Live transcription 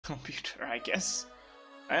computer, I guess.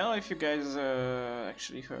 I don't know if you guys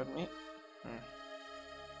actually heard me. Hmm.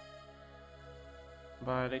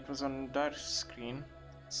 But it was on dark screen.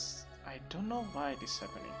 I don't know why this is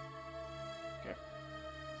happening. Okay.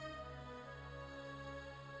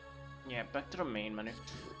 Yeah, back to the main menu.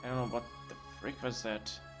 I don't know what the frick was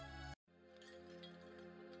that.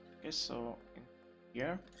 Okay, so in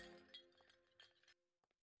here.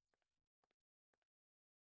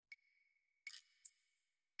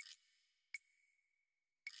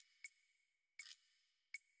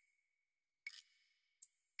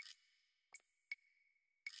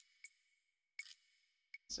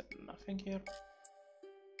 Is there nothing here?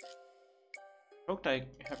 Thought I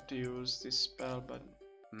have to use this spell, but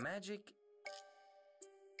Magic?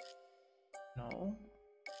 no.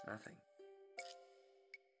 Nothing.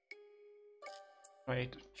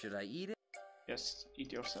 Wait, Should I eat it? just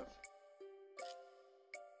eat yourself.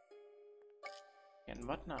 And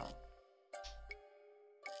what now?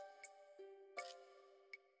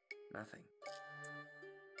 Nothing.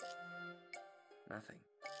 Nothing.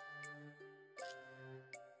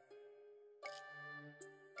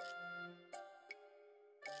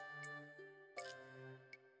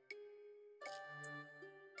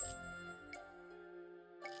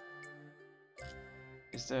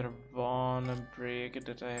 Is there one break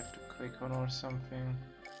that I have to click on or something?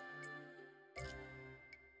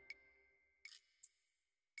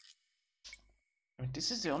 I mean,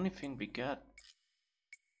 this is the only thing we got.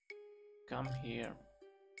 Come here.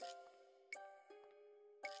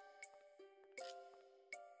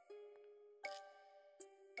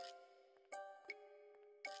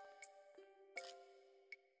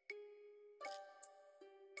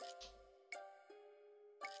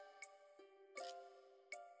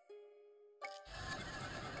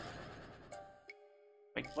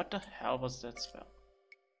 Wait, what the hell was that spell?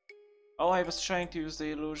 Oh, I was trying to use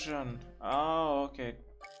the illusion. Oh, okay.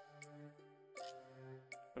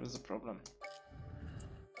 That was the problem.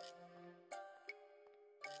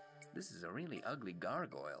 This is a really ugly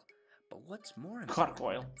gargoyle. But what's more important,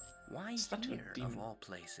 Gargoyle. why It's not a here demon. of all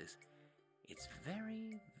places? It's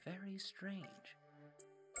very, very strange.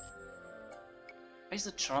 Is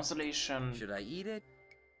the translation Should I eat it?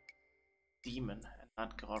 demon and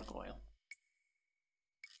not gargoyle?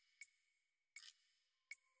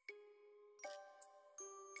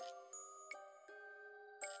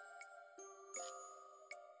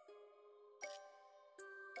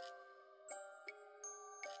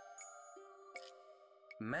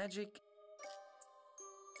 Magic?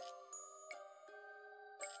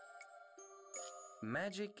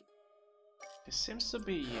 Magic? This seems to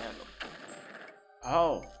be yellow.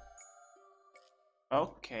 Oh.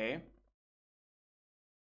 Okay.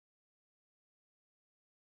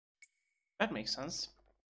 That makes sense.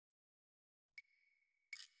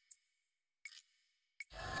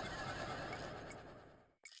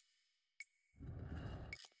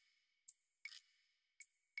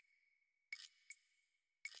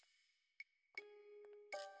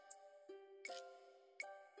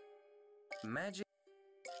 Magic?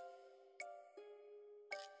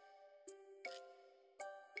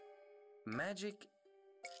 Magic?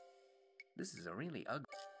 This is a really ugly...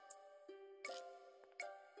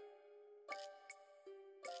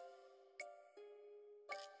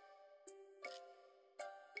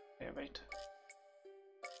 Yeah, wait.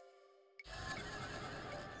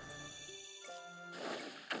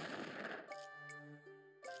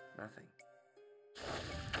 Nothing.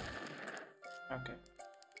 Okay.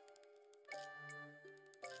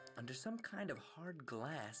 Under some kind of hard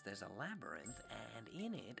glass, there's a labyrinth, and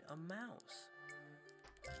in it, a mouse.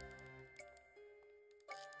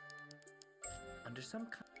 Under some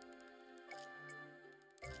kind...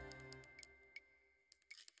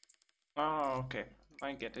 Oh, okay.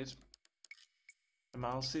 I get it. The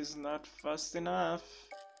mouse is not fast enough.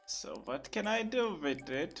 So what can I do with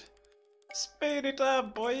it? Speed it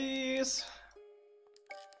up, boys!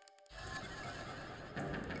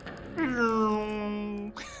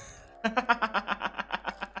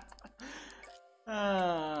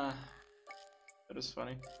 Ah, that is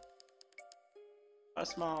funny.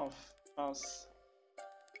 Fast mouse.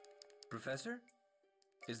 Professor?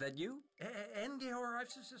 Is that you? Endeavor, I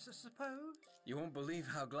suppose? You won't believe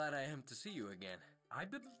how glad I am to see you again. I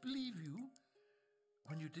believe you.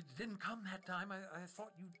 When you didn't come that time, I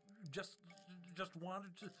thought you just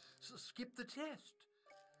wanted to skip the test.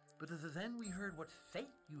 But then we heard what fate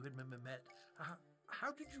you had met.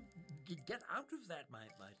 How did you get out of that, my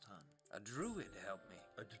son? A druid helped me.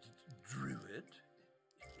 A druid?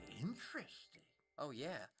 Interesting. Oh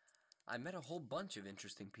yeah, I met a whole bunch of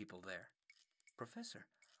interesting people there. Professor,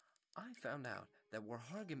 I found out that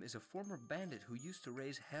Warhargim is a former bandit who used to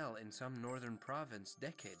raise hell in some northern province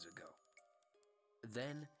decades ago.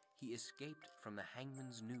 Then he escaped from the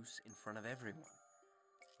hangman's noose in front of everyone.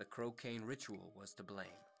 The Crocaine ritual was to blame.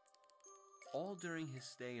 All during his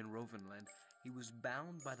stay in Rovenland, he was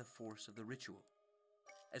bound by the force of the ritual.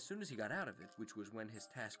 As soon as he got out of it, which was when his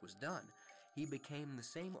task was done, he became the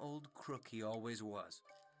same old crook he always was.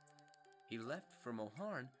 He left for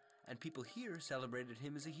Moharn, and people here celebrated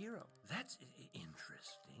him as a hero. That's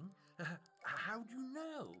interesting. How do you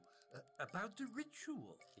know about the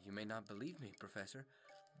ritual? You may not believe me, Professor,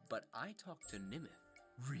 but I talked to Nimith.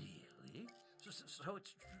 Really? So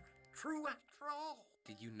it's true after all?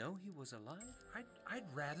 Did you know he was alive? I'd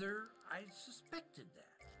rather I suspected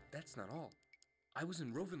that. That's not all. I was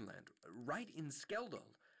in Rovenland, right in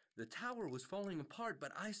Skeldald. The tower was falling apart,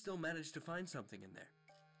 but I still managed to find something in there.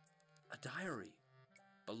 A diary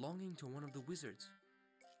belonging to one of the wizards.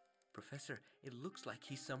 Professor, it looks like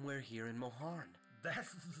he's somewhere here in Moharn.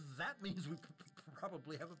 That means we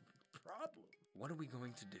probably have a problem. What are we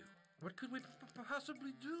going to do? What could we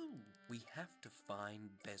possibly do? We have to find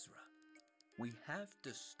Bezra. We have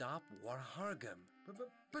to stop Warhargim.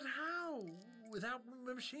 But how? Without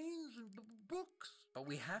machines and books? But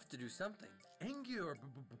we have to do something. Engior,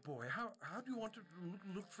 boy, how do you want to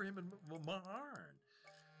look for him in Moharn?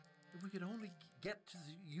 If we could only get to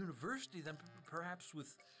the university, then perhaps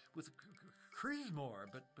with Krismore,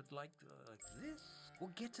 but like this?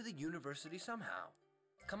 We'll get to the university somehow.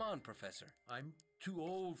 Come on, Professor. I'm too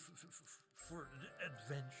old for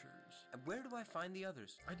adventures. And where do I find the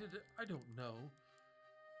others? I don't know.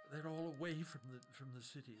 They're all away from the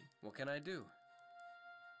city. What can I do?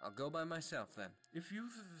 I'll go by myself then. If you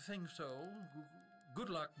think so, good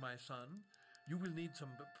luck, my son. You will need some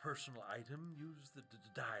personal item. Use the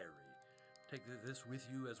diary. Take this with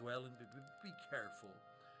you as well, and be careful.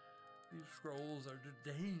 These scrolls are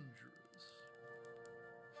dangerous.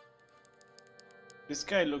 This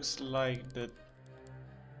guy looks like the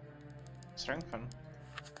Strengthen.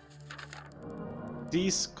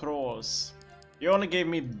 These scrolls. You only gave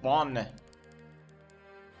me one.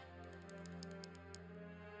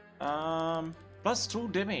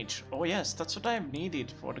 +2 damage. Oh yes, that's what I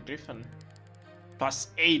needed for the Griffin.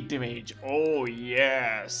 +8 damage. Oh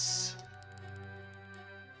yes.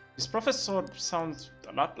 This professor sounds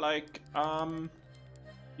a lot like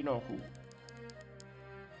you know who.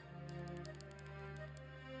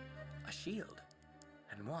 A shield.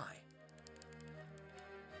 And why?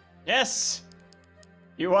 Yes!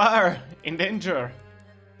 You are in danger.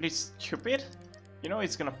 It's stupid. You know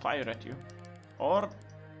it's gonna fire at you. Or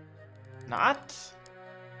not.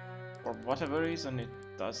 For whatever reason it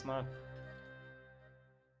does not.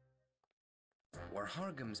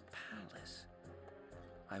 Warhargim's palace.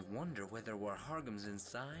 I wonder whether Warhargim's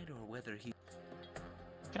inside or whether he...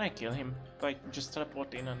 Can I kill him? Like, just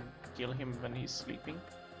teleport in and kill him when he's sleeping?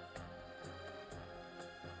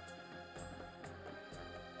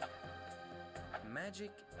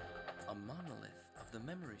 Magic, a monolith of the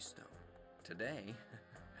Memory Stone. Today,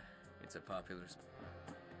 it's a popular...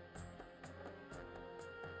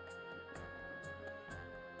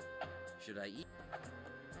 Should I eat?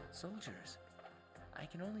 Soldiers. I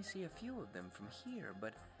can only see a few of them from here,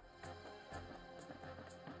 but...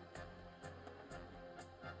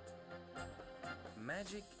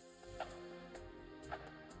 Magic...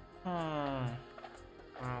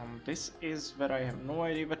 This is where I have no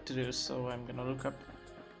idea what to do, so I'm gonna look up.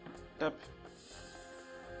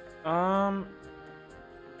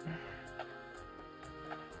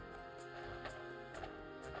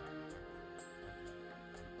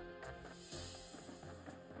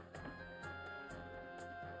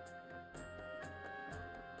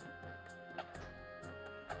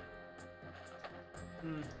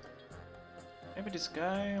 Maybe this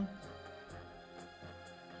guy.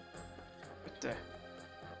 What the?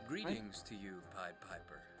 Greetings to you, Pied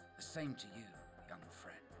Piper. The same to you, young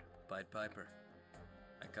friend. Pied Piper,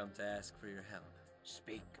 I come to ask for your help.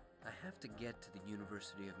 Speak. I have to get to the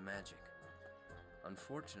University of Magic.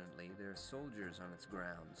 Unfortunately, there are soldiers on its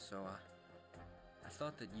grounds, so I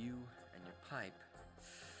thought that you and your pipe,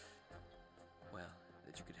 well,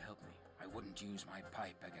 that you could help me. I wouldn't use my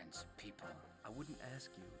pipe against people. I wouldn't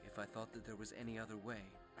ask you if I thought that there was any other way.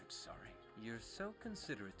 I'm sorry. You're so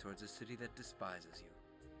considerate towards a city that despises you,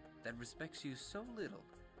 that respects you so little,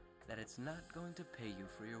 that it's not going to pay you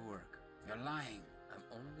for your work. You're lying. I'm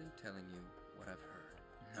only telling you what I've heard.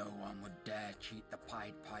 No one would dare cheat the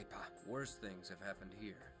Pied Piper. Worse things have happened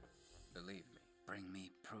here, believe me. Bring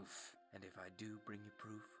me proof. And if I do bring you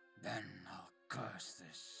proof, then I'll curse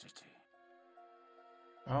this city.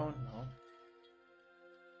 Oh no.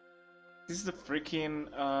 This is the freaking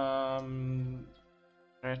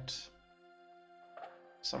red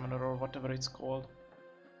summoner or whatever it's called.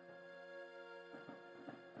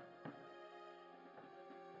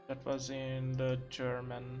 That was in the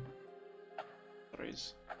German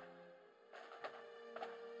series.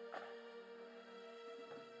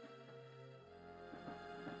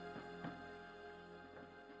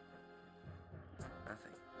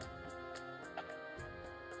 Nothing.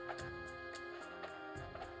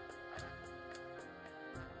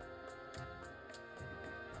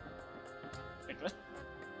 Wait, what?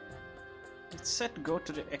 It said go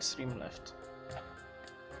to the extreme left.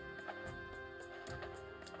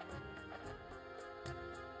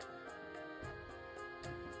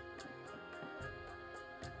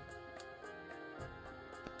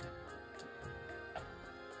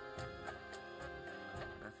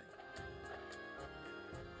 Nothing.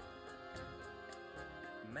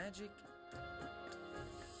 Magic.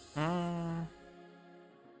 Hmm.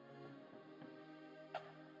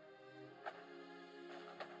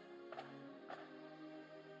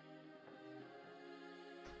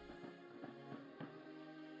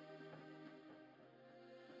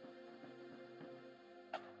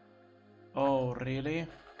 Oh, really?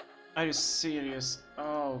 Are you serious?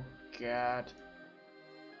 Oh, God.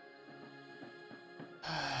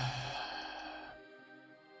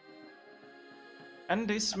 And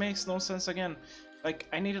this makes no sense again. Like,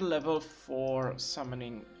 I need a level 4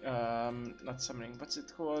 summoning, not summoning, what's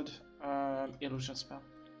it called? Illusion spell.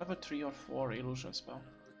 Level 3 or 4 illusion spell.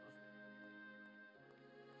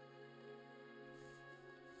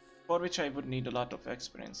 For which I would need a lot of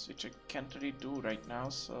experience, which I can't really do right now,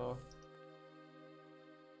 so...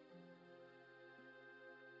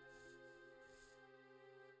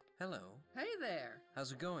 Hello. Hey there!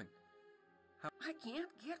 How's it going? I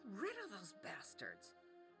can't get rid of those bastards.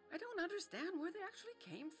 I don't understand where they actually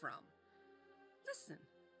came from. Listen,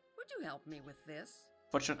 would you help me with this?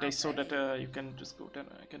 Fortunately, so that Okay. you can just go there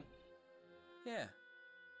again. Yeah.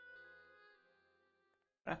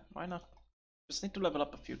 Why not? Just need to level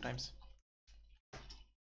up a few times.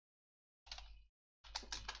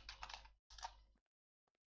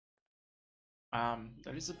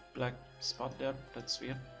 There is a black spot there. That's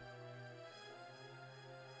weird.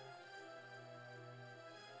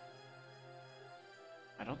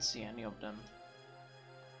 I don't see any of them.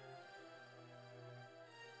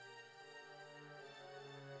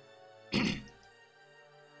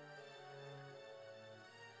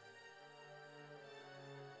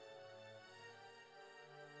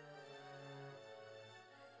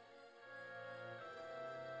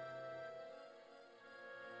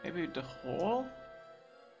 Maybe the hole?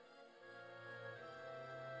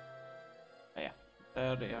 Oh, yeah,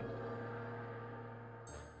 there they are.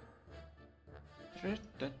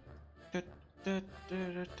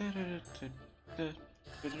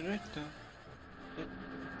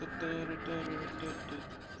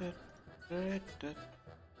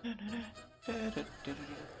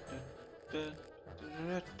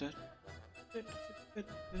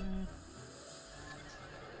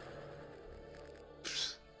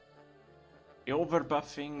 The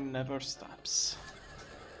overbuffing never stops,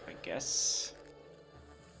 I guess.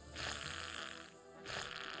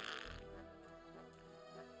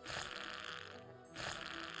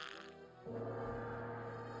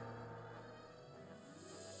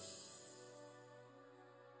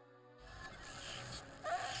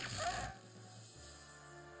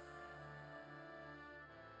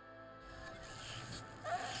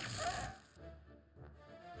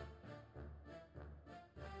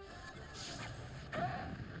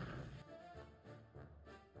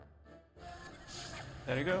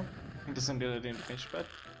 There you go. It doesn't do the damage, but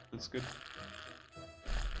that's good.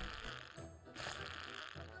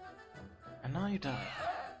 And now you die.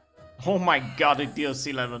 Oh my god, it deals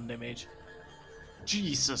 11 damage.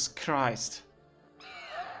 Jesus Christ.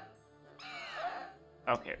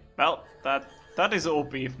 Okay, well, that is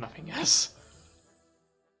OP if nothing else.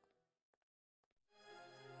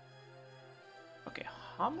 Okay,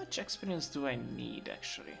 how much experience do I need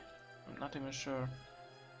actually? I'm not even sure.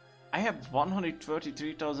 I have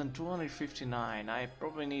 133,259. I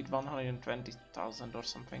probably need 120,000 or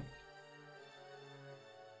something.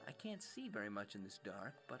 I can't see very much in this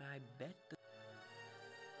dark, but I bet the...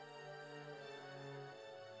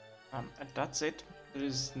 And that's it. There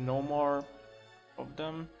is no more of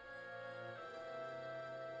them.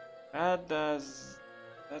 That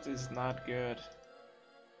is not good.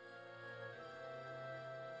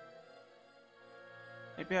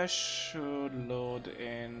 Maybe I should load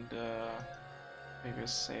in the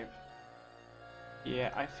previous save.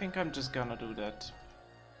 Yeah, I think I'm just gonna do that.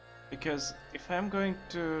 Because if I'm going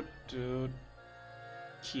to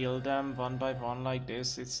kill them one by one like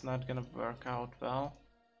this, it's not gonna work out well.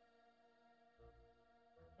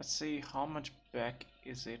 Let's see how much back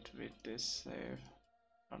is it with this save.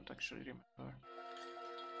 Don't actually remember.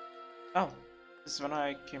 Oh, this is when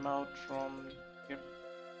I came out from here.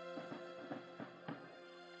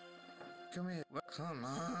 Come here. Come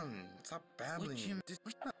on. Stop babbling. you- Just-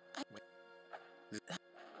 Wait,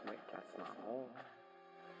 that's not all.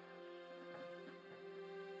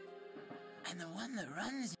 And the one that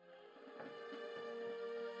runs.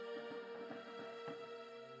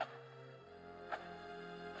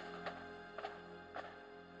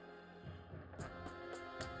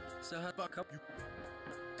 So how about you?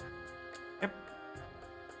 Yep.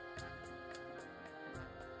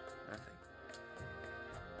 Nothing.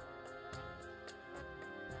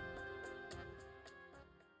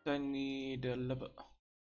 I need a level.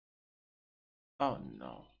 Oh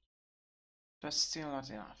no. That's still not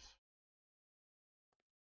enough.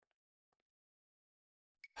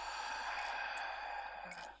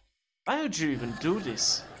 Why would you even do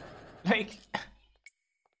this? Like,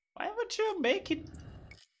 why would you make it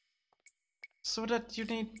so that you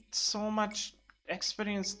need so much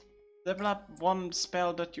experience to develop one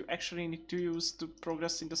spell that you actually need to use to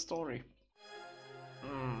progress in the story?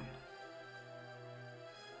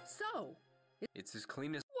 So, It's as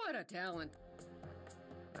clean as what a talent.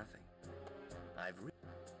 nothing. I've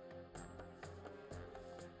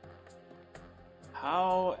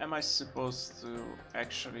How am I supposed to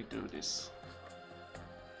actually do this?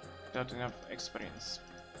 Without enough experience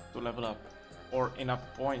to level up, or enough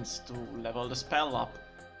points to level the spell up.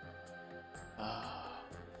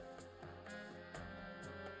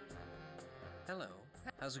 Hello.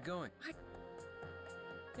 How's it going?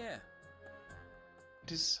 Yeah.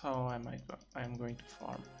 This is how I am going to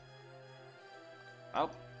farm.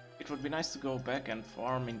 Well, it would be nice to go back and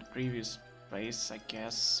farm in the previous place, I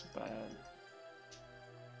guess, but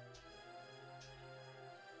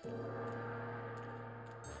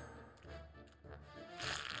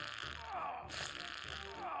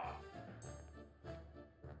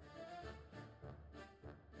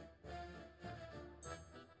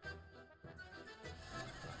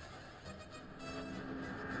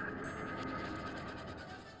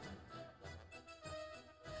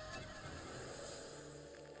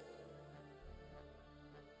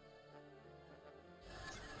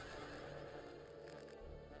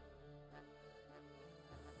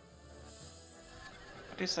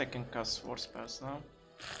at least I can cast sword spells now.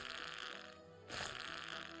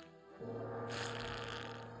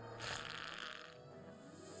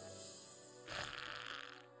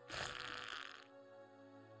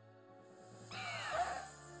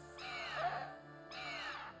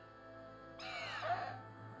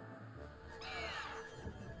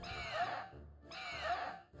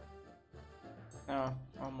 Yeah,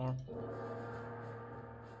 one more.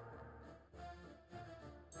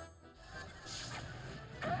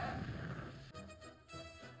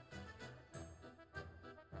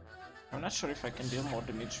 I'm not sure if I can deal more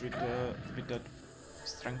damage with that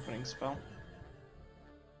strengthening spell.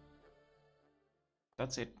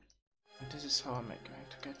 That's it. And this is how I'm going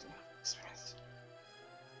to get the experience.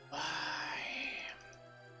 Why?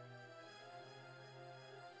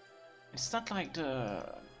 It's not like the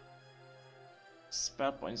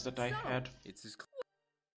spell points that I had It's as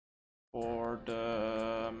for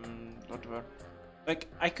the whatever. Like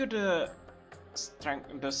I could the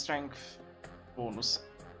strength bonus.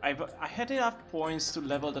 I had enough points to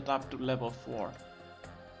level that up to level 4,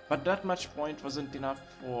 but that much point wasn't enough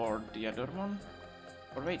for the other one.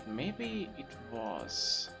 Or wait, maybe it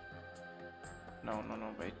was. No,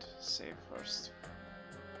 wait. Save first.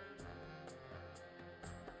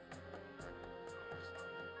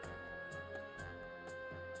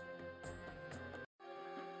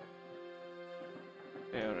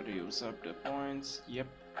 I already used up the points. Yep.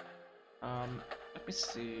 Let me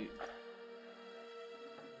see.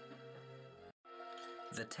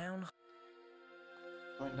 the town.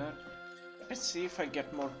 Going there. Let's see if I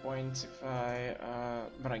get more points if I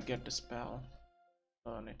when I get the spell.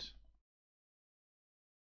 Learn it.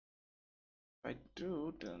 If I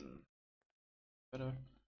do, then better.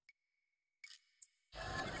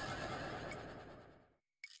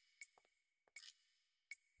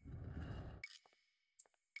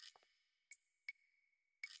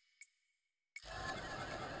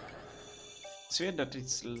 It's weird that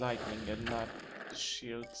it's lightning and not the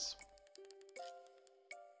shields.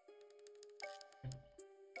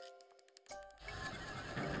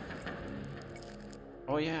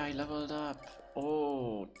 Oh yeah, I leveled up.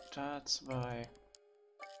 Oh, that's why.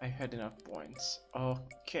 I had enough points.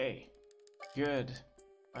 Okay. Good.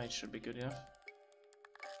 It should be good enough.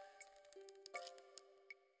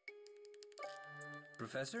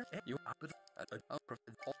 Professor, you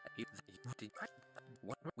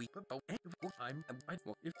what we I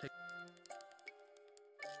will take.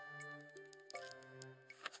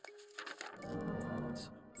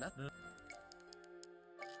 Nothing.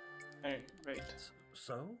 Hey, wait.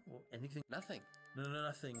 So? Well, anything? Nothing. No,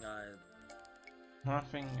 nothing.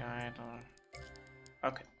 Nothing I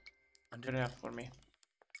don't. Okay. Good enough for me.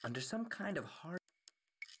 Under some kind of hard.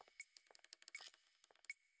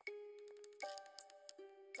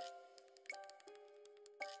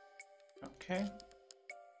 Okay.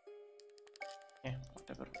 Yeah,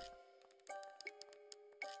 whatever.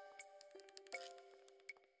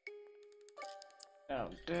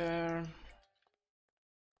 Down there.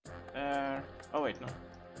 There. Oh wait, no.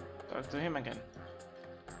 Talk to him again.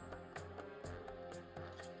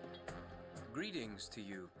 Greetings to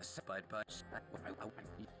you, but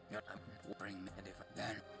Bring me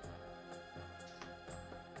then.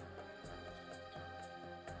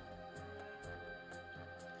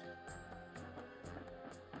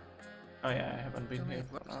 Oh yeah, I haven't been here.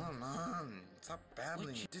 Come on. Stop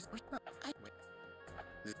babbling.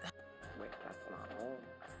 Wait, that's not home.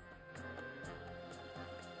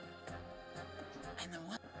 And the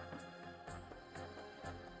one.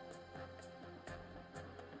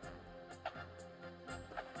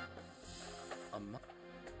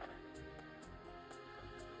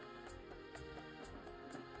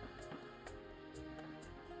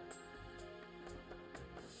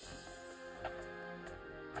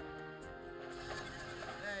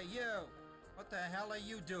 Hey, you! What the hell are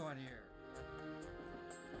you doing here?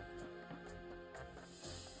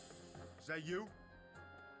 Is that you?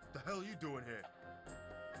 The hell are you doing here?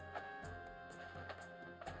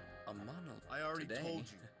 a monolith. I already today. told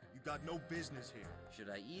you. You got no business here. Should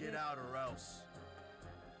I eat Get it? out or else.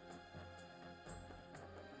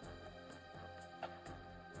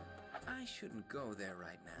 I shouldn't go there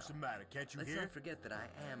right now. What's the matter? Can't you Let's hear? not forget that I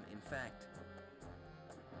am, in fact,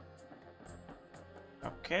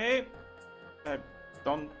 Okay. I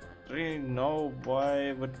don't really know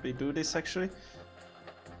why would we do this actually.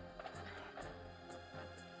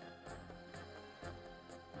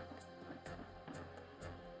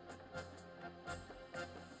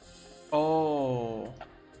 Oh.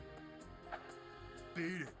 Beat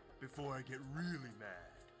it before I get really mad.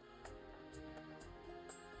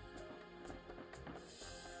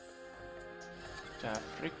 The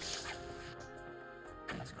frick.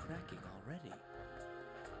 it's cracking already.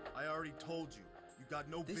 I already told you. You got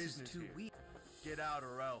no This is business too here. weak. Get out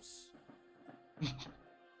or else.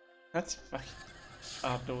 That's fucking.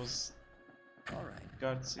 Are those All right.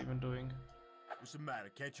 guards even doing? What's the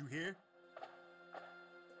matter? Can't you hear?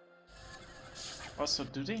 Also,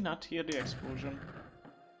 do they not hear the explosion?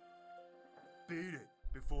 Beat it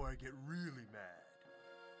before I get really mad.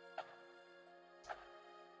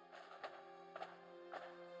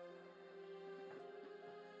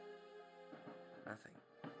 Nothing.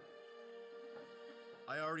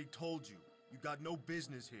 I already told you. You got no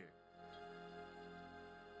business here.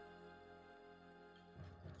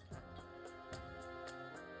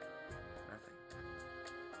 Nothing.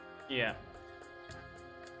 Yeah.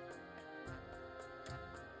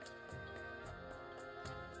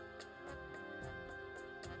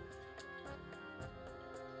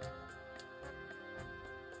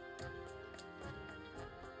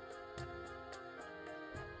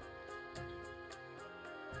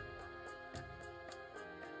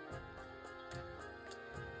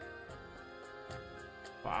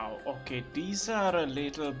 Wow, okay, these are a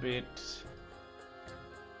little bit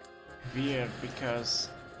weird because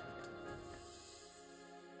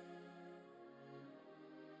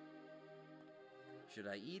Should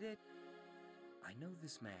I eat it? I know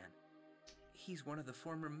this man. He's one of the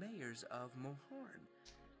former mayors of Mohorn.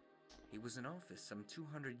 He was in office some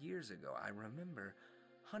 200 years ago. I remember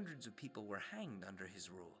hundreds of people were hanged under his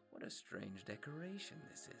rule. What a strange decoration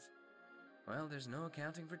this is. Well, there's no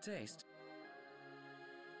accounting for taste.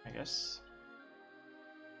 I guess.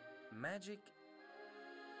 Magic.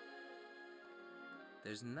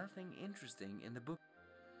 There's nothing interesting in the book.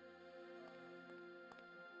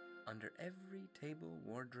 Under every table,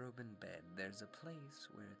 wardrobe, and bed, there's a place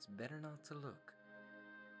where it's better not to look.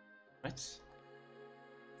 What?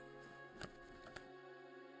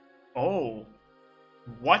 Oh.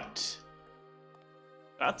 What?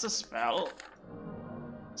 That's a spell.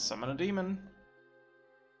 Summon a demon.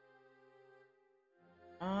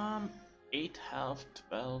 8 health,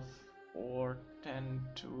 12, 4, 10,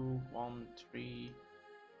 2, 1, 3.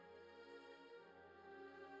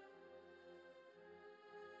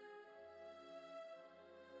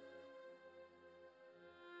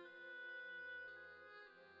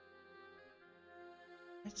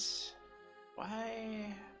 It's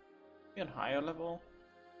why be on higher level?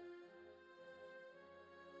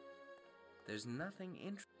 There's nothing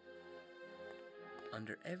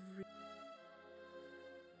under every...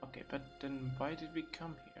 Okay, but then why did we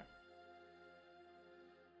come here?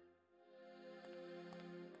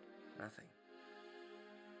 Nothing.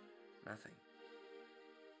 Nothing.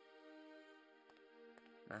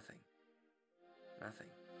 Nothing. Nothing.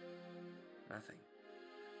 Nothing.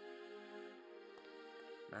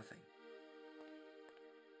 Nothing.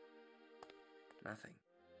 Nothing.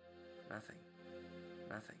 Nothing.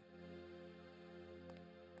 Nothing.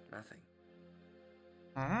 Nothing.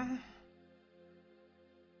 Huh?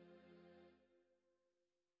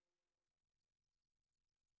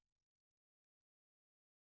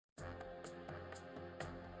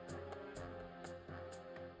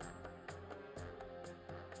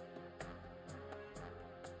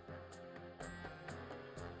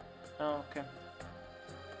 Oh, okay.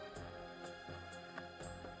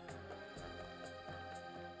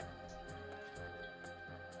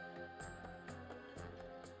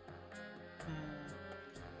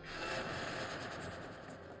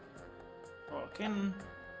 Walk in,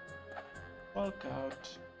 walk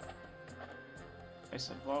out. I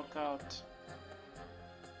said walk out.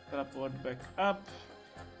 Teleport back up.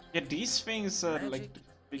 Yeah, these things like Magic to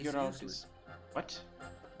figure is out useless. is what?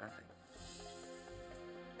 Nothing.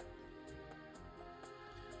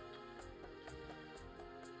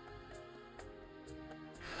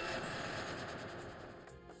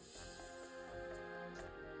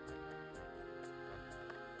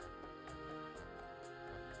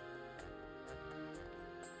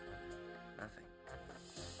 Nothing.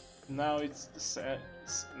 Now it's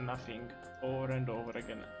it's nothing over and over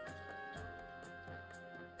again.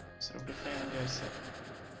 Sort of the thing I said.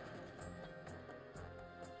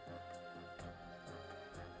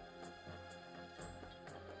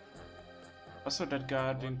 Also, that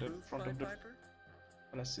guard in the Proof, front of Pied the Piper?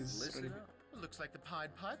 palace is Listen really up. Well, looks like the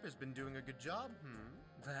Pied Piper's been doing a good job,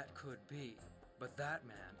 That could be. But that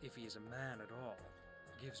man, if he is a man at all,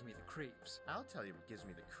 gives me the creeps. I'll tell you what gives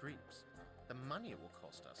me the creeps. The money it will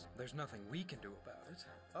cost us. There's nothing we can do about it.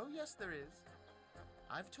 Oh, yes, there is.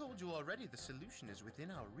 I've told you already the solution is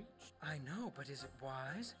within our reach. I know, but is it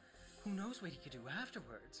wise? Who knows what he could do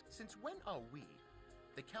afterwards? Since when are we,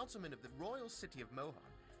 the councilmen of the royal city of Mohan,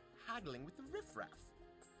 haggling with the riffraff?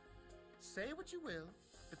 Say what you will,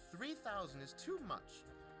 but 3,000 is too much.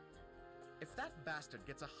 If that bastard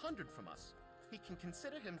gets 100 from us, he can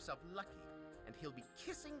consider himself lucky, and he'll be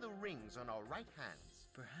kissing the rings on our right hands.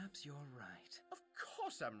 Perhaps you're right. Of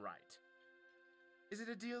course I'm right. Is it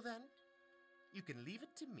a deal then? You can leave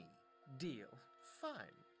it to me. Deal. Fine.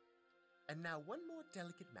 And now one more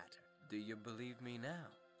delicate matter. Do you believe me now?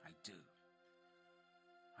 I do.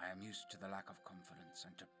 I am used to the lack of confidence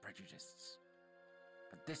and to prejudices.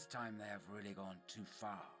 But this time they have really gone too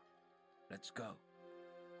far. Let's go.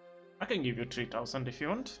 I can give you 3,000 if you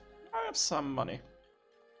want. I have some money.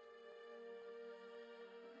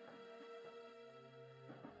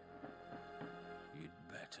 You'd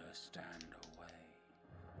better stand away.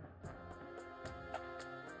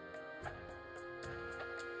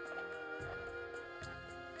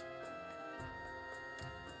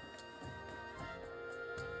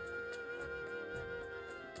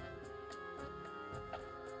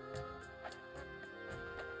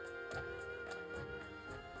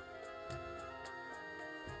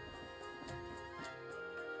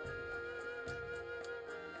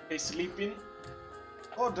 They sleeping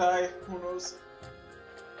or die, who knows?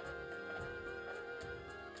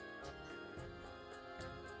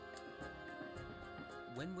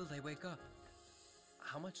 When will they wake up?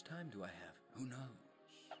 How much time do I have? Who knows?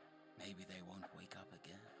 Maybe they won't wake up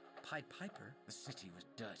again. Pied Piper? The city was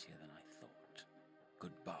dirtier than I thought.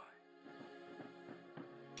 Goodbye.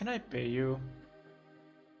 Can I pay you?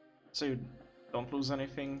 So you don't lose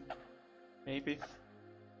anything? Maybe?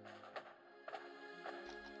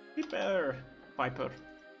 Piper! Piper.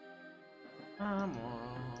 A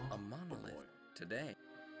monolith. Today.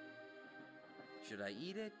 Should I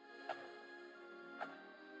eat it?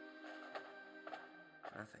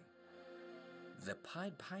 Nothing. The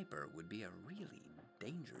Pied Piper would be a really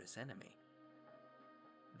dangerous enemy.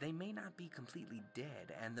 They may not be completely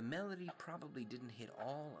dead, and the melody probably didn't hit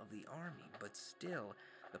all of the army, but still,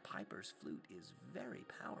 the Piper's flute is very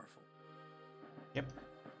powerful. Yep.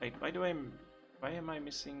 Wait, why am I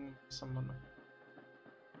missing someone?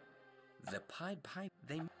 The Pied Piper,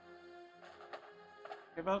 they... Okay,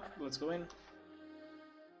 well, let's go in.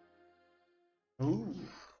 Ooh,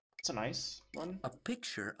 it's a nice one. A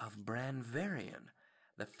picture of Bran Varian,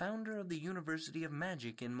 the founder of the University of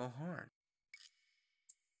Magic in Moharn.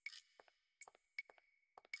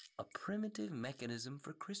 a primitive mechanism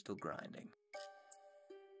for crystal grinding.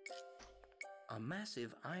 A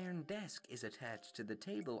massive iron desk is attached to the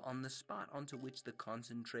table on the spot onto which the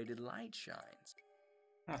concentrated light shines.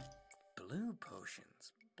 Huh. Blue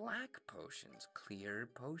potions, black potions, clear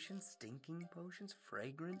potions, stinking potions,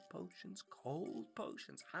 fragrant potions, cold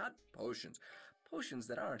potions, hot potions. Potions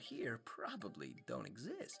that aren't here probably don't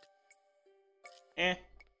exist.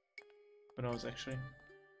 Who knows, actually?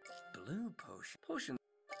 Blue potion. Potions.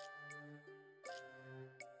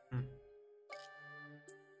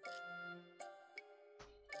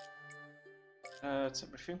 That's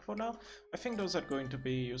everything for now. I think those are going to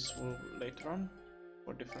be useful later on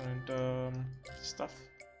for different stuff.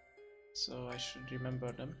 So I should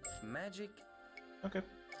remember them. Magic. Okay.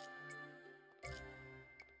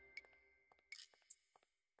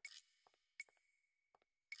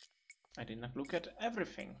 I did not look at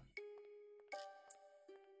everything.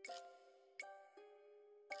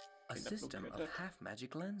 A system of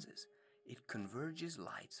half-magic lenses. It converges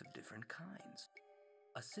lights of different kinds.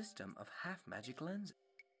 A system of half-magic lenses.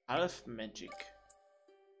 Half magic.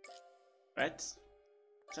 Right?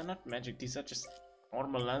 They're not magic, these are just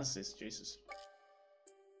normal lenses, Jesus.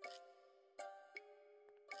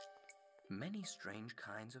 Many strange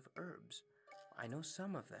kinds of herbs. I know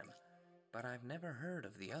some of them, but I've never heard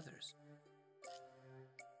of the others.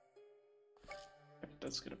 Yep,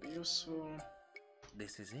 that's gonna be useful.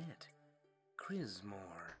 This is it.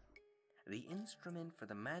 Chrismore. The instrument for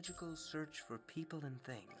the magical search for people and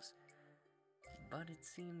things. But it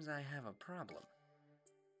seems I have a problem.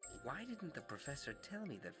 Why didn't the professor tell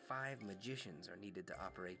me that 5 magicians are needed to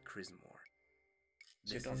operate Chrismore?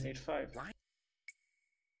 So you don't need 5. Why?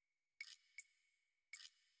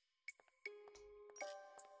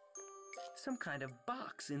 Some kind of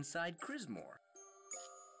box inside Chrismore.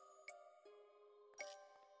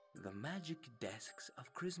 The magic desks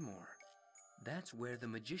of Chrismore. That's where the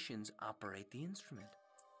magicians operate the instrument.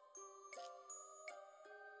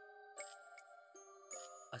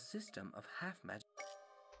 A system of half-magic.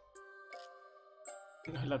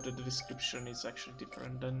 I love that the description is actually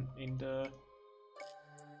different than in the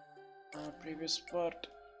previous part.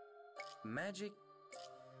 Magic.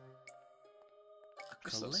 A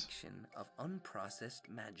Crystals. collection of unprocessed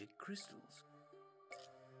magic crystals.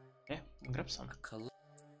 Yeah, grab some.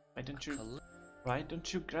 Why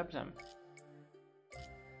don't you grab them?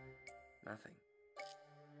 Nothing.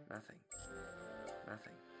 Nothing.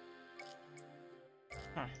 Nothing.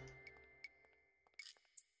 Huh.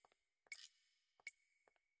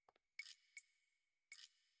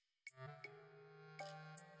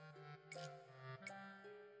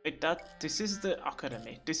 Wait, this is the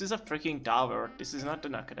academy. This is a freaking tower. This is not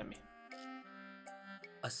an academy.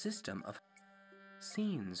 A system of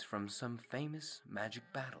scenes from some famous magic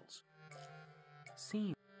battles.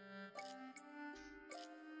 Scenes.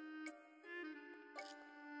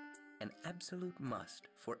 An absolute must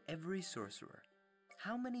for every sorcerer.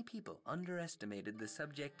 How many people underestimated the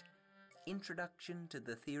subject Introduction to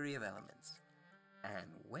the Theory of Elements? And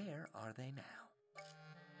where are they now?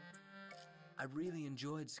 I really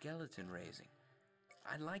enjoyed skeleton raising.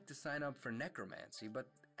 I'd like to sign up for necromancy, but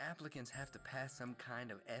applicants have to pass some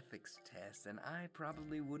kind of ethics test, and I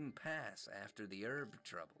probably wouldn't pass after the herb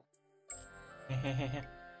trouble.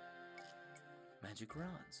 Magic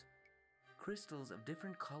rods. Crystals of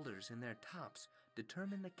different colors in their tops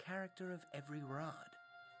determine the character of every rod.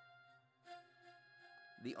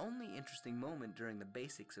 The only interesting moment during the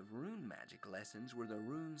basics of rune magic lessons were the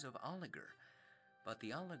runes of Oliger, but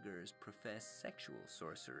the Oligers profess sexual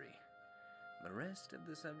sorcery. The rest of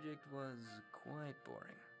the subject was quite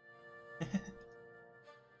boring. I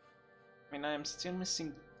mean, I am still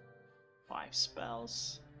missing 5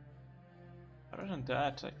 spells. Other than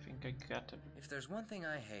that, I think I got them. If there's one thing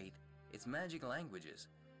I hate, it's magic languages.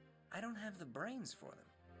 I don't have the brains for them.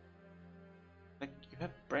 Like, you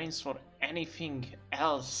have brains for anything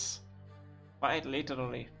else. Quite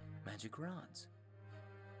literally. Magic rods.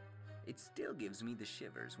 It still gives me the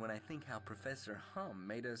shivers when I think how Professor Hum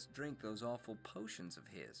made us drink those awful potions of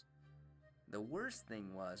his. The worst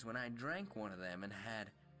thing was when I drank one of them and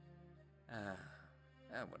had...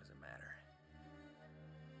 what does it matter?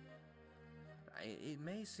 It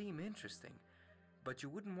may seem interesting, but you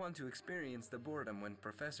wouldn't want to experience the boredom when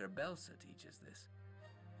Professor Belsa teaches this.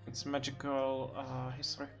 It's magical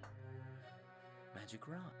history. Magic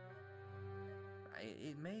rod.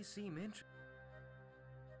 It may seem interesting.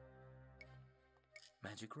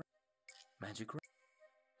 Magic rod. Magic rod.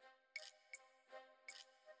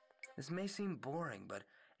 This may seem boring, but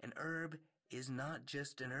an herb is not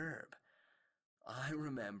just an herb. I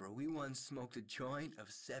remember we once smoked a joint of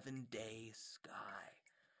 7 Day Sky.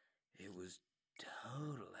 It was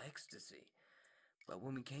total ecstasy. But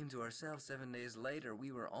when we came to ourselves 7 days later,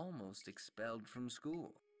 we were almost expelled from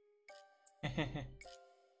school.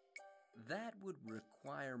 That would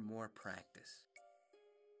require more practice.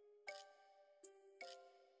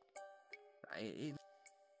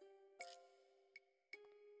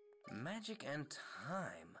 Magic and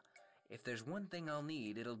time. If there's one thing I'll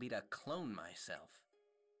need, it'll be to clone myself.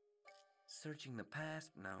 Searching the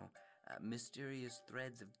past? No. Mysterious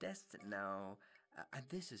threads of destiny? No.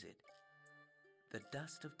 This is it. The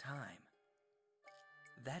dust of time.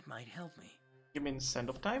 That might help me. You mean Sand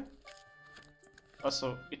of Time?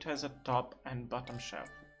 Also, it has a top and bottom shelf.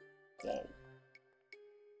 Wow.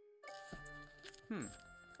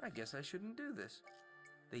 I guess I shouldn't do this.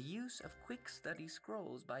 The use of quick study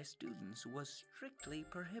scrolls by students was strictly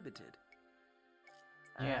prohibited.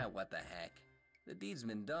 Yeah. What the heck? The deed's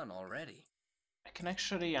been done already. I can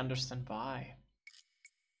actually understand why.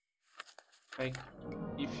 Like,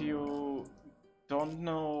 if you don't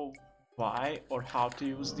know why or how to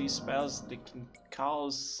use these spells, they can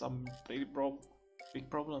cause some big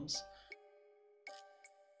problems.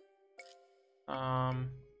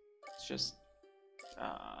 It's just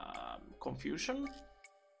confusion.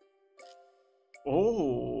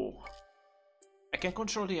 Oh, I can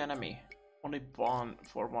control the enemy. Only one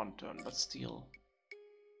for one turn, but still.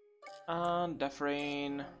 And Death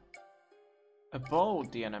Rain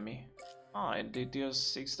above the enemy. It did deal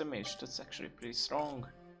 6 damage. That's actually pretty strong.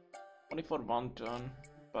 Only for one turn,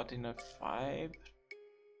 but in a 5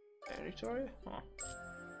 territory?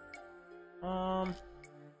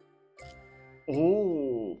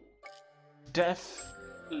 Oh, Death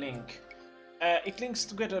Link. It links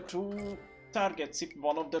together two targets. If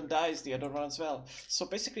one of them dies, the other one as well. So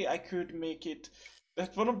basically I could make it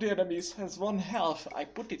that one of the enemies has 1 health, I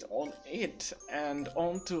put it on it and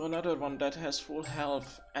onto another one that has full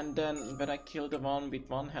health, and then when I kill the one with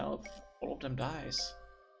 1 health, all of them dies.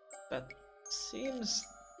 That seems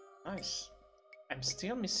nice. I'm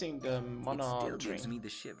still missing the mana It still drink. gives me the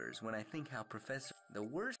shivers when I think how Professor... The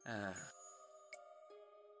worst...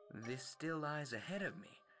 This still lies ahead of me.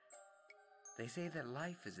 They say that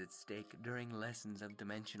life is at stake during lessons of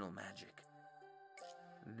dimensional magic.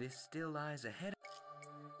 This still lies ahead.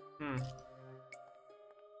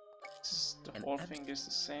 The whole thing is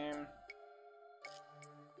the same.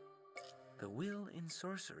 The will in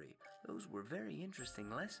sorcery. Those were very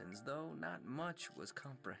interesting lessons, though not much was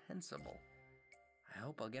comprehensible. I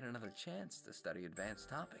hope I'll get another chance to study advanced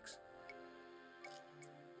topics.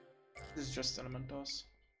 This is just elementals.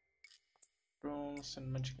 Runes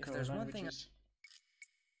and magical languages.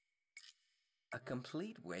 A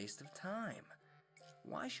complete waste of time.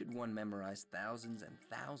 Why should one memorize thousands and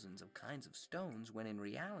thousands of kinds of stones when in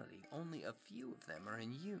reality only a few of them are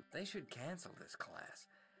in use? They should cancel this class.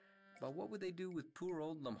 But what would they do with poor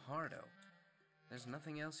old Lomhardo? There's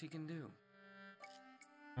nothing else he can do.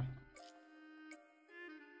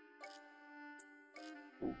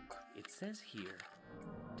 It says here,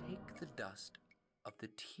 take the dust of the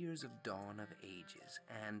tears of dawn of ages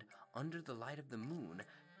and, under the light of the moon,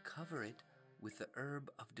 cover it with the herb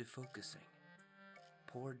of defocusing.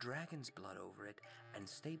 Pour dragon's blood over it and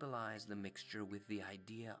stabilize the mixture with the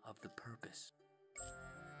idea of the purpose.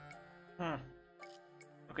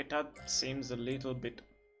 Okay, that seems a little bit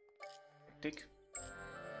hectic.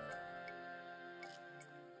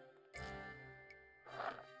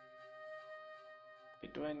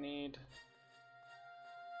 What do I need?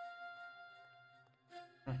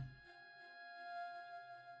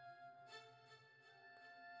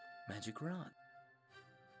 Magic rod.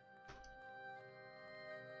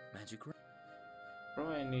 Magic rod. Bro,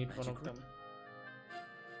 I need one of them.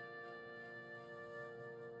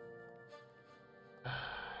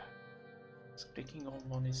 Clicking on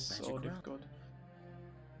one is so difficult.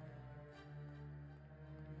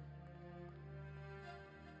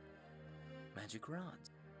 Magic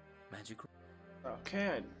rods. Magic. Okay,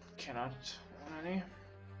 I cannot want any.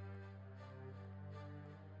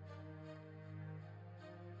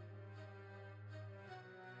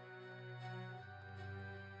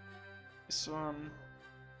 This one.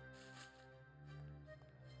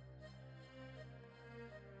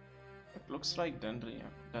 It looks like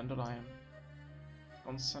dandelion.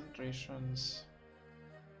 Concentrations.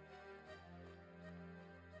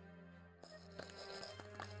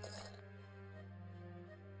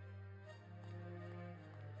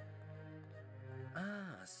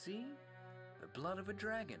 See? The blood of a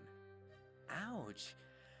dragon. Ouch.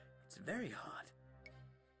 It's very hot.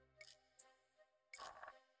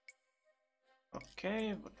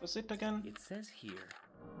 Okay, what was it again? It says here,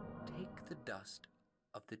 take the dust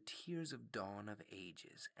of the tears of dawn of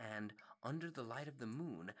ages, and, under the light of the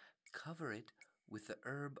moon, cover it with the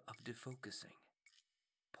herb of defocusing.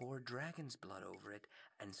 Pour dragon's blood over it,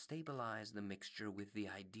 and stabilize the mixture with the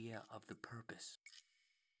idea of the purpose.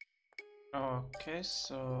 Okay,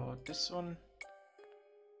 so this one.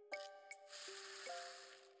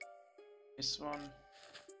 This one.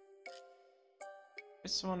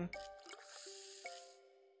 This one.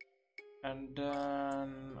 And then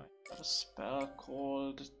I got a spell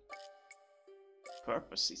called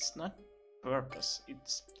Purpose. It's not Purpose,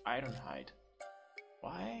 it's Ironhide.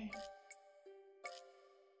 Why?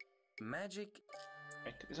 Magic.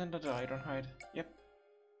 Wait, isn't that Ironhide? Yep.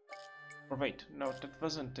 Or wait, no, that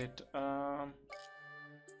wasn't it.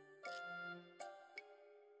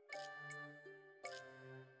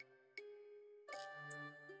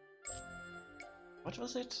 What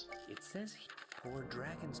was it? It says pour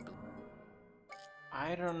dragon's blood.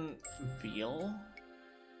 Iron Wheel?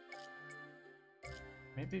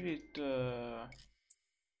 Maybe with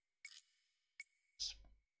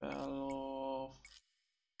spell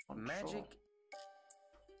of control. Magic.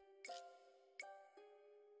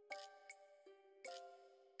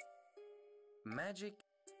 Magic.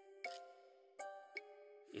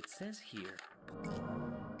 It says here.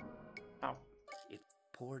 Oh.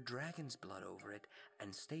 Pour dragon's blood over it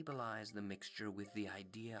and stabilize the mixture with the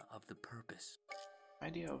idea of the purpose.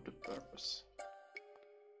 Idea of the purpose.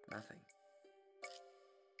 Nothing.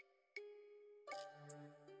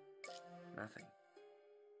 Nothing.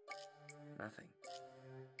 Nothing.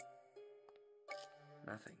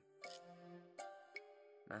 Nothing.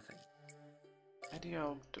 Nothing. Idea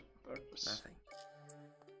of the purpose. Nothing.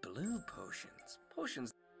 Blue potions.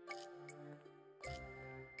 Potions.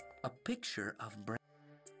 A picture of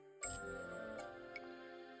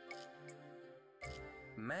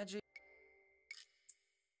magic.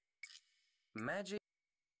 Magic.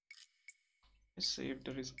 Let's see if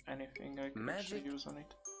there is anything I can actually use on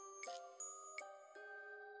it.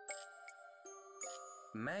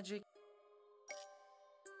 Magic.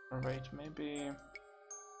 Or wait, maybe.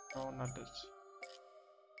 No, not that.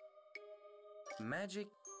 Magic.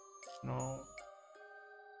 No.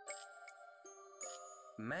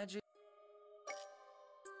 Magic.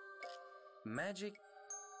 Magic.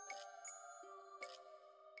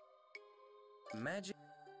 Magic.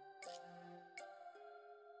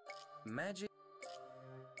 Magic.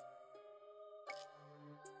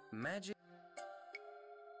 Magic.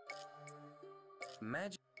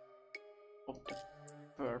 Magic. Of the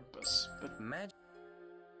purpose, but magic.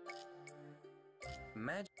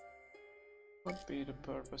 Magic. Would be the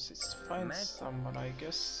purpose is to find someone, I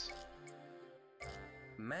guess.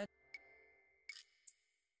 Magic.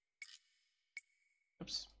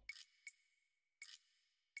 Oops.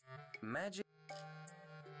 Magic.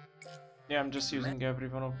 Yeah, I'm just using every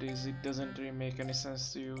one of these. It doesn't really make any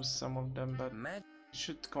sense to use some of them, but you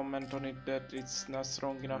should comment on it that it's not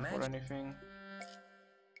strong enough or anything.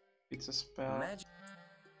 It's a spell. Magic.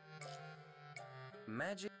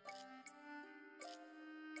 Magic.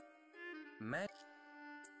 Magic.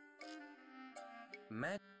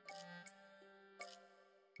 Magic.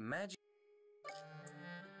 Magic.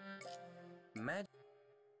 Magic.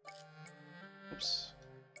 Oops.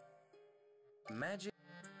 Magic.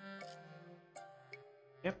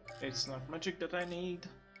 Yep, it's not magic that I need.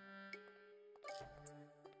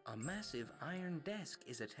 A massive iron desk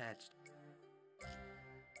is attached.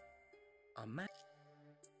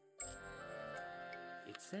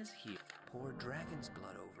 It says here, pour dragon's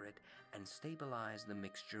blood over it and stabilize the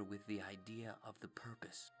mixture with the idea of the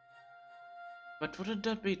purpose. But wouldn't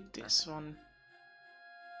that be this one?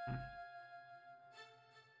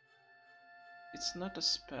 It's not a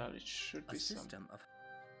spell, it should be a system of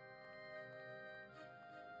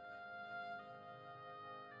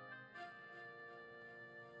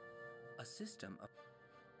a system of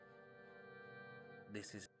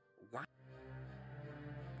this is why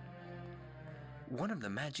one of the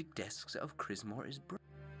magic desks of Crismore is broken.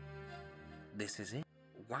 This is it.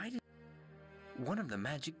 Why did one of the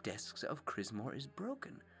magic desks of Crismore is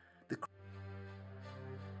broken?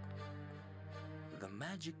 The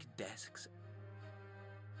magic desks.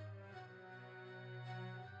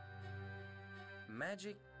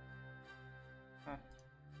 Magic.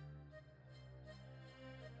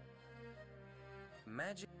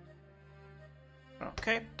 Magic.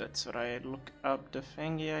 Okay, that's where I look up the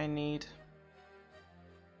thingy I need.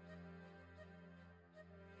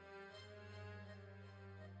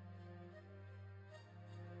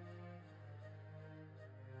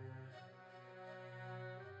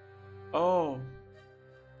 Oh.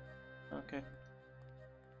 Okay.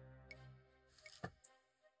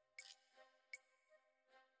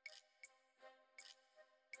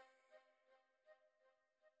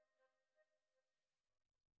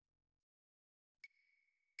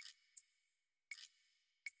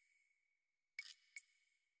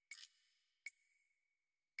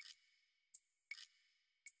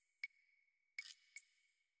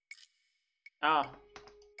 Ah.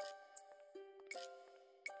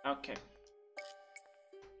 Okay.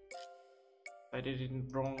 I did it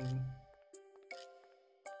wrong.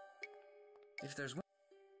 If there's one...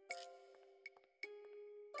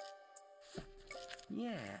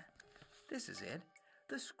 Yeah, this is it.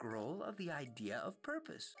 The scroll of the idea of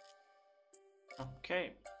purpose.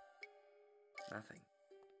 Okay. Nothing.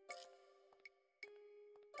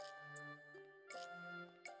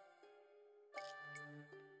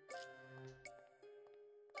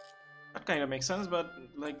 That kind of makes sense, but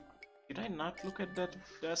like, did I not look at that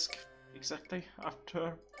desk exactly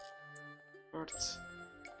after words?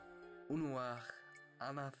 Unuach,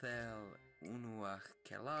 Anathel, Unuach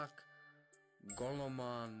Kelak,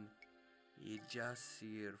 Goloman,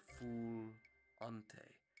 Ijasir Ful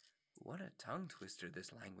Ante. What a tongue twister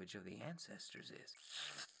this language of the ancestors is.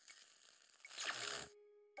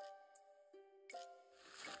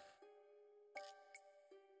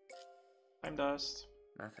 Time dust.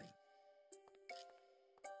 Nothing.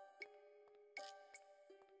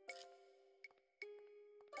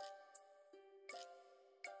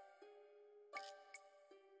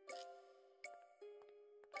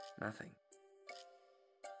 Nothing.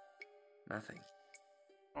 Nothing.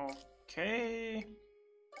 Okay.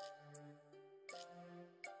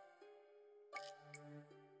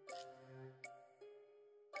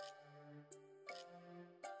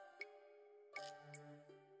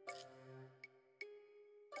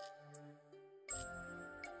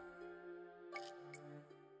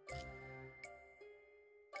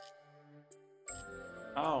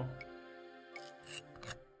 Oh.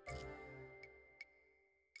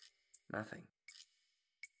 Nothing.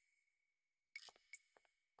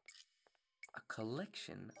 A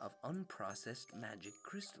collection of unprocessed magic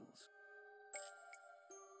crystals.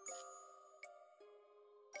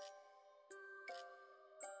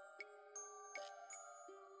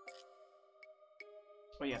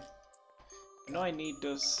 Oh yeah. You know I need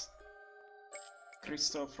this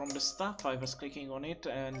crystal from the stuff. I was clicking on it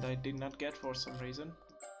and I did not get for some reason.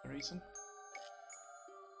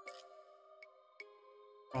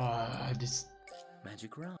 This...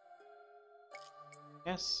 Magic rod.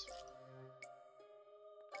 Yes.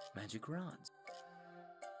 Magic rods.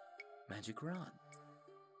 Magic rod.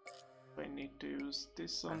 I need to use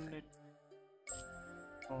this on Nothing. it.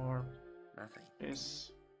 Or Nothing.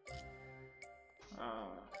 this.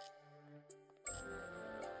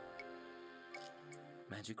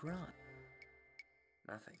 Magic rod.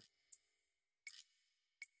 Nothing.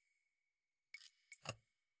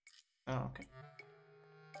 Oh, okay.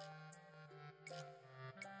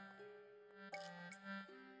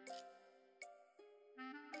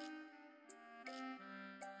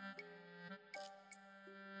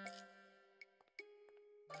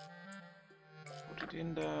 Put it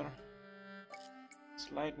in there.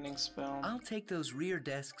 It's lightning spell. I'll take those rear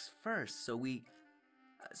desks first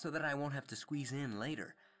so that I won't have to squeeze in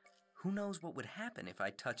later. Who knows what would happen if I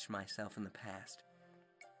touched myself in the past?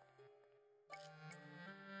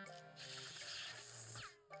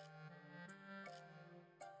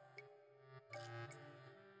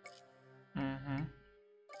 Mm-hmm.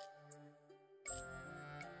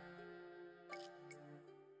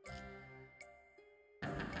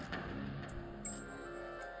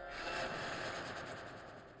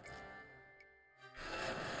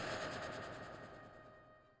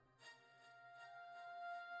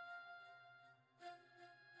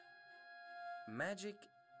 Magic.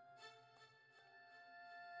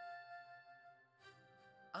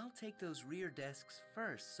 I'll take those rear desks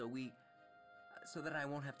first so that I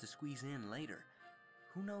won't have to squeeze in later.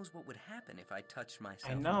 Who knows what would happen if I touched myself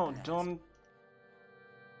I in know, the past? don't...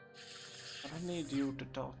 I don't need you to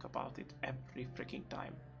talk about it every freaking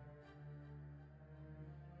time.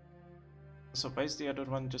 So why is the other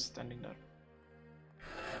one just standing there?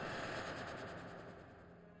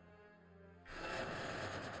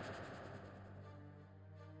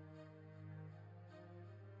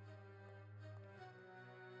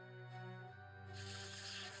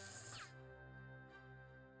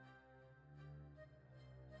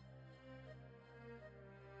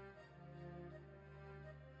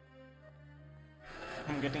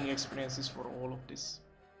 I'm getting experiences for all of this.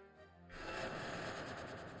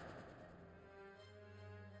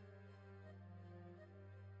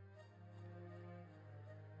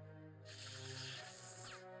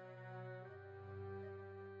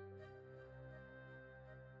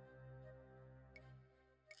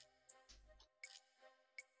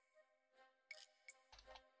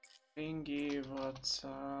 Bingy, what's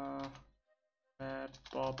Mad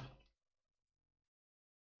Bob?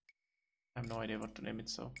 I have no idea what to name it,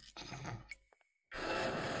 so.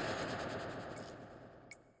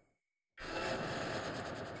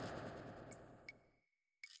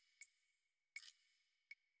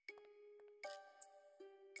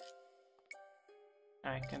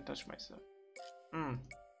 I can't touch myself. Hmm.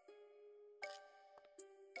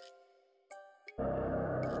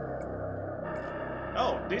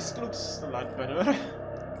 Oh, this looks a lot better.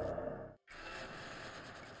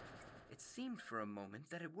 It seemed for a moment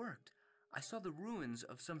that it worked. I saw the ruins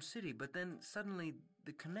of some city, but then suddenly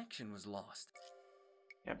the connection was lost.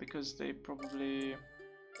 Yeah, because they probably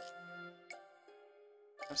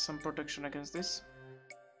have some protection against this.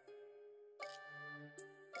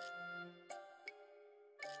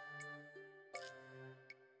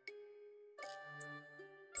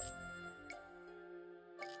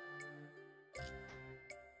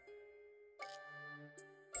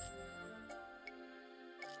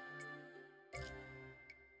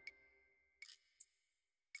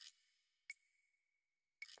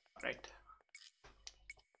 Right.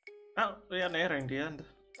 Oh, we are nearing the end.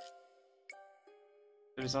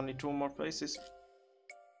 There is only 2 more places.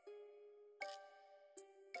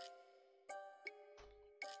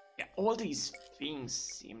 Yeah, all these things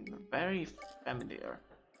seem very familiar.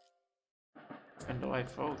 Even though I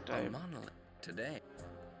thought I A monolith today.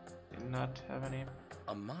 did not have any.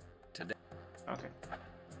 A monolith today. Okay.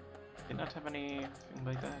 Did not have anything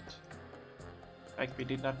like that. Like we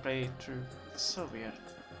did not play it through. It's so weird.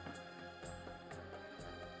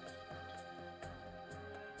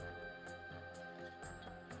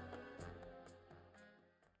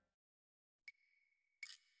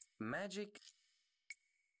 Magic.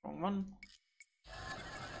 Wrong one.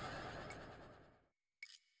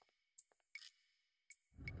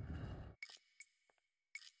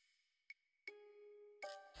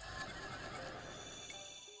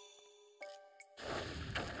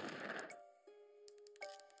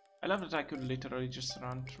 I love that I could literally just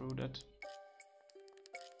run through that.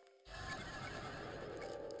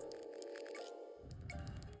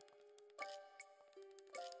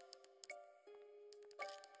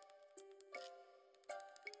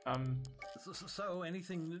 So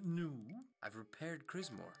anything new? I've repaired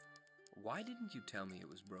Crismore. Why didn't you tell me it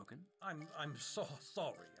was broken? I'm so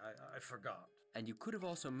sorry. I forgot. And you could have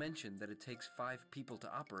also mentioned that it takes 5 people to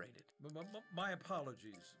operate it. My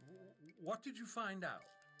apologies. What did you find out?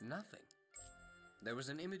 Nothing. There was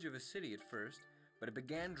an image of a city at first, but it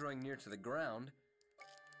began drawing near to the ground,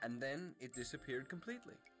 and then it disappeared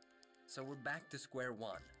completely. So we're back to square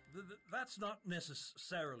one. That's not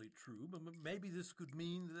necessarily true, but maybe this could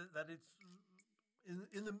mean that it's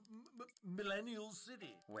in the Millennial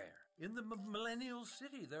City. Where? In the Millennial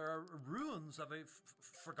City. There are ruins of a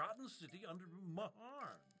forgotten city under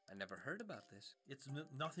Maharn. I never heard about this. It's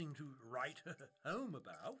nothing to write home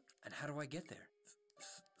about. And how do I get there?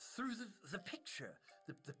 Through the picture.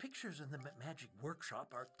 The pictures in the magic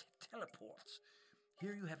workshop are teleports.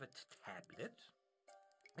 Here you have a tablet.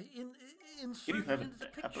 Insert You have into the a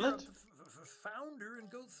picture tablet? of the founder and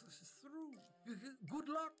go through. Good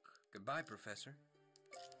luck. Goodbye, Professor.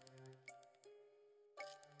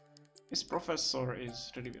 This professor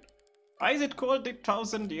is really weird. Why is it called the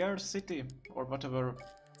 1000-year city? Or whatever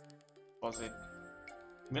was it?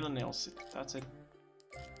 Millennial city, that's it.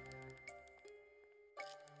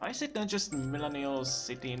 Why is it not just Millennial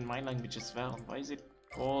city in my language as well? Why is it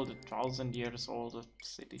called a 1000 years old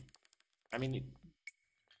city? I mean,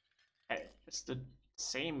 it's the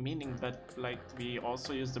same meaning, but like we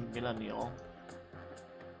also use the millennial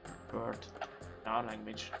word in our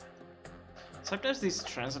language. Sometimes these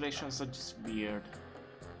translations are just weird.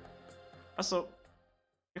 Also,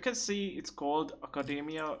 you can see it's called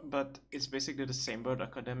academia, but it's basically the same word,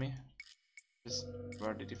 academy. Just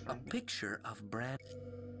worded A differently. picture of Brand.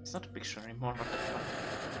 It's not a picture anymore. What the fuck?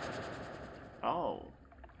 Oh.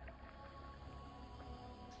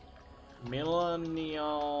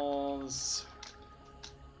 Millennials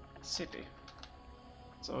city.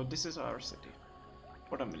 So this is our city.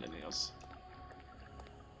 For the millennials.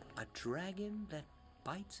 A dragon that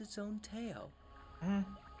bites its own tail. Hmm.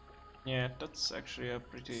 Yeah, that's actually a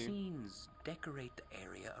pretty... Scenes decorate the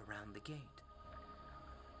area around the gate.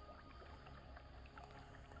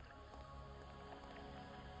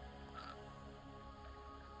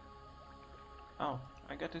 Oh,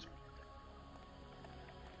 I get it.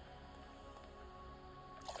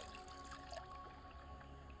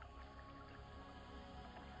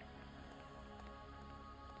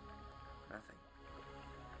 Nothing.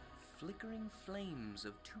 Flickering flames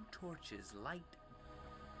of 2 torches light.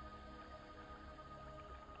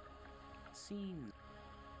 Scene.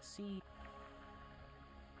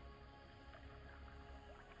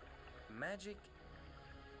 Magic.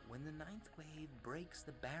 When the 9th wave breaks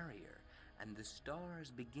the barrier and the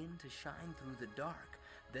stars begin to shine through the dark,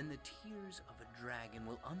 then the tears of a dragon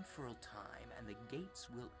will unfurl time and the gates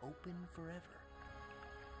will open forever.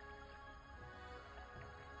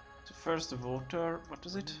 first the water. What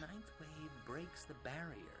is When it? the ninth wave breaks the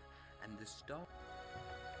barrier and the star...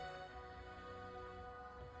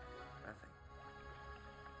 Nothing.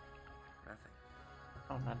 Nothing.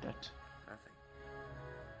 Oh, not that. Nothing.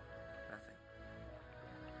 Nothing.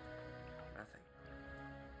 Nothing.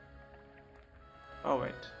 Oh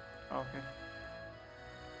wait. Okay.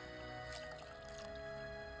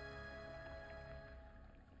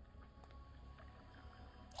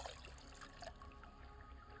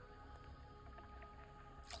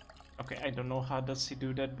 Okay, I don't know how does he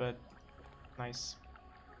do that, but nice.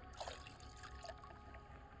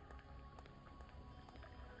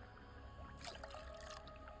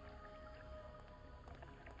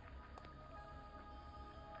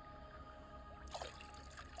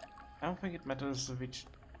 I don't think it matters which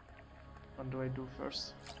one do I do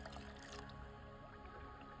first.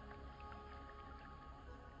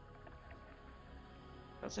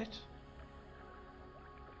 That's it?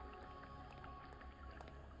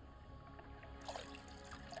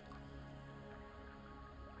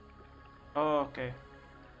 Oh, okay.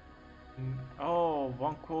 Oh,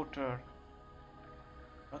 1/4.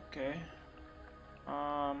 Okay.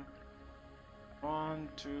 1,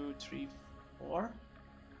 2, 3, 4.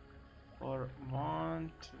 Or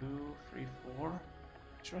 1, 2, 3, 4.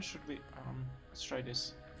 Which one should we? Let's try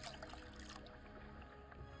this.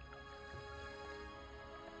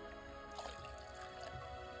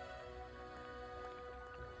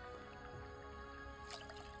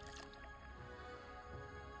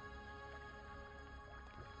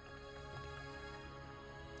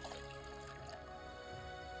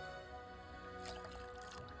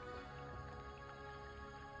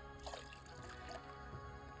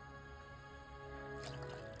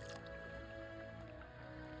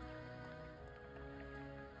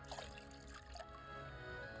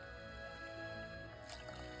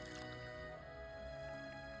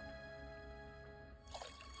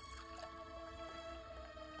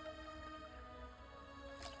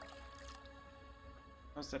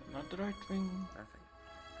 Was that not the right thing? Nothing.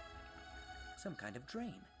 Some kind of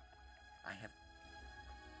drain. I have...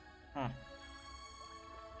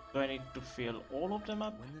 Do I need to fill all of them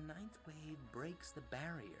up? When the ninth wave breaks the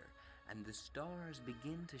barrier and the stars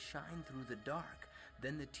begin to shine through the dark,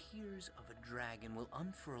 then the tears of a dragon will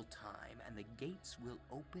unfurl time and the gates will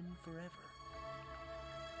open forever.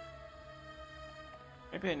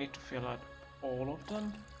 Maybe I need to fill out all of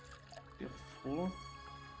them? Be full?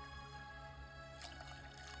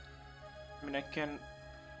 I mean, I can...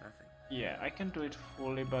 Nothing. Yeah, I can do it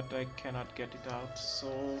fully, but I cannot get it out,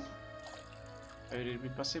 so... Would it be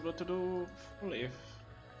possible to do fully if...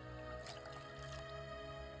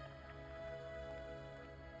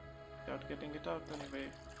 without getting it out anyway?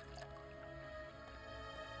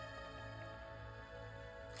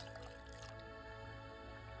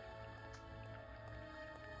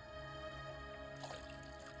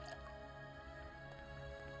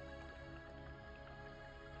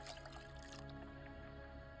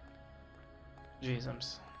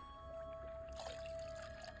 Jesus.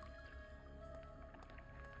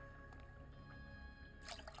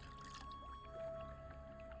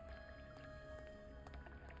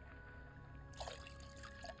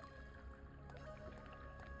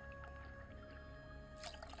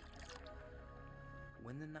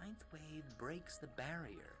 When the ninth wave breaks the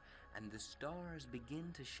barrier and the stars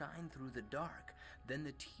begin to shine through the dark, then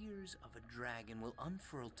the tears of a dragon will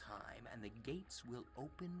unfurl time and the gates will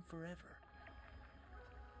open forever.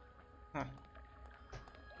 Huh.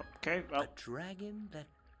 Okay, well... A dragon that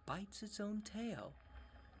bites its own tail.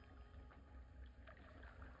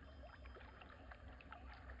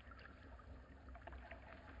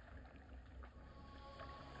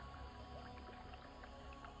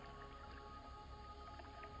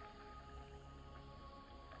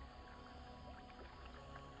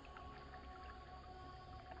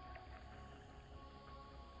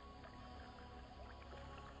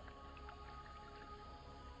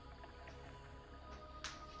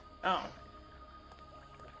 Oh.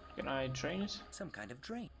 Can I drain it? Some kind of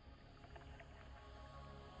drain.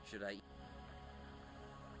 Should I...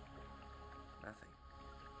 Nothing.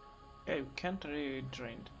 Yeah, you can't really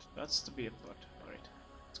drain it. That's the weird part. Alright,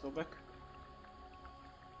 let's go back.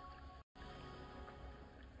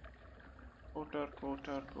 Quarter.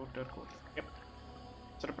 Yep.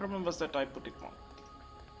 So the problem was that I put it wrong.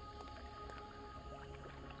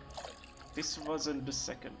 This wasn't the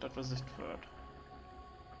second, that was the third.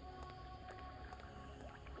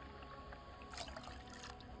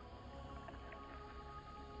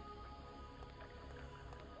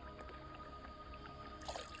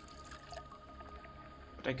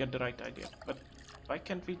 But I get the right idea. But why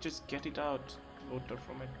can't we just get it out water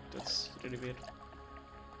from it. That's really weird.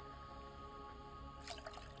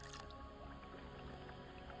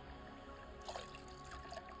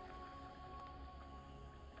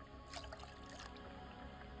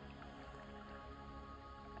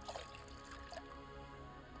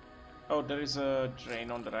 Oh, there is a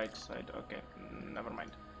drain on the right side. Okay, never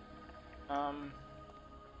mind.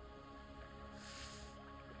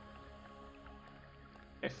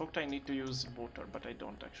 I thought I need to use water, but I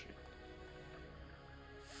don't actually.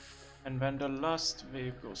 And when the last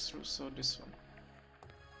wave goes through, so this one.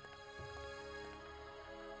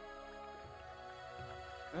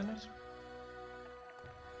 Isn't it?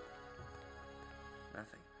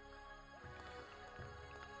 Nothing.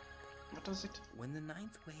 What does it? When the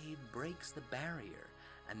ninth wave breaks the barrier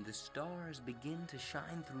and the stars begin to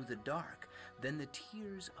shine through the dark, then the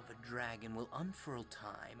tears of a dragon will unfurl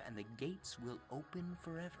time and the gates will open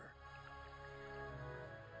forever.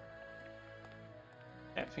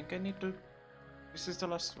 I think I need to... This is the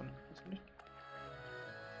last one, isn't it?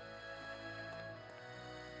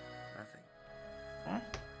 Nothing. Huh?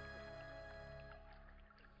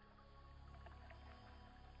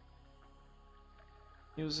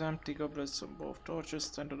 Use empty goblets on both torches,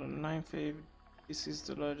 stand on the ninth wave. This is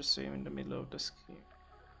the largest wave in the middle of the scheme.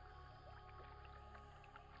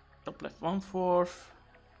 Top left 1/4,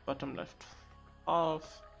 bottom left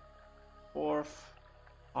half, fourth,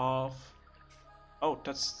 half. Oh,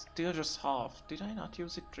 that's still just half. Did I not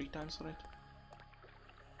use it 3 times already?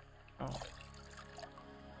 Oh.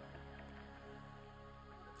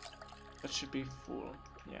 That should be full,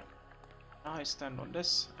 yeah. Now I stand on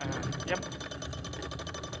this, and yep.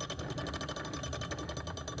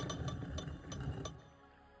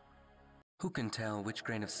 Who can tell which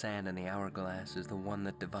grain of sand in the hourglass is the one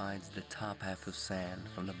that divides the top half of sand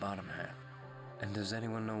from the bottom half? And does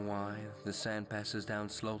anyone know why the sand passes down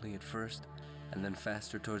slowly at first and then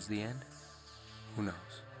faster towards the end? Who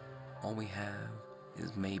knows? All we have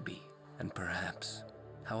is maybe and perhaps.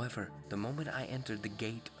 However, the moment I entered the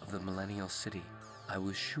gate of the Millennial City, I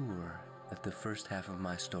was sure that the first half of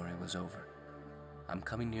my story was over. I'm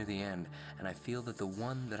coming near the end, and I feel that the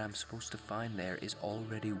one that I'm supposed to find there is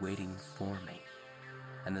already waiting for me,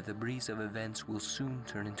 and that the breeze of events will soon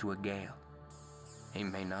turn into a gale. He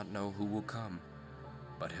may not know who will come,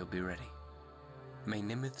 but he'll be ready. May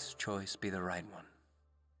Nimith's choice be the right one.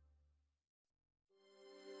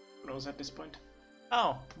 Who knows at this point?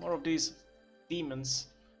 Oh, more of these demons.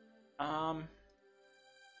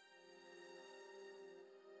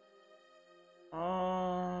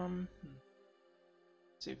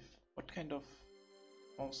 See what kind of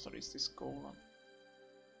monster is this golem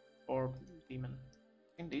or demon?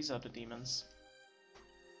 I think these are the demons.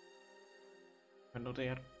 Even though they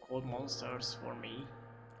are called monsters for me.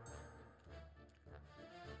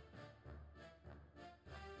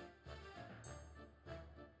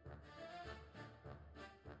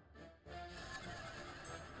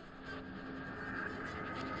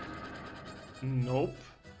 Nope.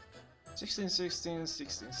 16, 16,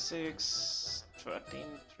 16, 6, 13,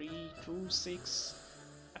 3, 2, 6.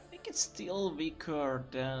 I think it's still weaker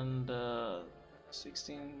than the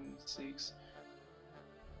 16, 6.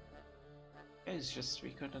 Yeah, it's just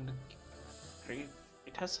weaker than the grip.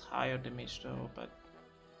 It has higher damage though, but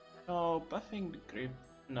no, buffing the grip.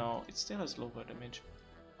 No, it still has lower damage.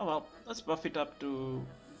 Oh well, let's buff it up to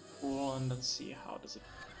full and then see how does it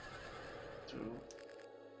do.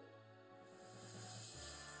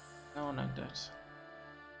 No, not that.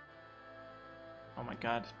 Oh my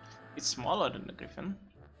god. It's smaller than the Griffin.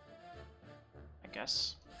 I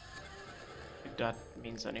guess. If that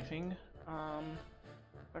means anything.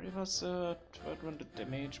 Where was the third one, the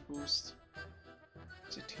damage boost?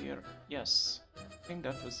 Is it here? Yes. I think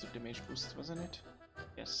that was the damage boost, wasn't it?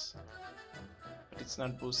 Yes. But it's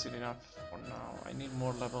not boosted enough for now. I need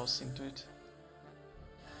more levels into it.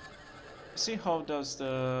 See how does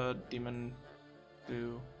the demon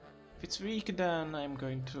do. If it's weak, then I'm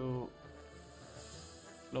going to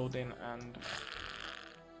load in and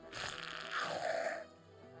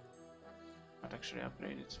not actually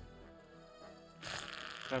upgrade it.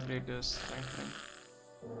 Upgrade the strengthening.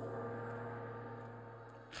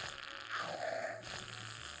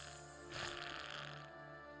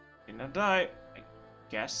 Didn't die, I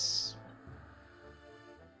guess.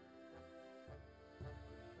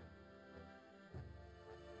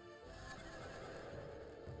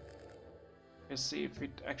 Let's see if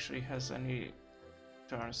it actually has any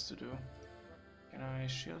turns to do. Can I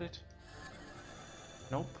shield it?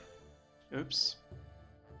 Nope. Oops.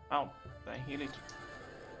 Oh, I heal it.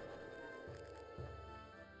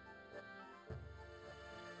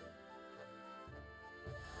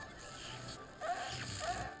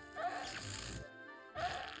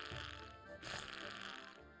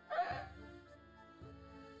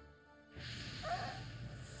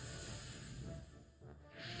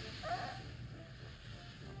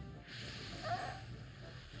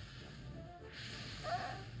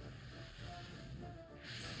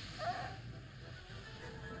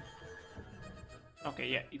 Okay,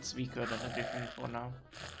 yeah, it's weaker than a Griffin for now.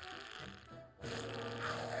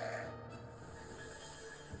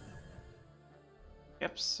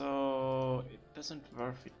 Yep, so it doesn't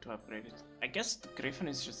worth it to upgrade it. I guess the Griffin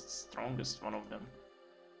is just the strongest one of them.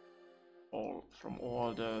 From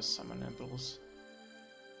all the summonables.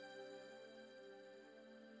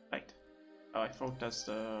 Right. Oh, I thought that's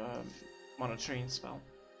the Mana Drain spell.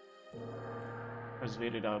 I was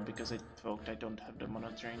weirded out because I thought I don't have the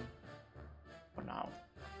Mana Drain for now.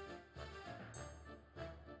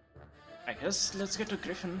 I guess let's get to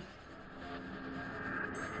Griffin.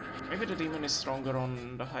 Maybe the demon is stronger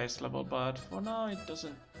on the highest level, but for now it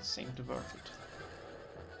doesn't seem to worth it.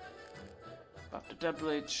 Buff the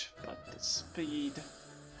Devilish, buff the speed,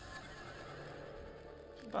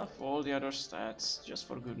 buff all the other stats just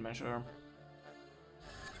for good measure.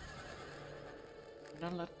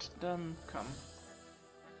 Now let them come.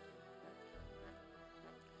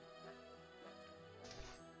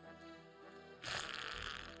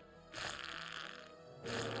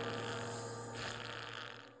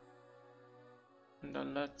 And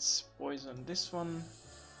then let's poison this one.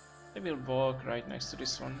 They will walk right next to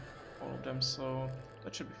this one, all of them, so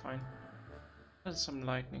that should be fine. Add some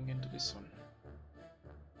lightning into this one.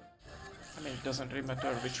 I mean, it doesn't really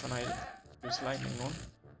matter which one I use lightning on,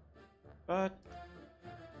 but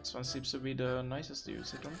this one seems to be the nicest to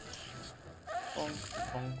use it on. Bonk,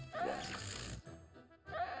 bonk, bonk.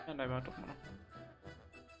 And I'm out of mana.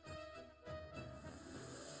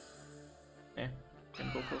 Yeah, can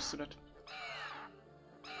go close to that.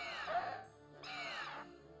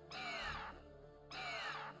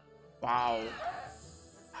 Wow.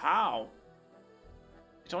 How?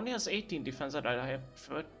 It only has 18 defense and I have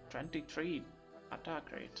 23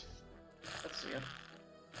 attack rate. That's weird.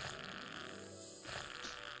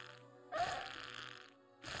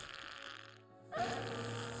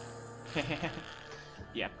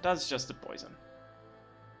 Yeah, that's just the poison.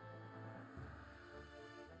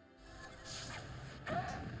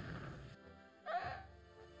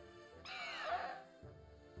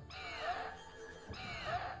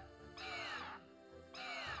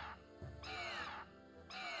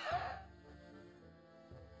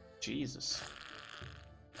 Jesus.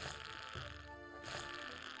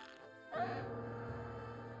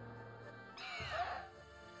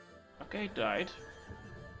 Okay, died.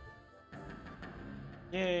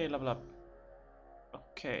 Yay, level up.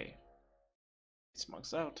 Okay. It's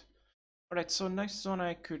maxed out. Alright, so next one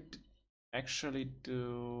I could actually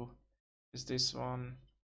do is this one.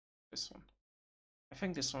 This one. I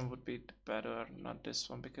think this one would be better, not this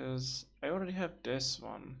one, because I already have this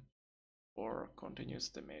one for continuous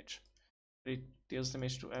damage. It deals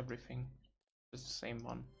damage to everything. It's the same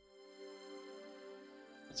one.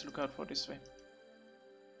 Let's look out for this way.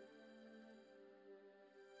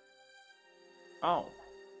 Oh.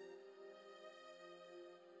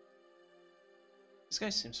 This guy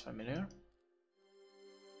seems familiar.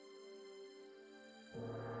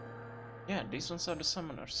 Yeah, these ones are the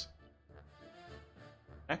summoners.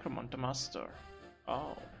 Necromanta Master.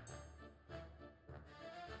 Oh.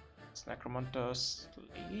 Is Necromanta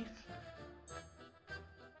slave?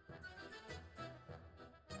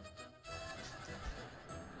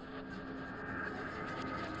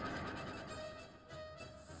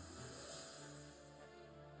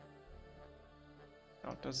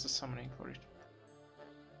 No, that's the summoning for it.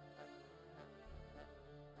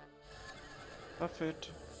 Buff it.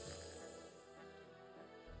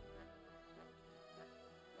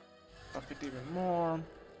 Buff it even more.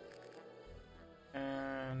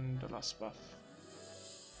 And the last buff.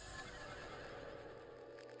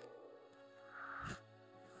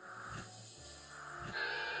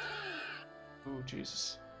 Oh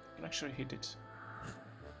Jesus, I can actually hit it.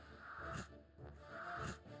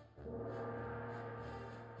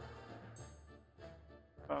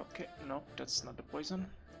 Okay, no, that's not the poison.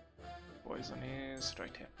 Poison is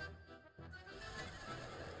right here.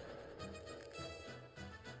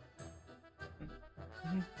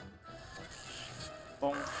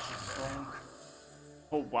 Bonk, bonk.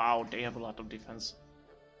 Oh wow, they have a lot of defense.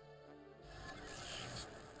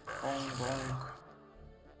 Bonk, bonk.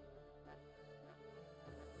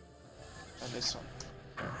 And this one.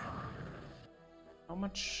 How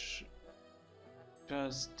much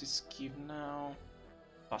does this give now?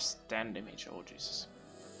 Plus 10 damage, oh Jesus.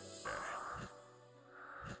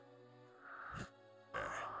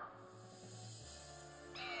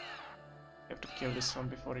 You have to kill this one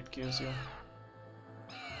before it kills you.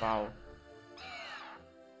 Wow.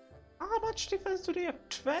 How much defense do they have?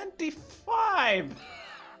 25!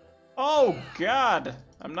 Oh god!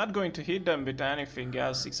 I'm not going to hit them with anything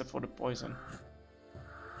else except for the poison.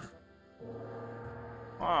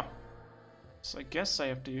 Ah, so I guess I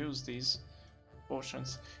have to use these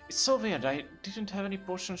potions. It's so weird, I didn't have any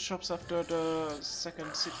potion shops after the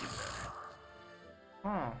second city.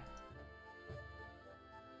 Huh.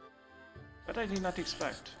 But I did not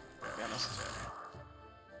expect, to be honest.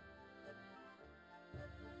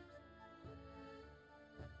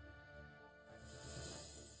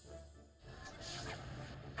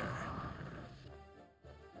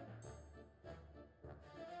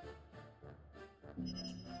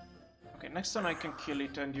 Okay, next time I can kill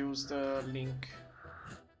it and use the link.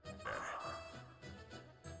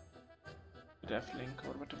 Death link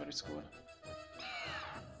or whatever it's called.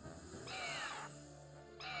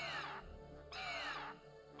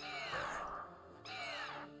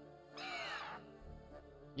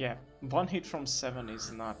 Yeah, one hit from 7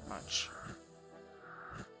 is not much.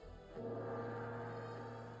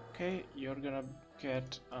 Okay, you're gonna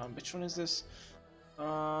get which one is this?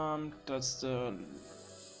 That's the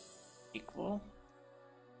equal.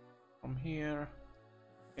 From here,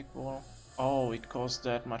 equal. Oh, it costs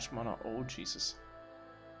that much mana. Oh Jesus.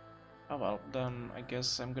 Oh well, then I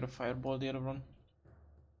guess I'm gonna fireball the other one.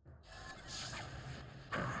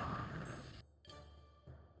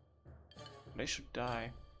 They should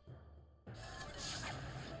die.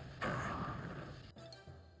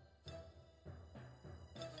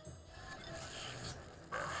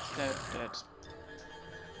 Dead.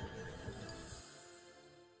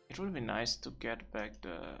 It would be nice to get back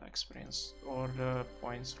the experience or the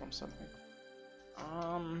points from something.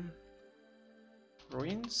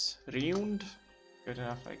 Ruins? Ruined? Good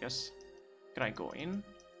enough, I guess. Can I go in?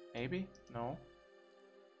 Maybe? No?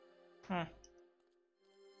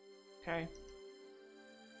 Okay.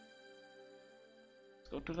 Let's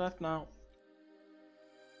go to that now.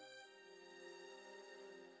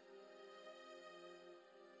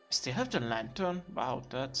 I still have the lantern? Wow,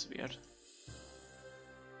 that's weird.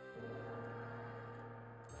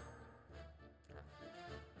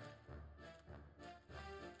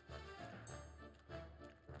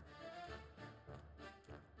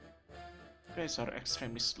 Guys are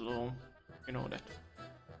extremely slow, you know that.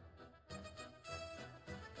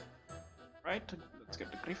 Right, let's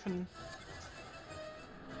get the griffin.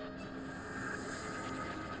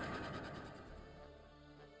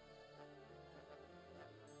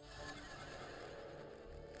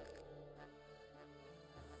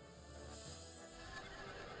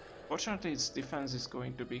 Fortunately, its defense is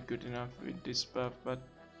going to be good enough with this buff, but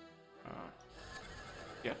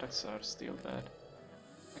the attacks are still bad.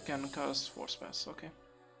 I can cast Force Pass, okay.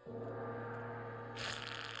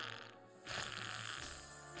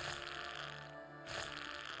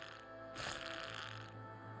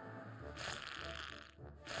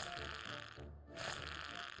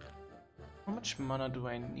 How much mana do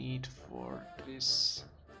I need for this?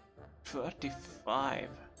 35.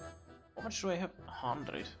 How much do I have?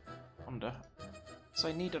 100 on the... So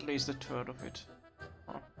I need at least a third of it.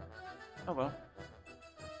 Huh. Oh well.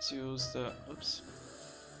 Let's use the... Oops.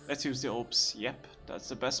 Let's use the Oops. Yep, that's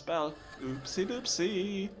the best spell. Oopsie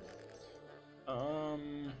doopsie.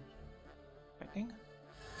 Lightning?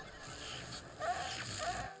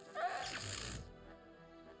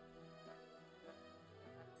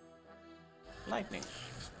 Lightning.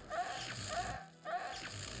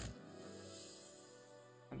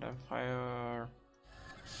 And then fire.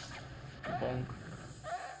 Bonk.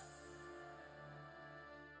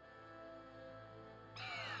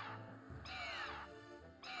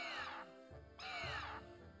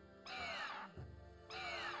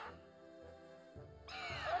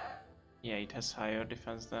 Yeah, it has higher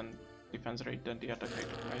defense rate than the attack rate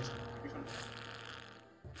of my griffin.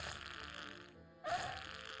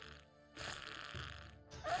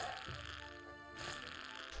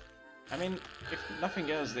 I mean, if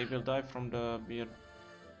nothing else, they will die from the weird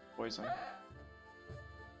poison.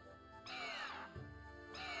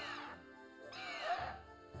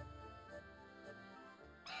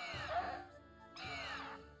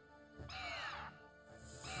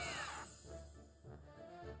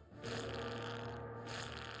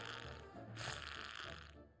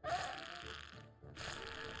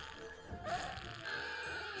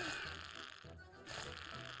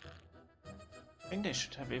 I think they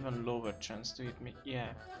should have even lower chance to hit me. Yeah.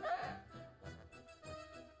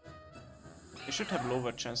 They should have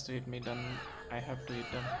lower chance to hit me than I have to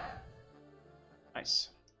hit them. Nice.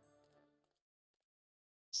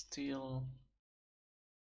 Still...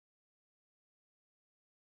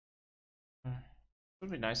 It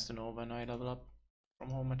would be nice to know when I level up from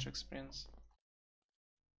how much experience.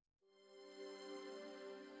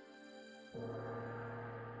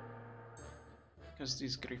 Because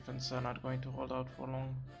these griffins are not going to hold out for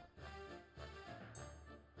long.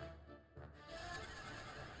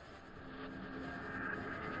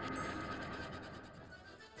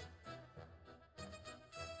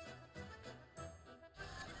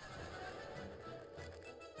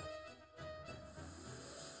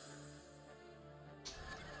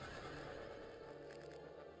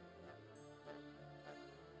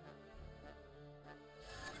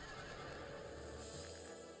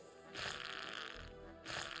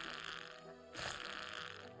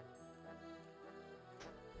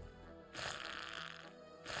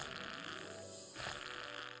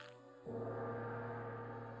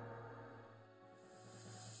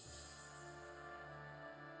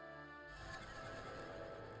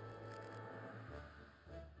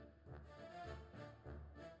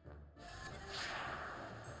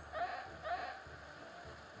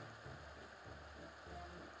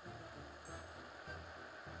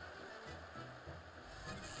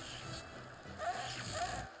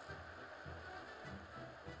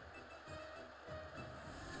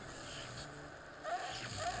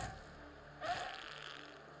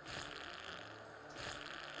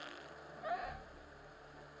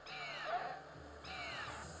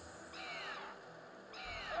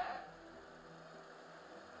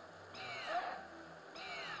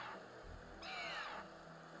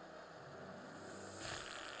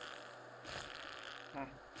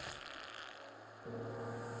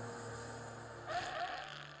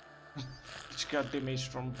 Which got damage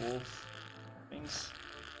from both things.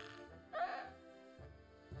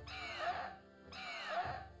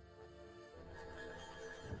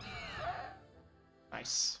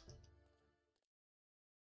 Nice.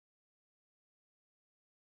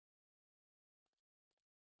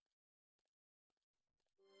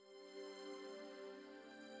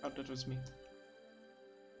 Oh, that was me.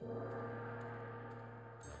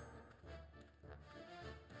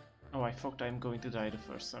 Oh, I thought I'm going to die the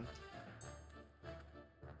first time.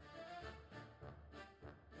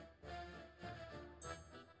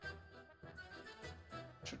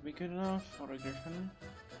 Should be good enough for a griffin.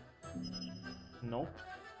 Nope.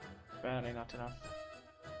 Barely not enough.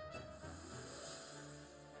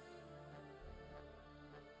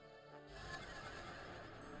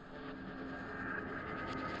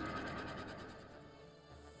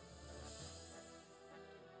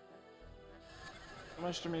 How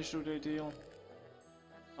much damage do they deal?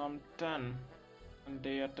 10. And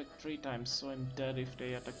they attack 3 times, so I'm dead if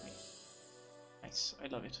they attack me. Nice, I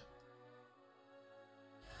love it.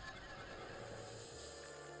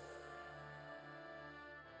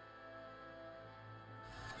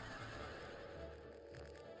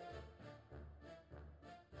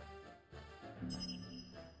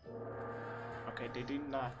 Okay, they did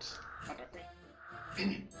not attack me.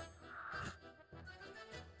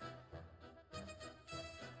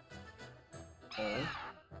 Oh.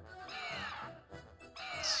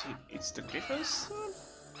 See, it's the griffins?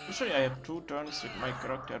 Usually I have 2 turns with my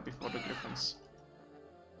character before the griffins.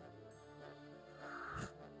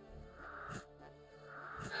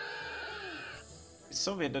 It's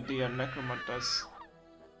so weird that the necromantas.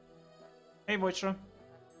 Hey Voitra!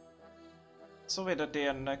 It's so weird that they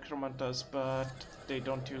are necromantas, but they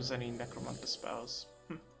don't use any necromanta spells.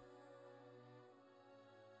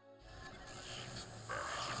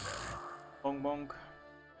 Bong bong.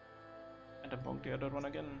 And then bonk the other one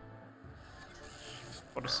again.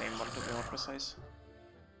 Or the same one to be more precise.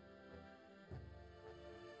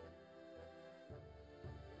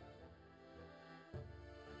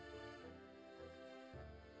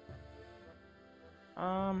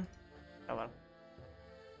 Oh well.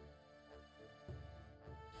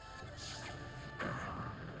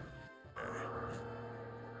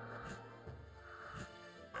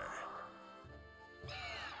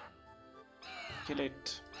 Kill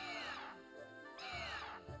it.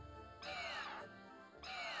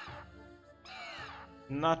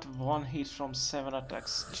 Not 1 hit from 7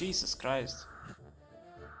 attacks. Jesus Christ.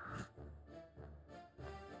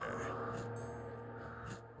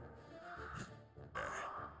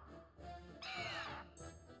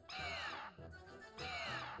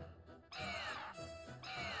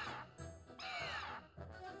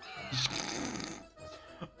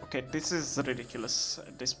 Okay, this is ridiculous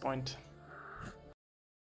at this point.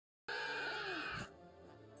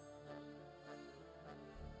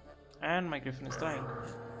 And my griffin is dying.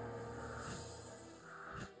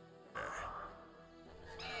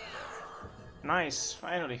 Nice,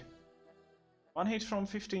 finally. 1 hit from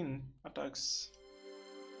 15 attacks.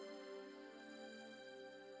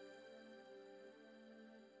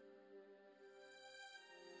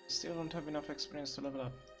 Still don't have enough experience to level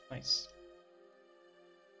up. Nice.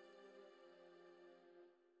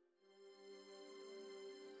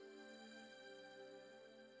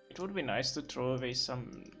 It would be nice to throw away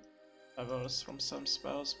some levels from some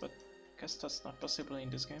spells, but I guess that's not possible in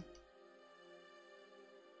this game.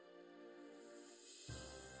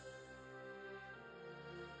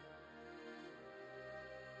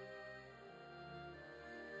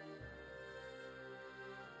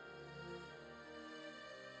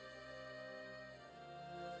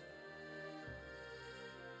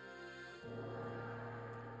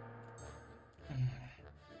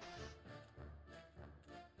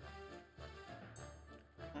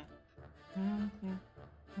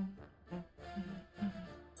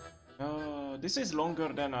 This is longer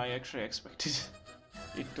than I actually expected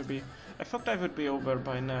it to be. I thought I would be over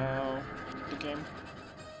by now, the game.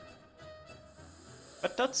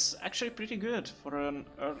 But that's actually pretty good for an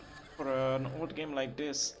old game like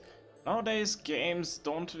this. Nowadays games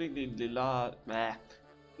don't really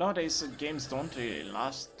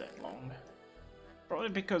last that long. Probably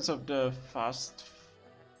because of the fast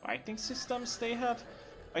fighting systems they have.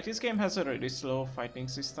 Like, this game has a really slow fighting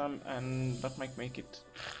system, and that might make it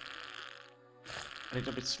a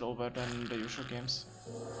little bit slower than the usual games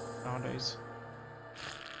nowadays.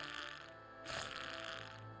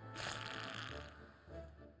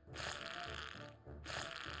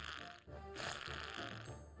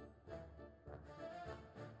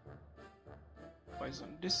 Poison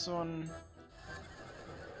this one.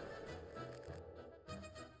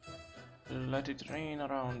 let it rain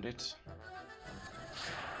around it.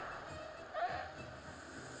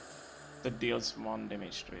 That deals 1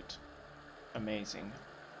 damage to it. Amazing.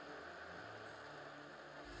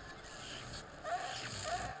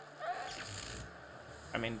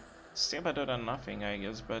 I mean, still better than nothing, I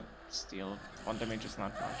guess, but still, 1 damage is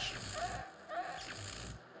not much.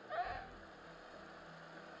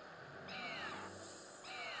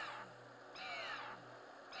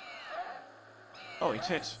 Oh, it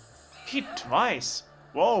hit. Hit twice!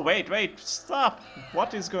 Whoa, wait, stop!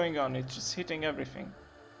 What is going on? It's just hitting everything.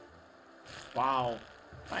 Wow,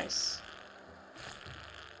 nice.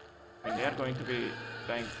 I mean, they are going to be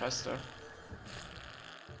dying faster.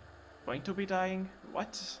 Going to be dying?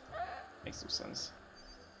 What? Makes no sense.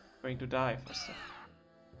 Going to die faster.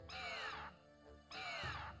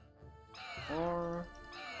 4,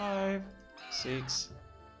 5, 6.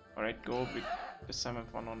 Alright, go with the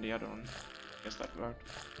 7th one on the other one. Guess that worked.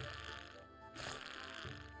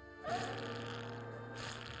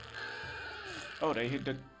 Oh, they hit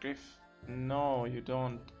the Griff. No, you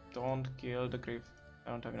don't. Don't kill the Griff.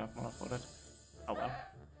 I don't have enough mana for that. Oh well.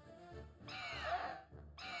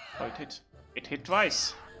 Oh, it hit. It hit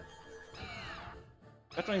twice!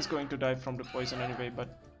 That one is going to die from the poison anyway,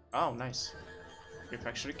 but... Oh, nice. Griff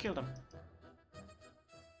actually killed him.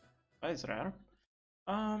 That is rare.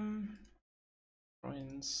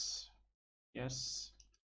 Ruins... Yes.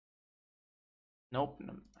 Nope,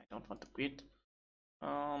 no, I don't want to quit.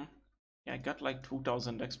 Yeah, I got like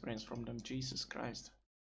 2000 experience from them, Jesus Christ.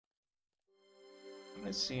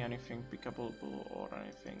 Let's see anything pickable or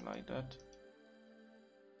anything like that.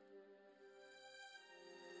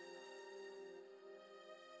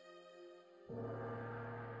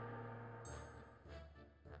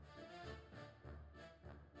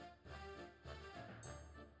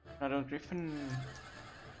 Another Griffin.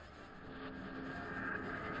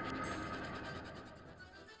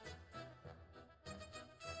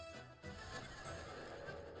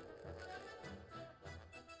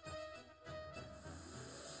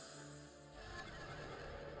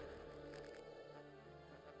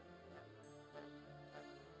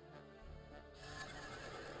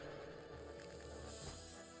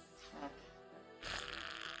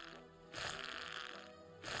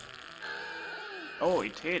 Oh,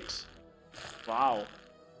 it hit! Wow.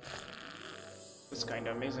 That's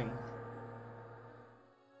kinda amazing.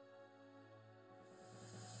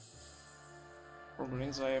 Problem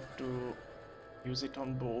is I have to use it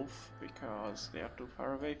on both because they are too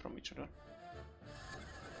far away from each other.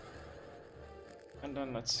 And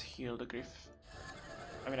then let's heal the Griff.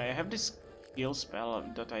 I mean, I have this heal spell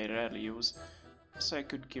that I rarely use, so I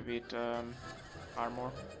could give it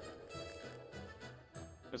armor.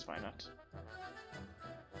 Because why not?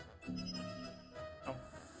 Oh.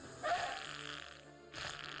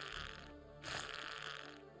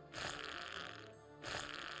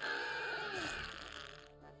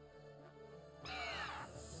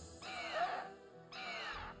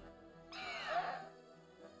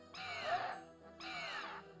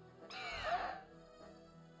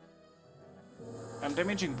 I'm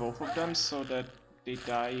damaging both of them so that they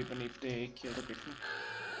die even if they kill the Griffin.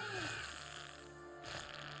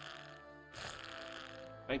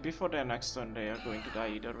 Like before their next turn they are going to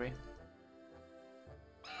die either way.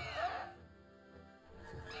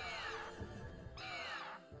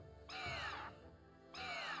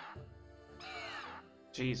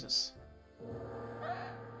 Jesus.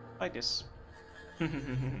 Like this.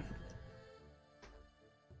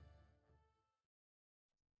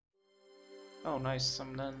 Oh nice,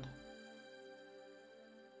 some land.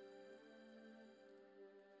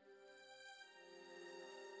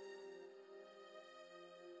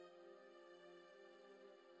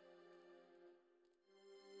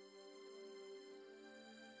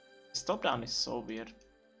 Top down is so weird,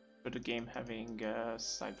 with the game having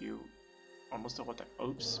side view almost the whole time.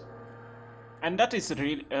 Oops. And that is a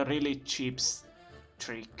really cheap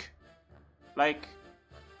trick. Like,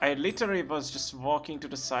 I literally was just walking to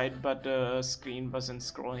the side, but the screen wasn't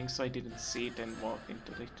scrolling, so I didn't see it and walked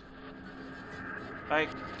into it. Like,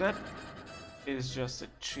 that is just a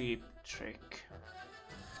cheap trick.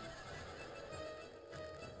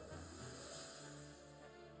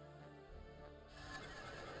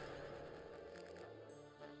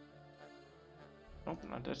 Nope,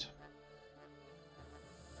 not it.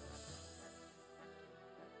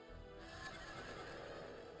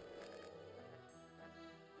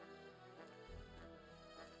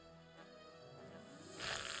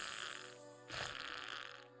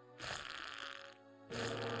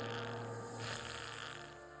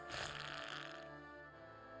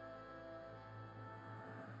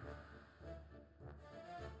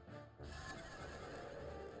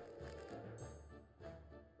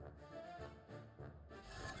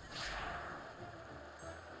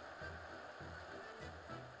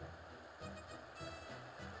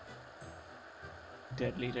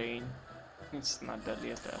 deadly rain. It's not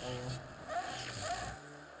deadly at all.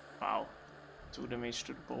 Wow. 2 damage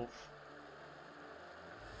to both.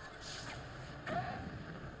 I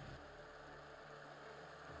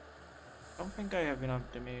don't think I have enough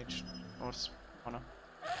damage or mana.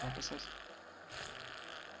 Notices.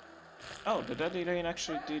 Oh, the deadly rain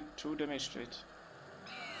actually did 2 damage to it.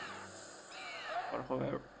 Or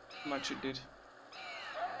however much it did.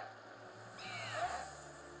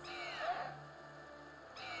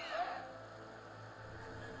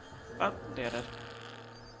 Oh, they're dead.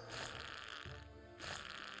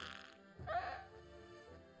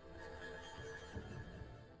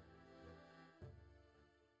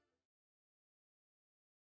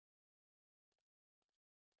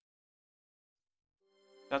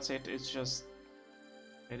 That's it, it's just...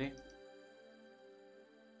 Ready?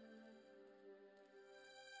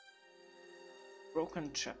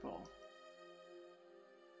 Broken Chapel.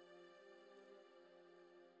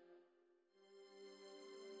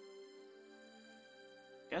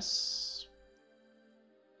 Yes.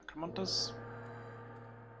 Necromantis.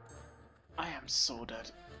 I am so dead.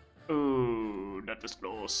 Oh, that was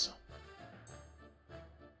close.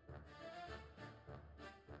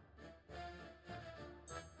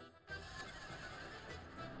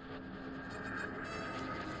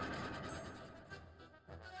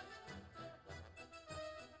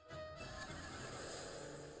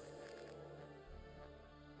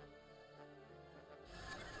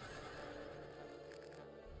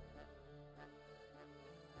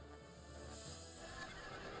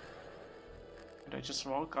 I just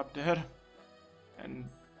walk up there and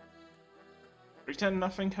pretend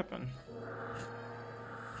nothing happened.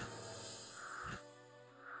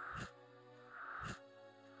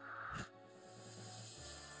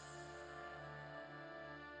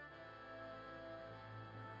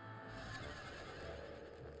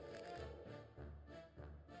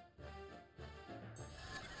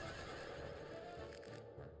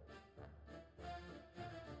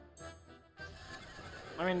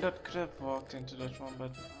 I mean, that could have walked into that one,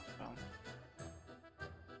 but well.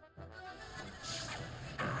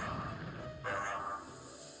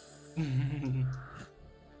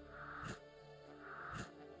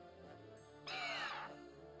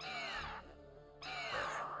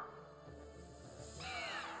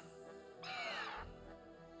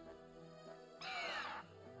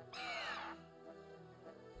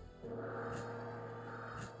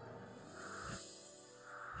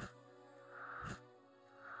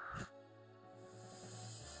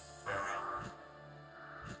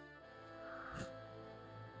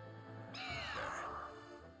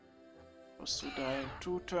 Supposed to die in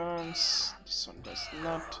 2 turns. This one does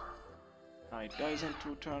not. Now it dies in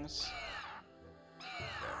 2 turns.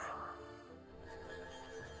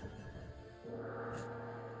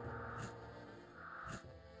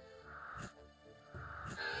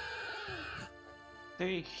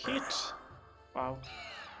 They hit. Wow.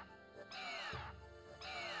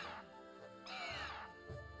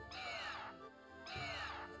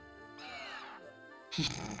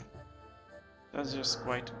 That's just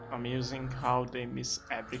quite amusing how they miss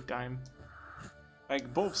every time.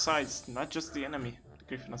 Like both sides, not just the enemy, the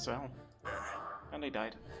Griffin as well. And they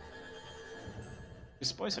died.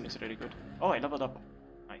 This poison is really good. Oh, I leveled up.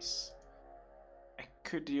 Nice. I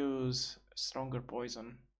could use stronger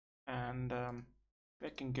poison. And I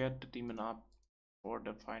can get the demon up for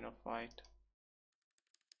the final fight.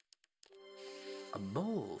 A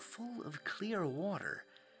bowl full of clear water.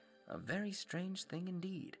 A very strange thing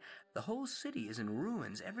indeed. The whole city is in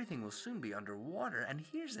ruins, everything will soon be underwater, and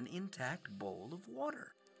here's an intact bowl of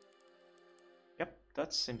water. Yep,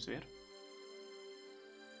 that seems weird.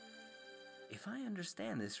 If I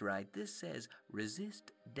understand this right, this says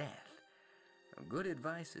resist death. Good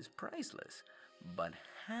advice is priceless, but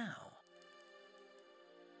how?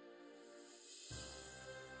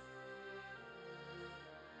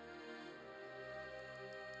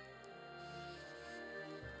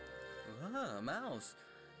 Ah, a mouse.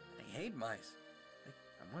 I hate mice.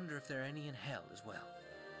 I wonder if there are any in hell as well.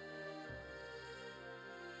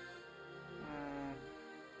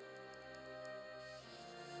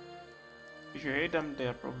 If you hate them, they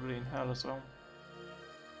are probably in hell as well.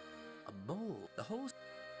 A bowl. The whole...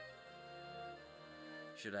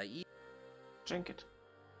 Should I eat? Drink it.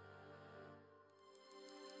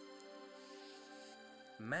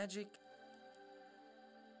 Magic.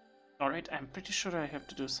 Alright, I'm pretty sure I have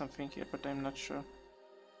to do something here, but I'm not sure.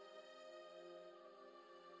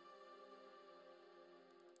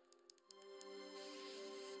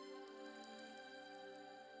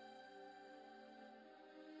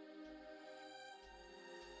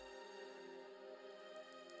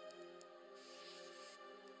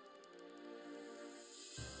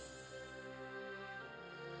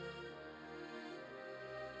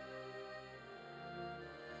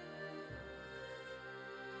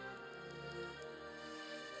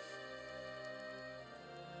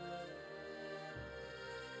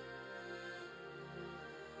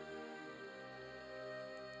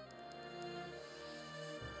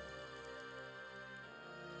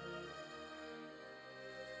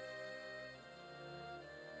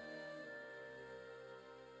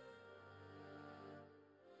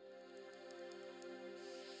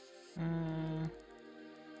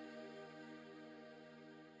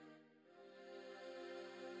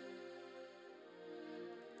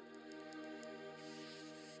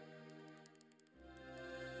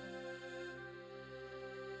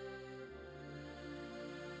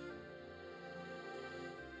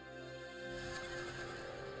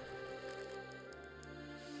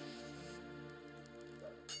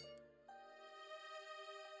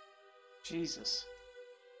 Jesus.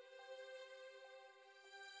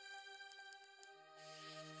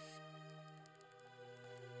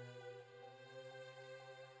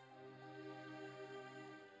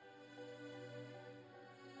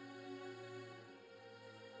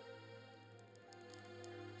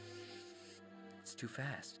 It's too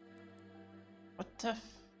fast. What the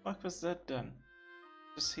fuck was that then?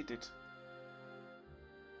 Just hit it.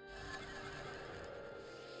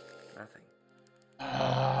 Nothing.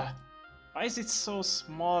 Why is it so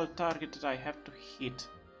small target that I have to hit?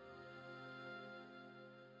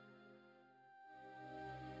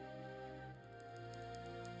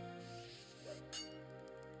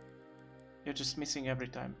 You're just missing every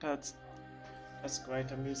time. That's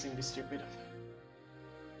quite amusingly stupid.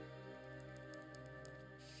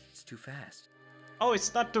 It's too fast. Oh,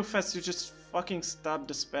 it's not too fast. You just fucking stop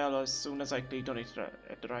the spell as soon as I clicked on it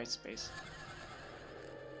at the right space.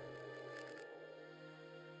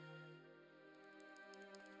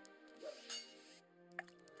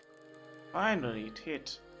 Finally, it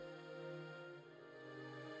hit.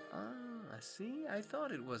 Ah, see? I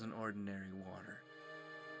thought it wasn't ordinary water.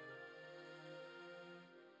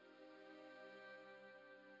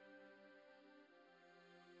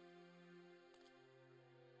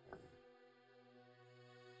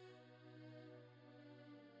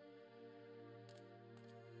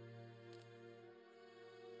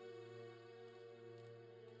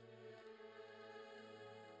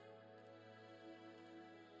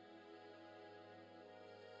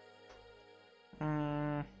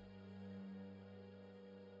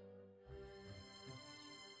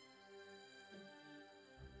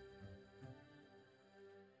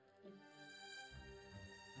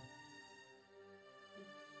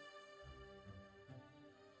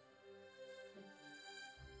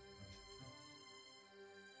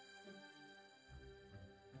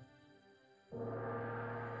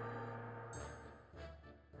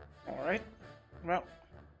 Alright, well,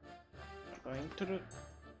 going to the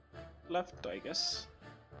left, I guess.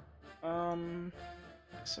 Examine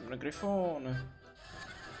the Griffon.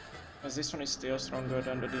 As this one is still stronger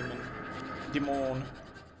than the demon.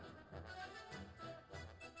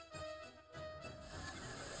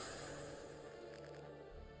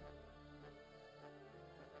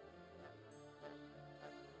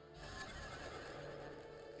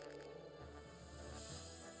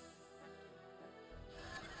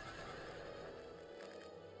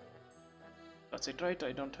 That's it, right?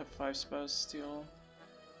 I don't have 5 spells still.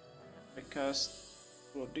 I cast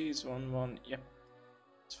for these one. Yep,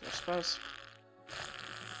 it's 4 spells.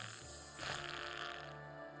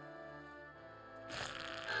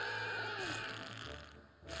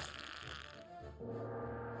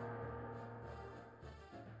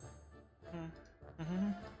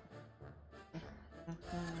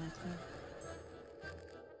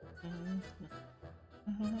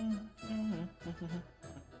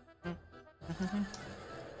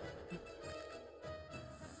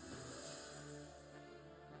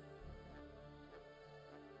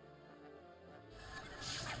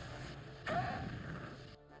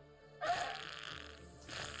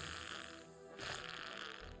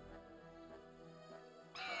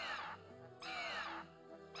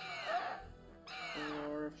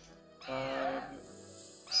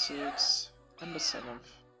 And the 7th.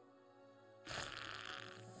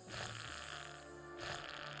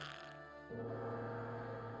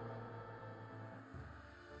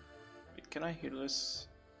 Wait, can I heal this?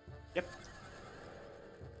 Yep.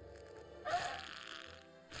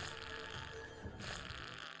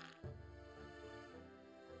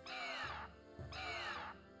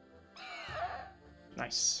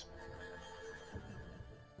 Nice.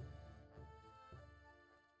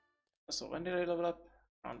 So when did I level up?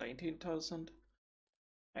 Around 19,000.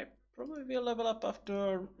 I probably will level up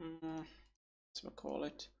after, what's we call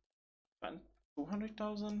it,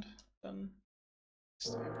 200,000 then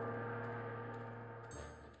next time.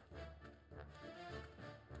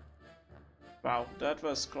 Wow, that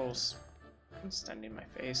was close. Don't stand in my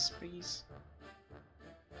face, please.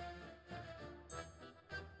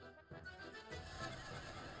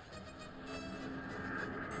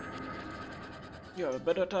 You have a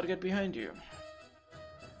better target behind you.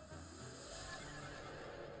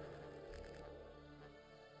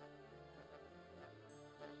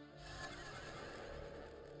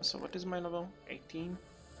 So what is my level? 18?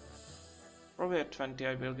 Probably at 20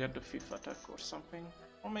 I will get the 5th attack or something.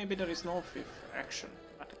 Or maybe there is no 5th action.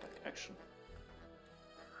 Attack action.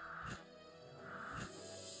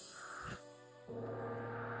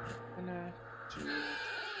 And 2,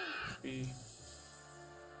 3.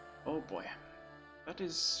 Oh boy. That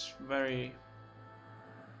is very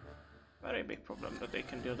very big problem that they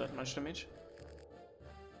can deal that much damage.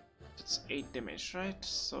 It's 8 damage, right?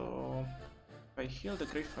 So if I heal the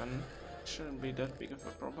Griffin, it shouldn't be that big of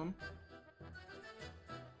a problem.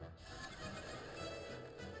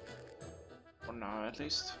 For now, at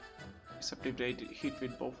least. Except if they hit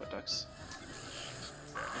with both attacks.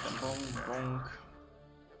 And then bonk, bonk.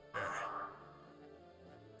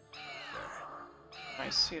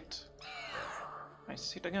 Nice hit.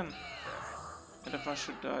 Nice hit again. And if I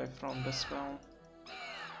should die from the spell.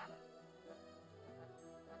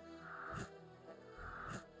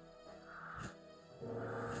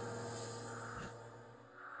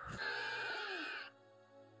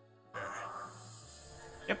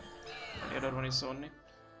 Yep. The other one is only.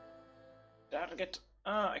 Target.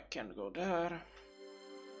 I can't go there.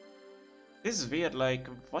 This is weird, like,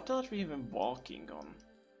 what are we even walking on?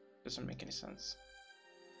 Doesn't make any sense.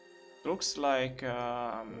 Looks like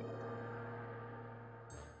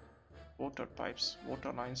water pipes,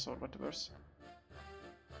 water lines or whatever.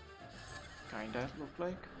 Kinda look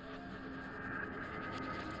like.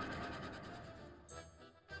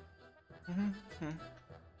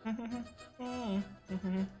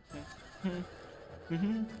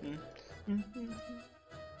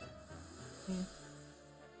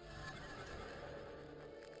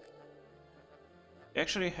 I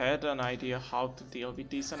actually had an idea how to deal with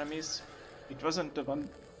these enemies. It wasn't the one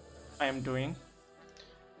I am doing.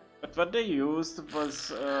 But what they used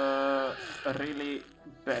was a really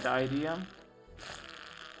bad idea.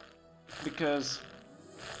 Because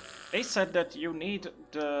they said that you need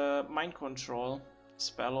the mind control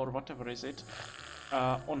spell or whatever is it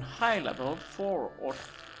on high level, 4 or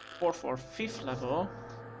 4th or 5th level,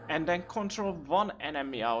 and then control one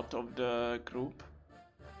enemy out of the group.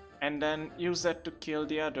 And then use that to kill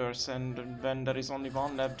the others, and when there is only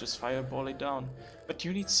one left, just fireball it down. But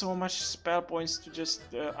you need so much spell points to just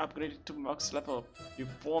upgrade it to max level. You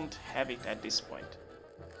won't have it at this point.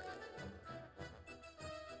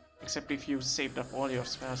 Except if you saved up all your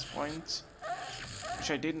spell points.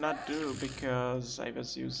 Which I did not do because I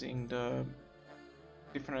was using the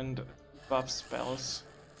different buff spells.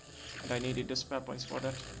 And I needed the spell points for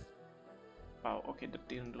that. Wow, okay, that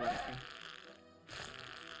didn't do anything.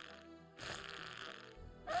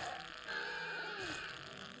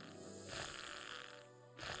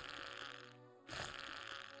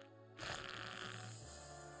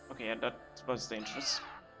 Okay, yeah, that was dangerous.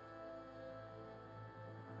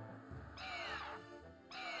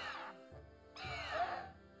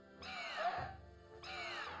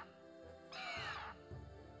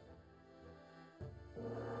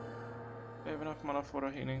 Do I have enough mana for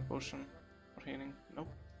a healing potion? Or healing? Nope.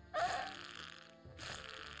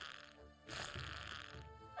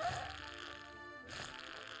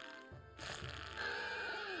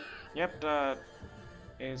 Yep, that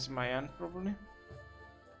is my end probably.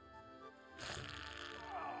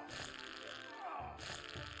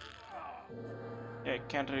 Yeah, I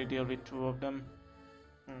can't really deal with 2 of them.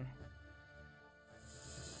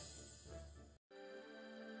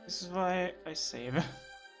 This is why I save.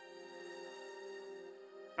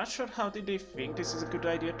 Not sure how did they think this is a good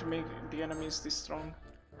idea to make the enemies this strong.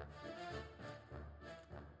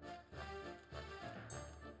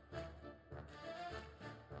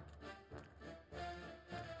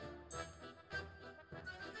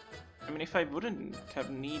 I mean, if I wouldn't have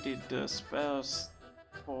needed the spells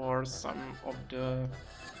for some of the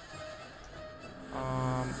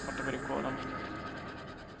whatever you call them,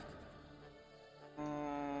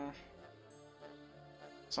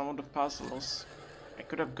 some of the puzzles, I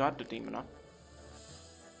could have got the demon up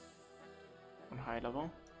on high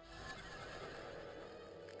level.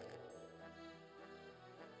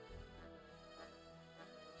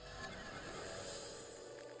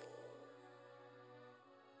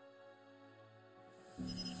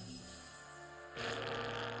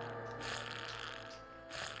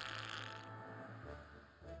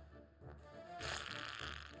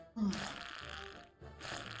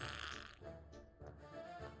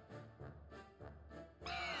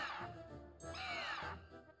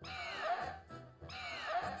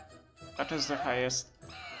 That has the highest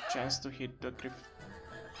chance to hit the Griff.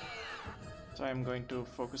 So I'm going to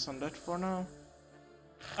focus on that for now.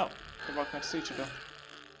 Oh, they walk next to each other.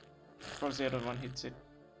 Of course the other one hits it.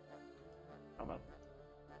 Oh well.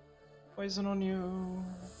 Poison on you.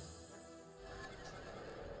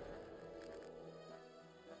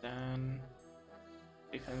 Then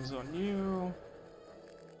defense on you.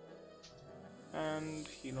 And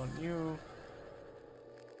heal on you.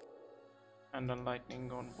 And then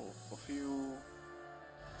lightning on both of you.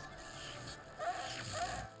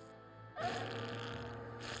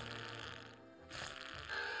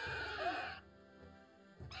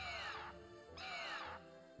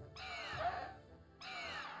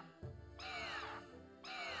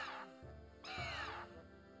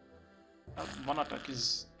 one attack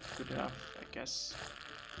is good enough, I guess.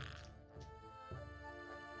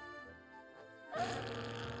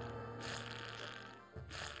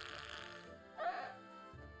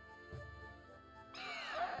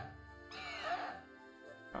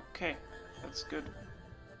 Okay, that's good.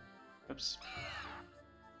 Oops.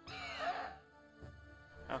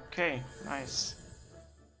 Okay, nice.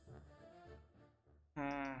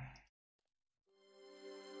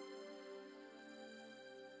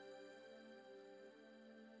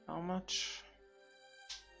 How much?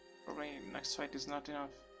 Probably next fight is not enough.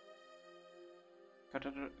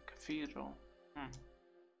 Cathedral.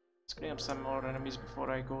 Let's clean up some more enemies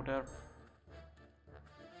before I go there.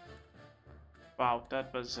 Wow,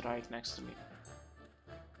 that was right next to me.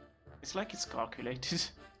 It's like it's calculated.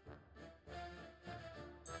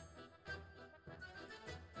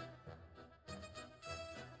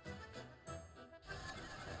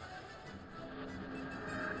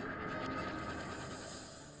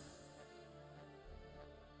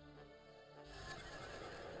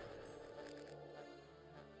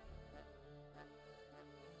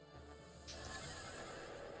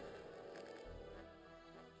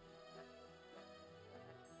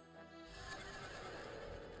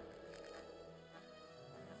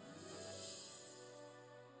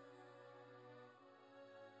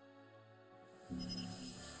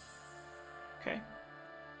 Okay.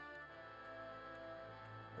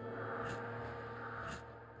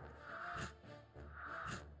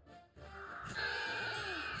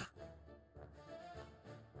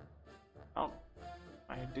 Oh,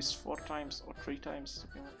 I did this 4 times or 3 times,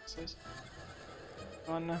 depending on what it says.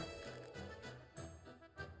 1,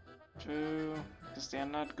 2, because they are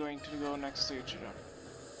not going to go next to each other.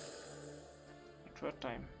 A 3rd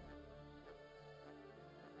time.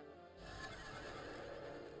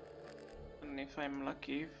 And if I'm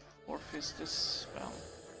lucky, 4th is this spell.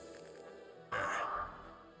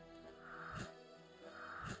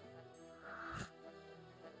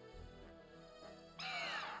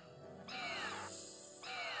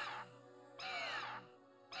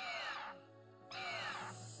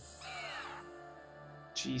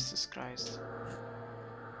 Jesus Christ.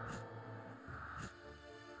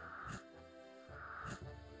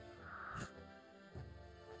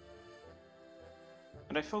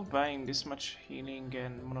 And I thought buying this much healing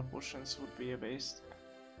and mana potions would be a waste.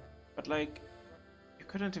 But like, you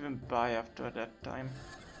couldn't even buy after that time.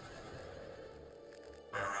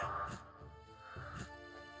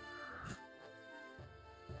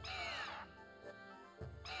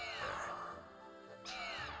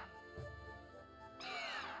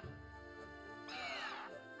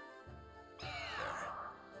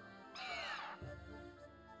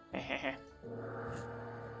 Hehehe.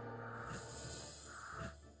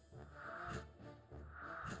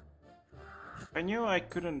 If I knew I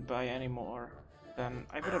couldn't buy any more, then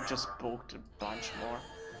I would have just poked a bunch more.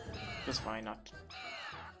 Because why not?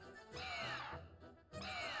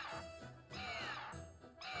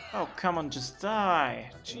 Oh, come on, just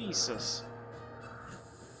die! Jesus!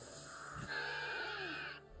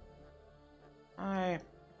 Oh.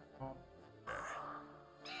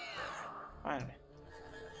 Finally.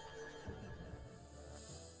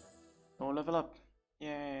 Go level up.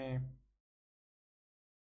 Yay.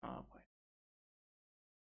 Oh boy.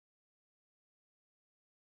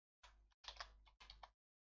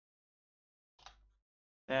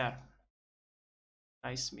 There.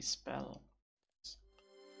 Nice misspell.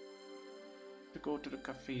 To go to the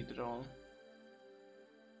cathedral.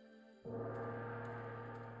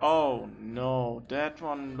 Oh no, that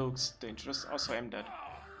one looks dangerous. Also, I'm dead.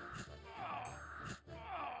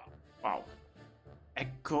 Wow.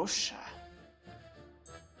 Agosha?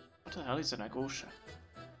 What the hell is an Agosha?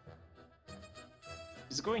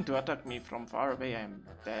 He's going to attack me from far away. I'm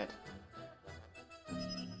dead.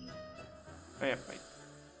 Wait.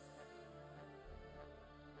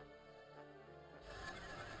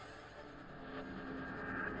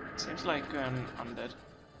 Seems like an undead.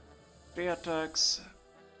 3 attacks,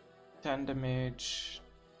 10 damage,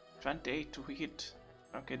 28 to hit.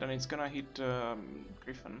 Okay, then it's gonna hit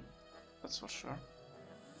Griffin, that's for sure.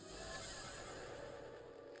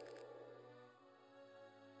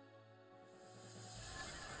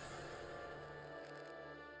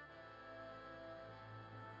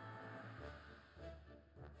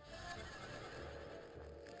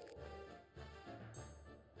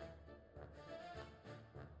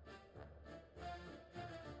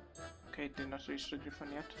 Okay, did not reach the Griffin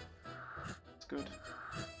yet. It's good.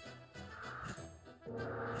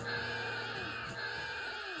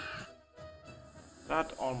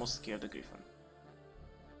 That almost killed the Griffin.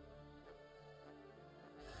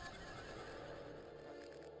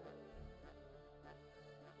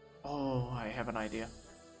 Oh, I have an idea.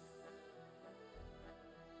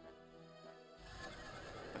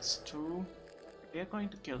 That's 2. We are going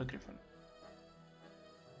to kill the griffin.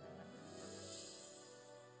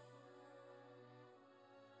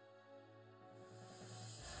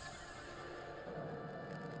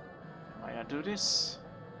 Why not do this?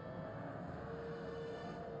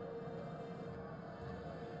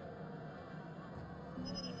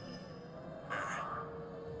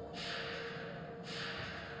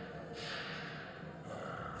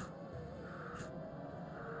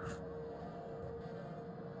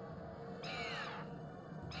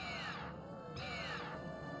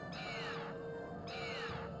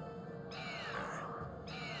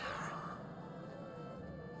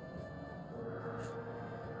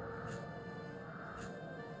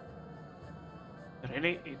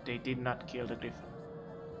 Really? They did not kill the griffin.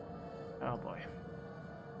 Oh boy.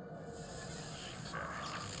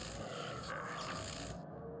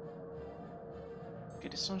 Okay,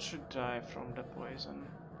 this one should die from the poison.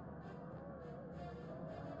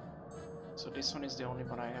 So this one is the only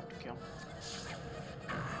one I have to kill.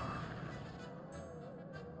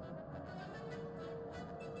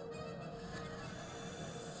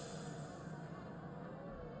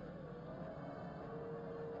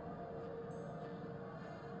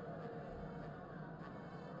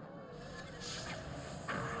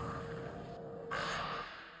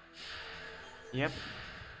 Yep.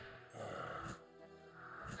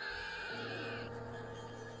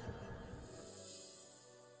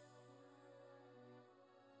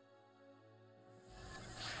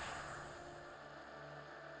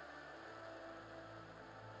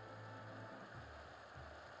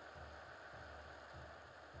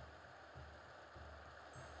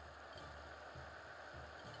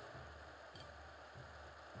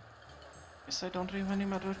 Guess I don't have any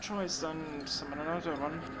other choice than summon another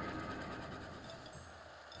one.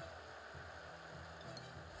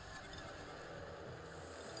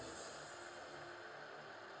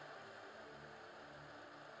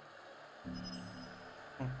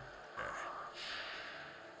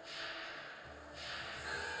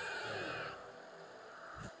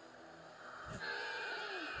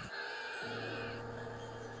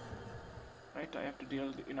 Right, I have to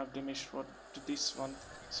deal enough damage to this one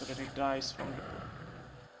so that it dies from the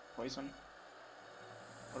poison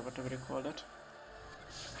or whatever you call it.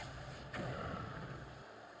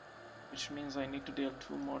 Which means I need to deal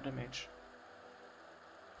 2 more damage.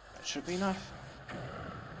 That should be enough.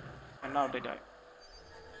 And now they die.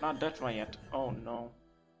 Not that one yet. Oh no.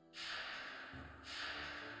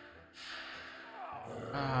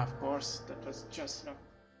 Ah, of course, that was just enough.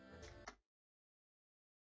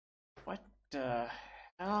 What the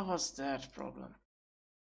hell was that problem?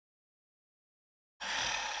 Of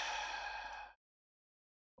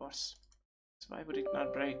course. So why would it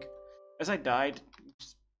not break? As I died, it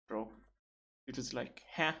just broke. It was like,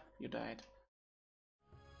 huh, you died.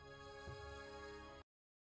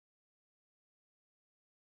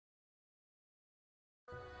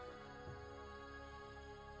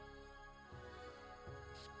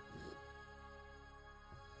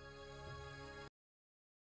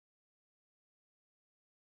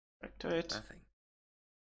 Back to it. Nothing.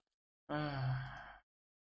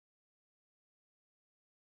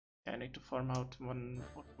 I need to farm out 1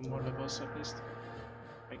 or 2 more levels at least,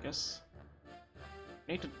 I guess.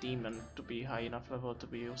 I need a demon to be high enough level to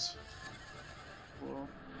be used. Cool.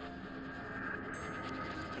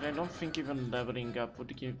 But I don't think even leveling up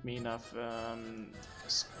would give me enough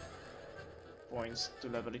points to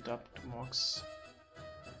level it up to max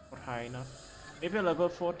or high enough. Maybe a level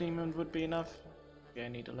 4 demon would be enough. Okay, I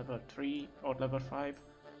need a level 3 or level 5.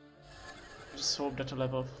 I just hope that a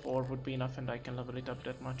level 4 would be enough and I can level it up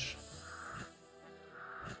that much.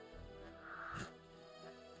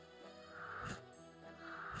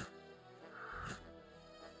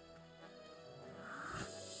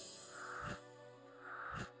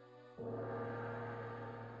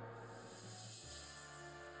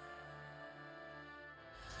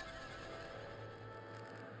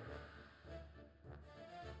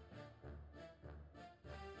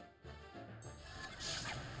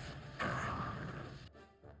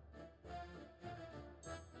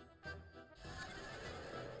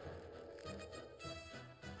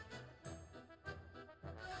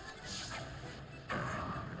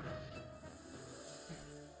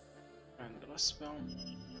 Spell.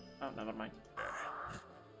 Oh, never mind.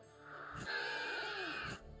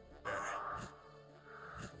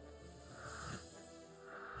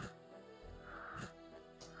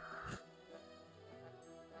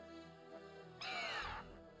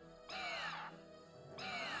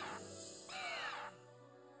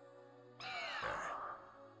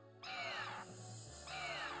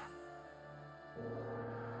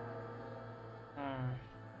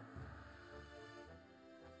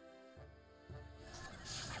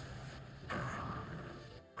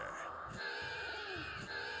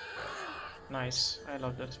 Nice, I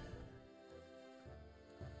love that.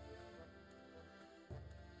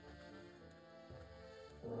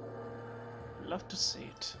 Love to see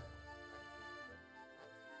it.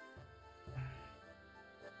 I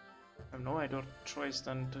have no other choice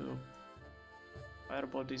than to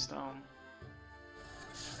fireball these down.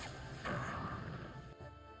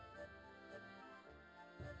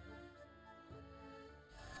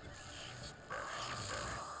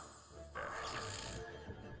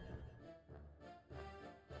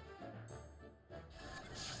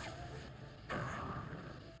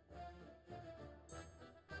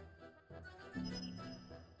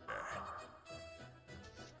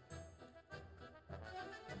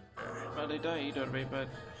 Well, they die either way, but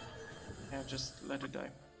yeah, just let it die.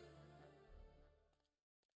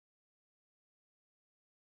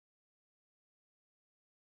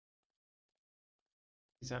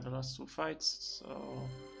 These are the last two fights, so...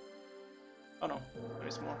 Oh no, there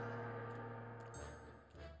is more.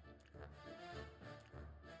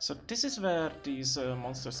 So this is where these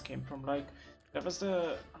monsters came from, like, there was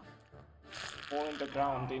the hole in the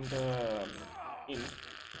ground in the inn.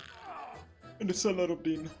 In the cellar of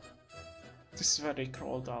the inn. This is where they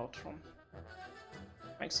crawled out from.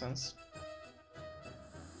 Makes sense.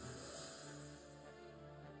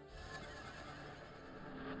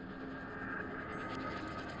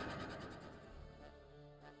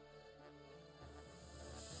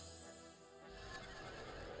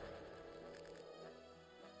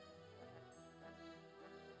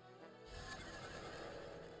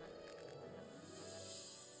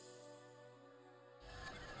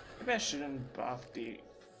 Maybe I shouldn't buff the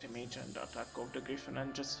damage and attack of the Griffin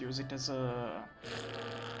and just use it as a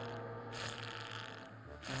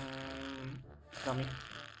dummy.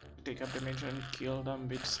 Take up damage and kill them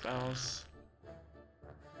with spells.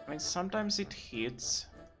 I mean, sometimes it hits,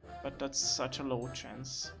 but that's such a low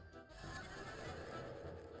chance.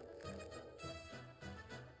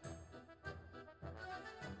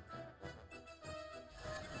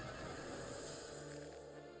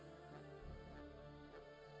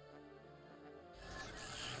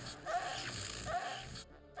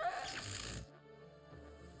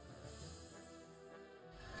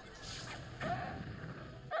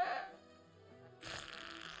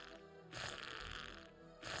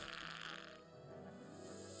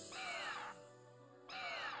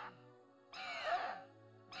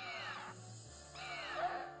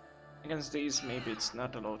 Against these, maybe it's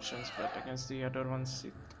not a low chance, but against the other ones,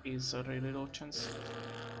 it is a really low chance.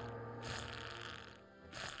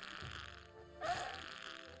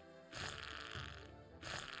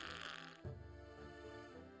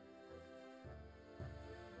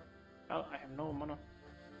 Oh, I have no mana.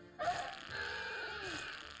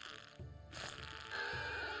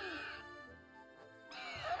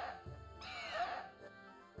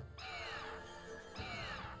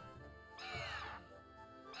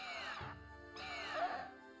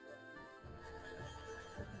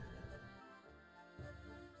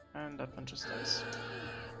 And that one just dies.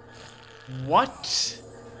 What?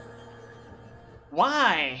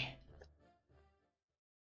 Why?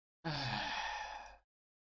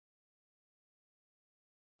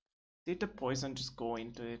 Did the poison just go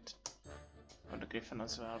into it? Or the Griffin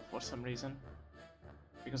as well for some reason?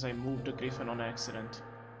 Because I moved the Griffin on accident.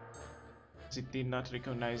 It did not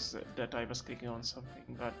recognize that I was clicking on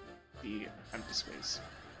something but the empty space.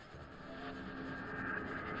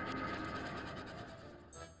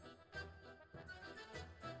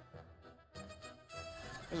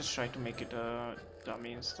 Let's just try to make it a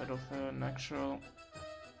dummy instead of an actual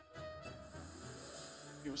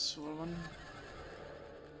useful one.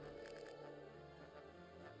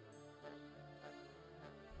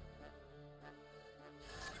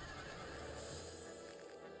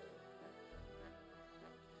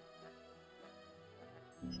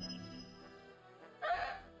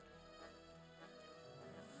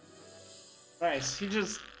 Nice, he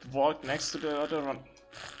just walked next to the other one.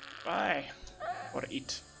 Bye. Or eat,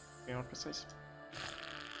 to be more precise.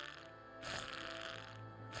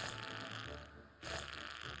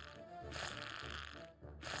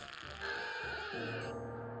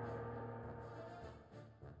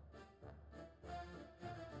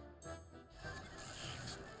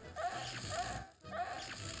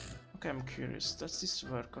 Okay, I'm curious, does this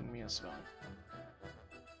work on me as well?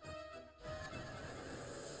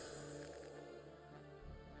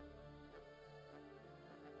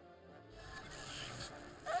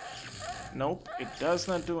 Nope, it does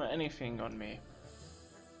not do anything on me.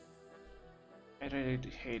 I really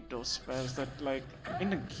hate those spells that, like, in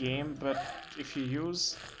the game, but if you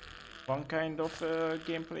use one kind of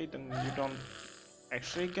gameplay, then you don't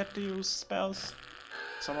actually get to use spells.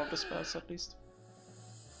 some of the spells at least.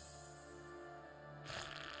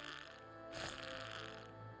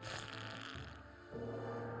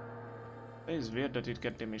 It is weird that it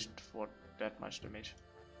get damaged for that much damage.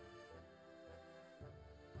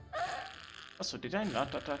 Also, did I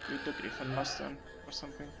not attack with the Griffin last turn or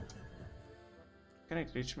something? Can it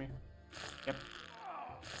reach me? Yep.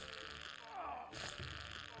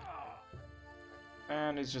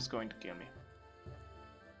 And it's just going to kill me.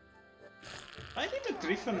 Why did the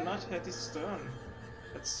Griffin not have its turn?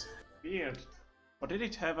 That's weird. Or did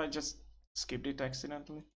it have? I just skipped it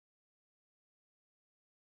accidentally.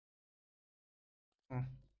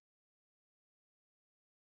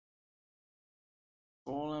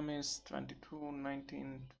 Golem is 22,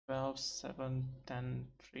 19, 12, 7, 10,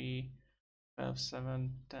 3, 12,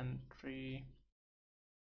 7, 10, 3,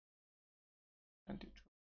 22,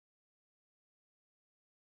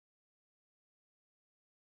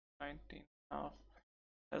 19, half.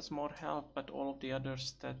 Has more health, but all of the other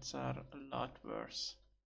stats are a lot worse.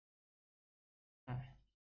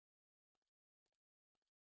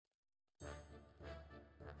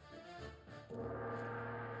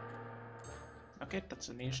 Okay, that's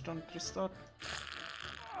an instant restart.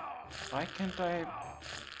 Why can't I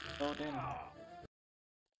load in?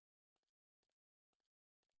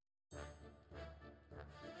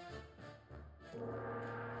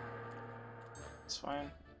 It's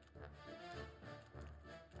fine.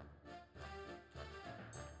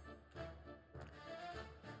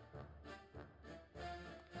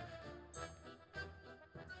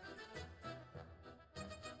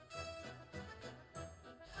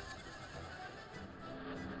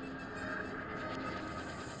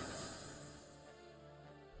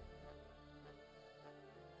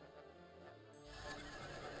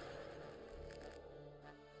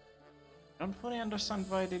 I don't fully understand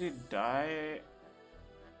why did it die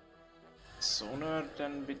sooner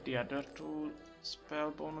than with the other two spell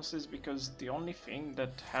bonuses, because the only thing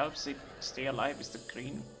that helps it stay alive is the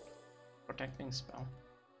green protecting spell.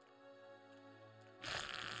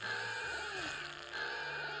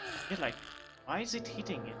 Yeah, like, why is it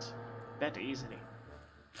hitting it that easily?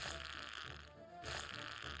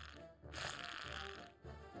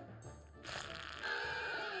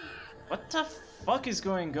 What the fuck is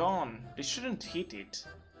going on? They shouldn't hit it.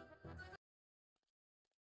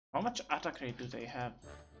 How much attack rate do they have?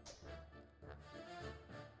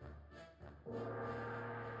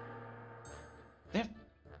 They have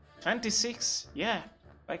 26, yeah,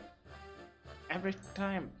 like every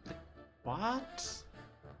time. Like, what?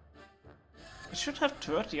 It should have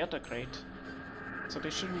 30 attack rate, so they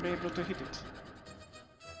shouldn't be able to hit it.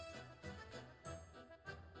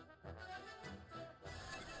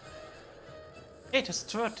 It has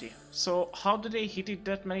 30, so how do they hit it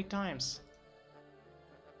that many times?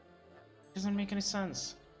 Doesn't make any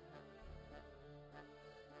sense.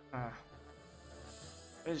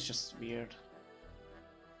 It's just weird.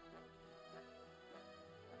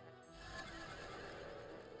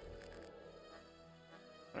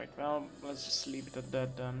 Right, well, let's just leave it at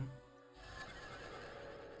that then.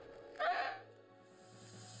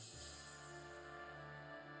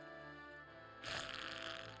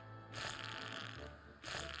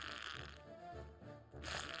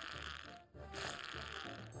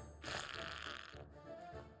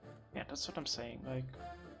 Yeah, that's what I'm saying, like...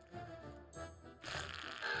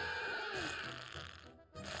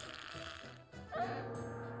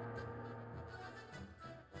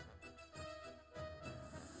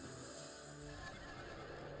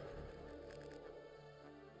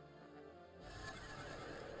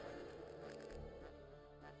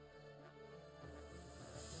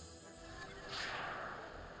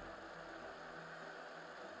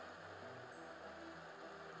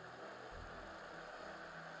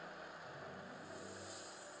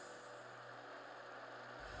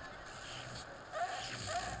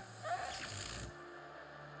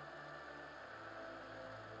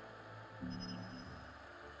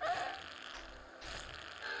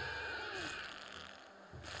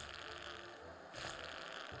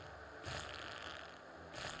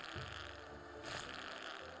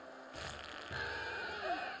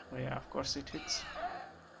 Oh yeah, of course it hits.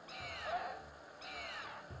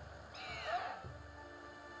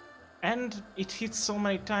 And it hits so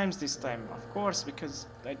many times this time, of course, because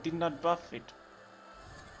I did not buff it.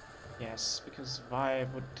 Yes, because why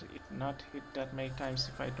would it not hit that many times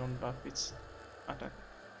if I don't buff its attack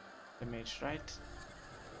damage, right?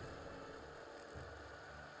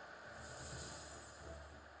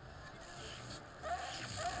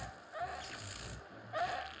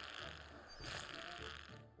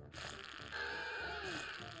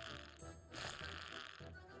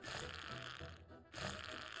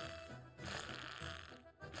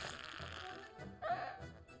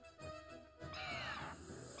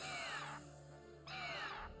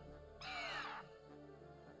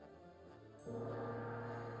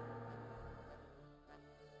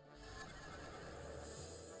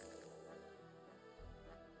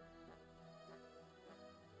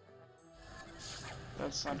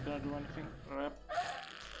 Shells aren't gonna do anything. Yep.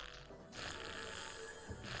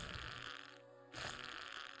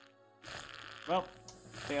 Well,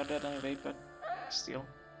 they are dead anyway, but still.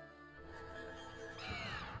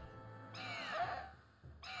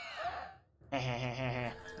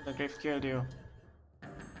 The grave killed you.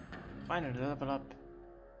 Finally level up.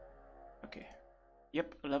 Okay.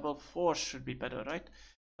 Yep, level 4 should be better, right?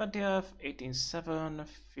 But they have 18-7,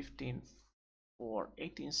 15-4,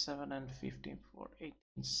 18-7 and 15-4,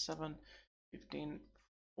 18-7,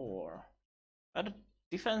 15-4. The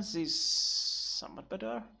defense is somewhat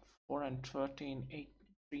better. 4 and 13, 8,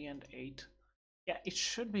 3 and 8. Yeah, it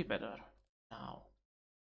should be better now.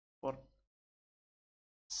 For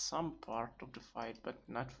some part of the fight, but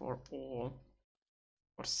not for all.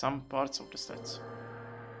 For some parts of the stats.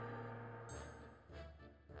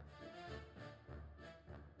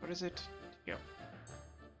 What is it? Here.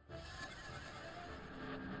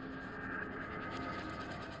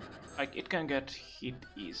 Like, it can get hit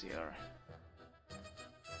easier.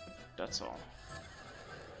 That's all.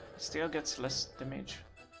 Still gets less damage.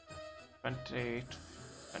 28,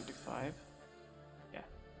 25. Yeah.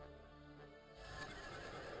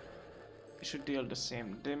 It should deal the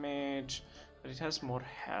same damage, but it has more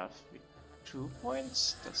health with 2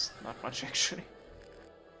 points. That's not much actually.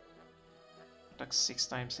 Like 6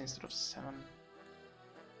 times instead of 7.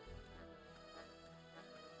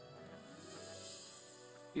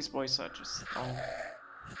 These boys are just strong.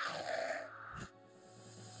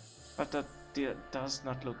 But that does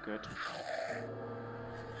not look good.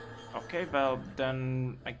 Okay, well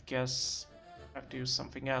then I guess I have to use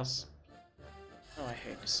something else. Oh, I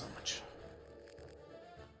hate this so much.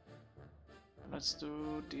 Let's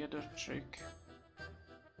do the other trick.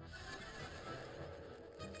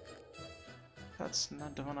 That's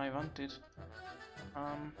not the one I wanted.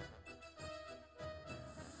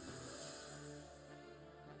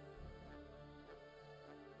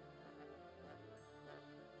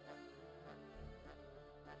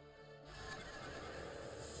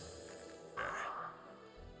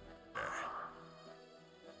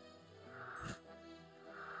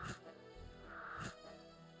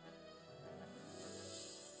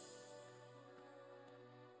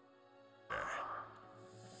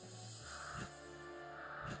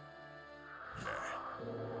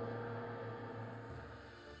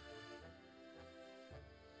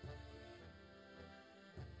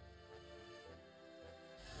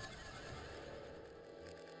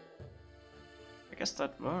 I guess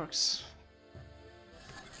that works.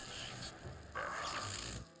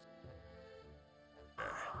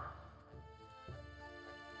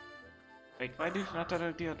 Wait, why did not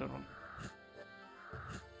attack the other one?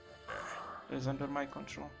 It is under my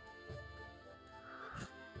control.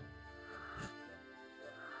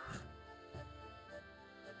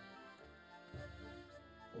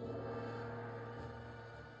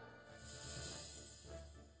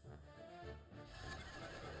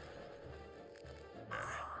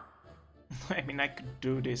 I mean, I could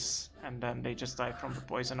do this and then they just die from the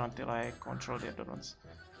poison until I control the other ones.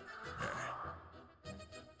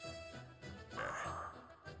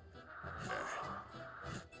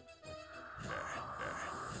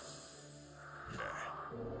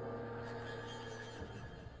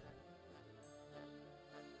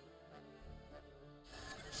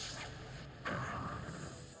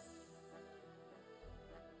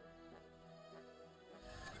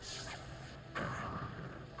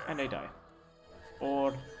 And they die.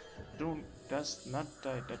 Or does not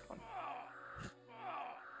die, that one.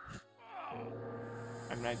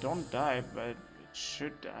 I mean, I don't die, but it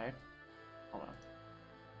should die. Oh well.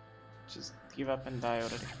 Just give up and die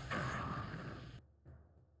already.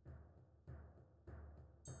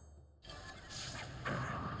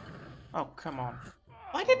 Oh, come on.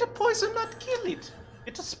 Why did the poison not kill it?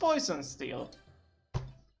 It was poison still.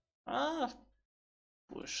 Ah,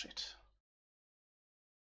 bullshit.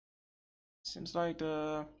 Seems like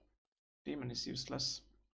the demon is useless.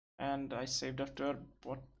 And I saved after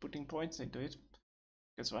putting points into it.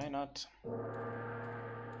 Because why not?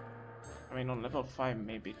 I mean, on level 5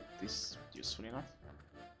 maybe this is useful enough.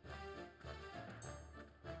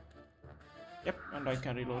 Yep, and I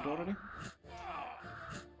can reload already.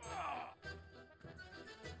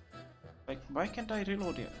 Like, why can't I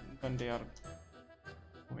reload it when they are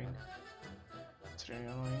moving? It's really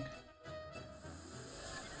annoying.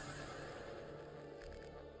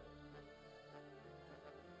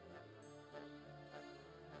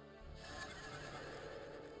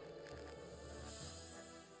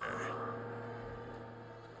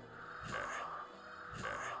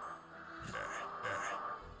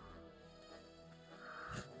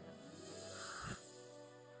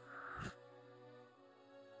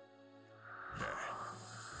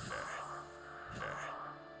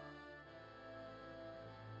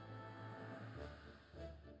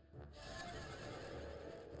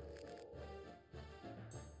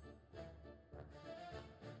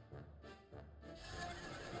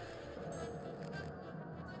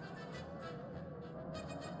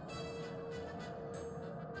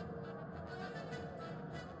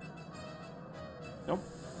 Nope.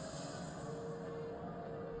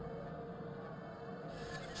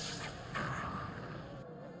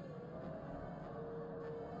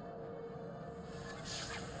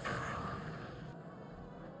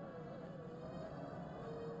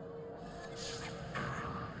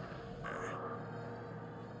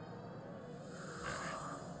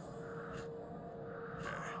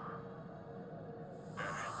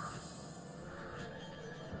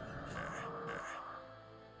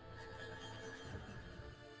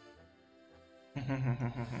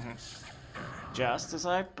 Just as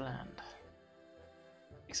I planned.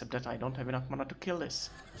 Except that I don't have enough mana to kill this.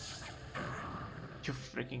 You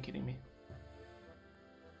freaking kidding me?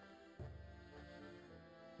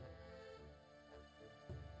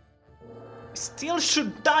 Still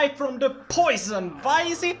should die from the poison. Why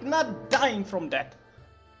is it not dying from that?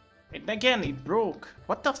 And again, it broke.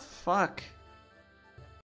 What the fuck?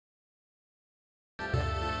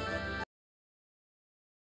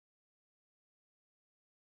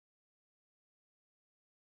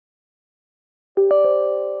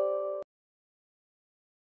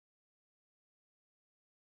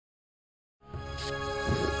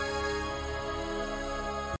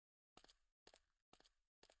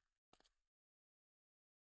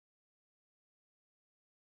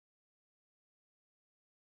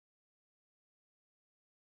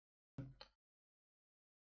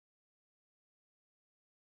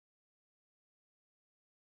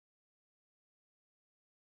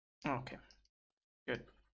 Okay, good.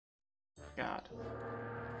 God.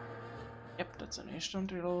 Yep, that's an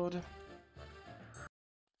instant reload.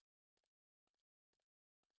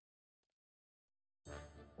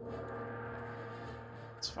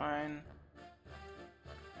 It's fine.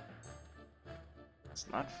 It's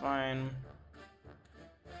not fine.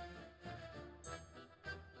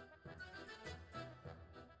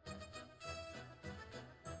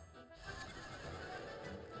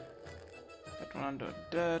 That one under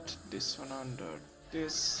that, this one under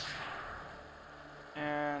this.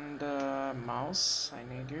 And mouse, I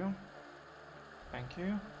need you. Thank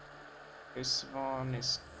you. This one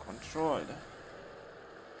is controlled.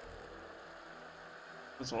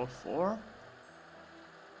 That's all 4?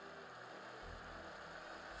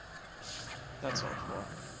 That's all 4.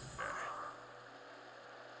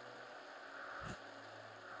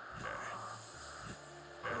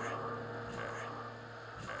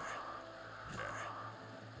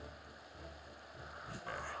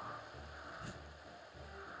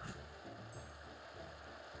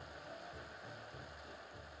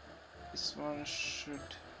 This one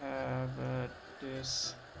should have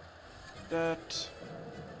this, that.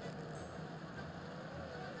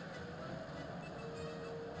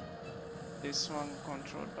 This one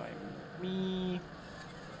controlled by me.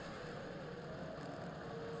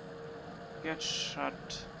 Get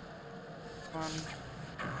shot. 1,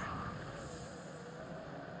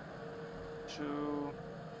 2,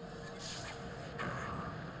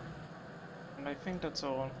 and I think that's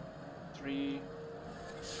all. 3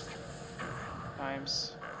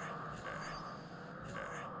 times.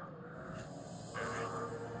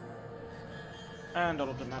 And all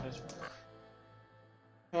of them added.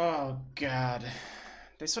 Oh god.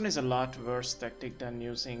 This one is a lot worse tactic than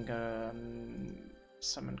using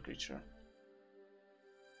summoned creature.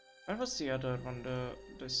 Where was the other one,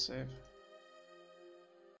 the save?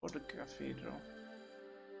 For the cathedral.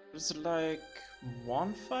 There's like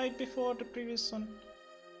one fight before the previous one.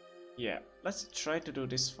 Yeah, let's try to do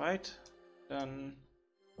this fight. Then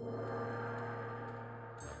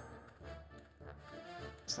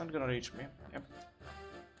it's not gonna reach me. Yep.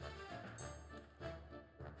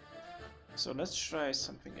 So let's try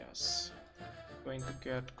something else. Going to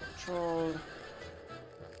get control.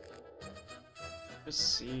 Let's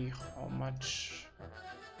see how much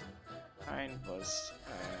mine was.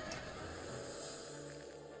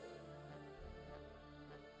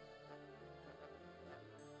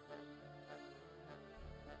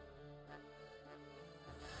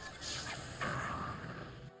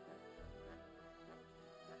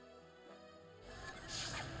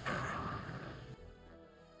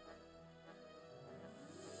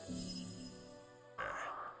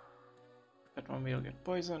 That one will get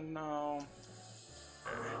poisoned now.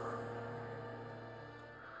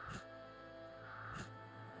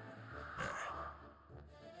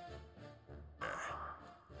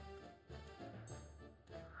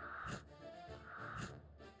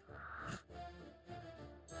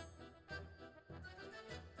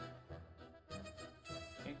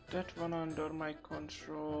 Take that one under my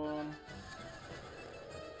control.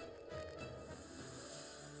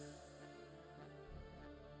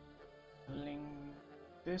 Link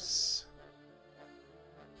this.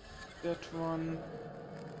 that one.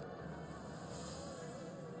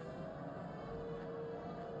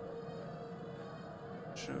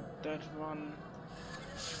 Shoot that one.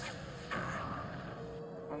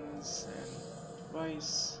 Once and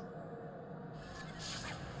twice.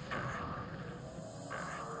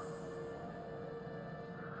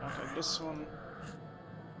 Not like this one.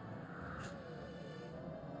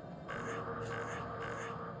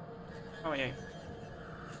 Oh yeah.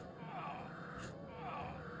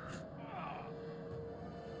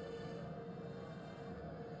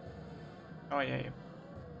 Oh yeah.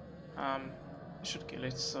 I should kill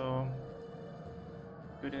it, so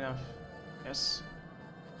good enough. Yes.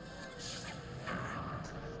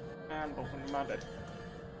 And open my dead.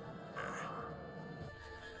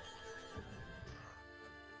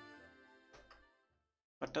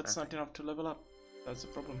 But that's not enough to level up. That's the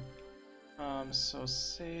problem. So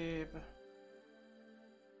save.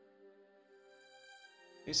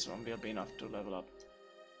 This one will be enough to level up.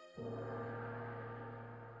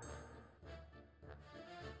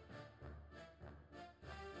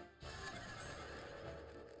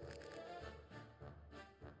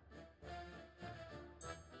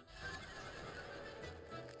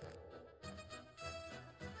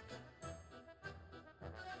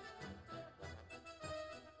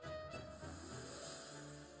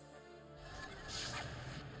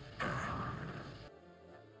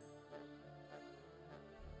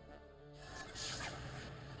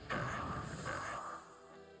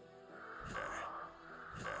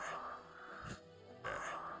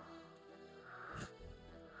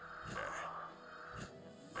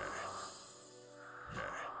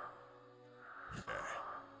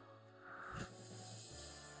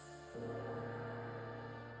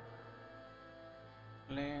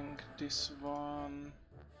 Link this one.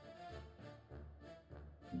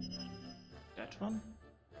 That one?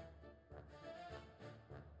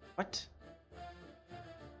 What?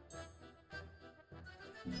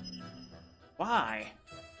 Why?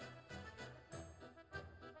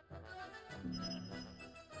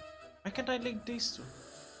 Why can't I link these two?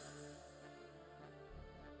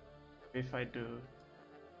 If I do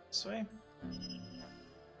this way?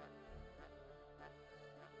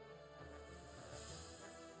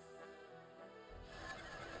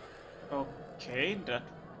 Okay, that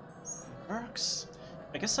works.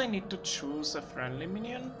 I guess I need to choose a friendly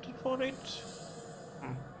minion for it.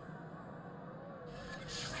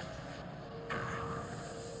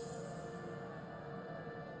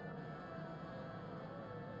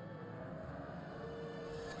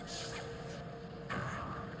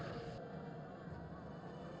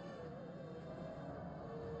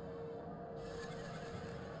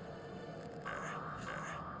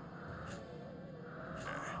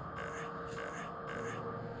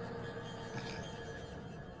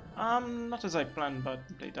 Not as I planned, but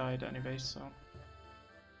they died anyway, so...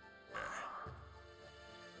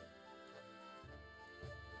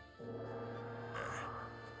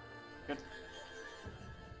 Good.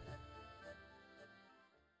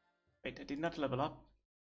 Wait, I did not level up.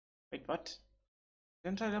 Wait, what?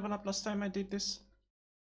 Didn't I level up last time I did this?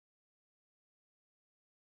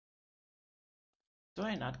 Do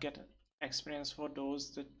I not get experience for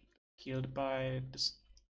those that killed by this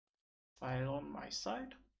file on my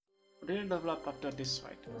side? Or did it level up after this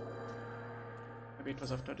fight? Maybe it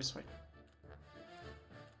was after this fight.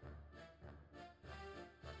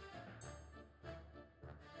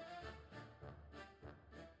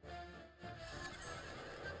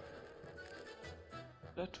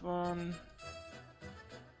 That one.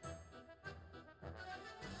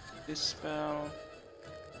 This spell.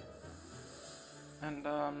 And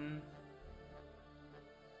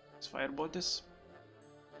let's firebolt this.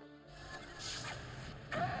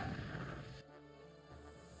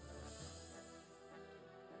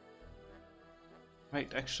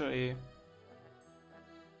 Wait, actually,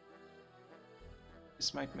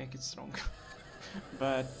 this might make it strong.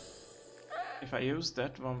 But if I use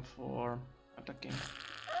that one for attacking.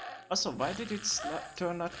 Also, why did its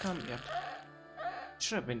turn not come yet? It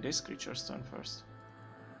should have been this creature's turn first.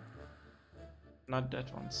 Not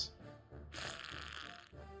that one's.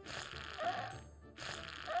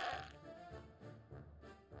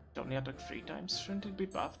 It only attacked 3 times. Shouldn't it be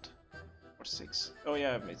buffed? Or 6? Oh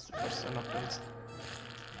yeah, it's the first turn after its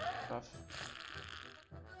buff.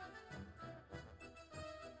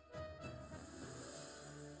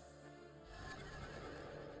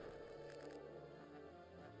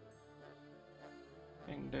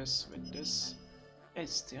 Link this with this.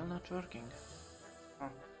 It's still not working. Huh.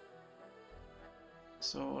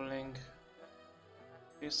 So link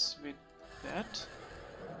this with that.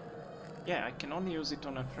 Yeah, I can only use it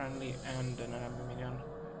on a friendly and an enemy minion.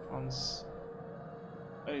 ones.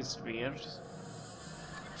 That is weird.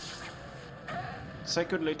 So I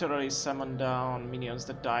could literally summon down minions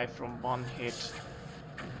that die from one hit.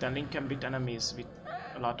 Then Link can beat enemies with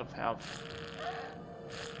a lot of health.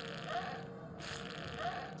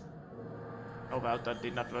 Oh well, that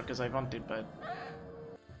did not work as I wanted, but...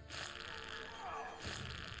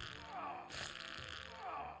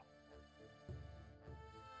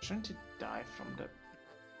 Shouldn't he die from the...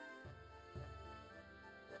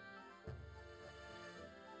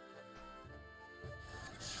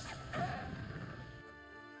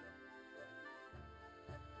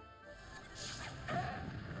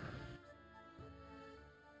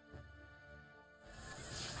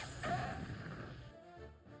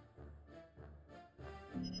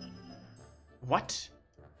 What?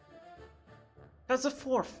 That's the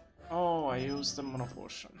fourth. Oh, I used the mono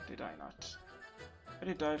potion, did I not? Did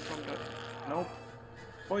he die from the... Nope.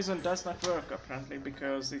 Poison does not work apparently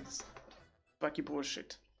because it's wacky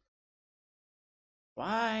bullshit.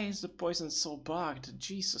 Why is the poison so bugged?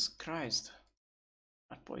 Jesus Christ.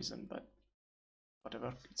 Not poison, but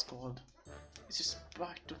whatever it's called. It's just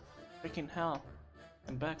bugged to freaking hell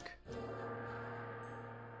and back.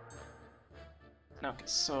 Okay,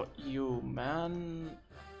 so you man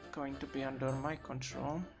going to be under my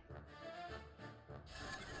control.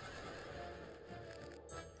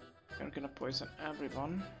 You're gonna poison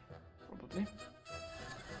everyone, probably.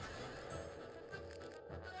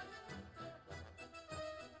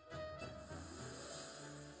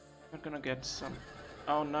 We're gonna get some...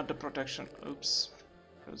 Oh, not the protection. Oops.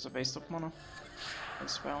 It was a waste of mana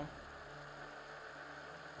as well.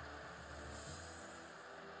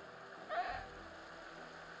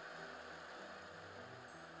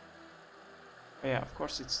 Yeah, of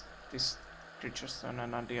course it's this creature's turn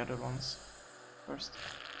and not the other ones first.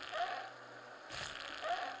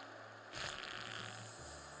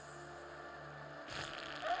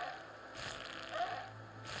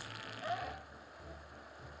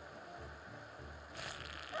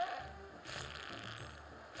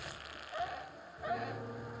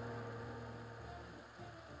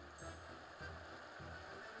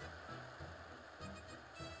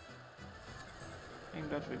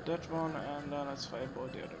 That with that one, and then let's fireball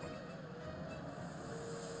the other one.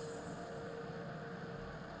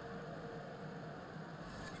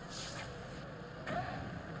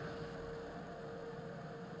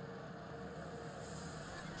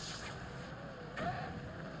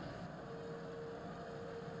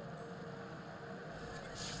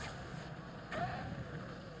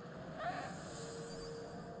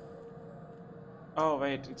 Oh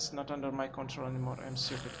wait, it's not under my control anymore, I'm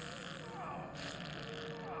stupid.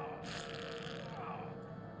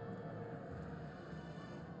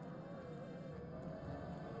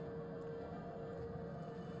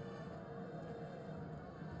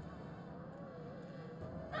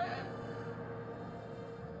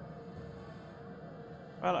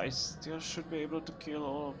 Well, I still should be able to kill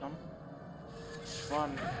all of them.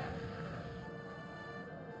 One.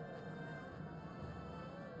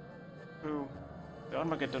 Two. The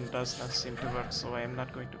Armageddon does not seem to work, so I am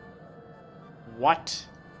not going to... What?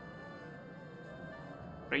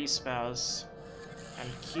 3 spells and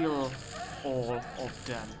kill all of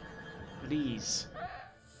them. Please.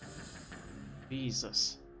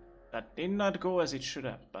 Jesus. That did not go as it should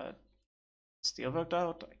have, but still worked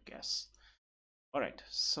out, I guess. Alright,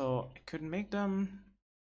 so I could make them...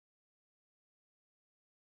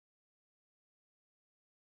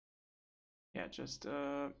 Yeah, just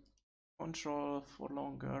control for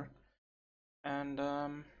longer. And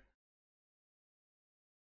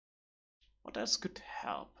what else could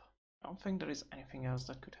help? I don't think there is anything else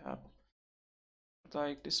that could help.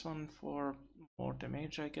 Like this one for more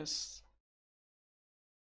damage, I guess.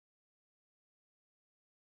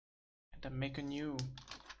 And then make a new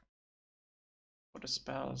for the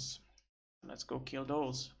spells. Let's go kill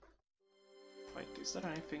those. Wait, is there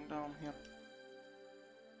anything down here?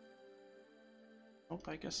 Nope,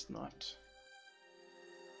 I guess not.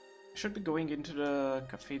 I should be going into the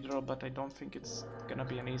cathedral, but I don't think it's gonna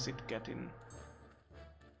be easy to get in.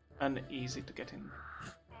 Uneasy to get in.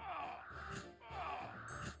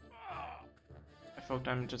 I thought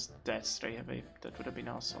I'm just dead straight away. That would have been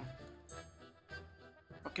awesome.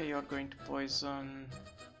 Okay, you're going to poison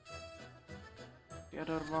the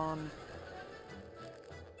other one.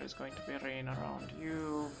 There's going to be rain around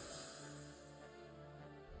you.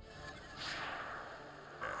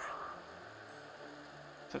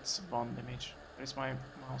 That's 1 damage. Where's my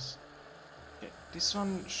mouse? Okay, this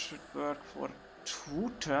one should work for 2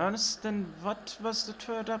 turns. Then what was the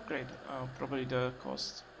third upgrade? Oh, probably the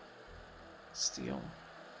cost. Steel.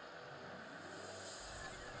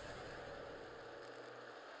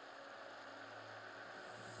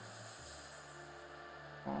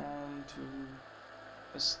 2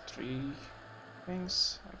 plus 3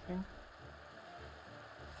 things, I think.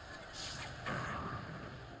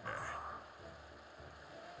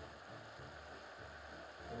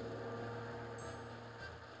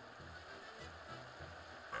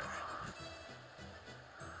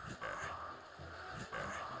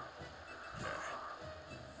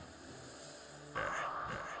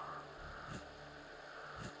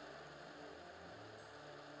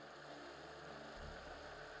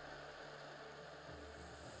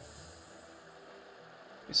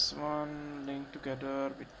 This one linked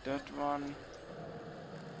together with that one.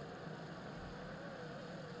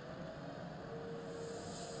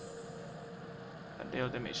 And deal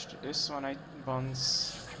damage to this one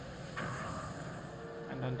once.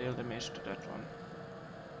 And then deal damage to that one.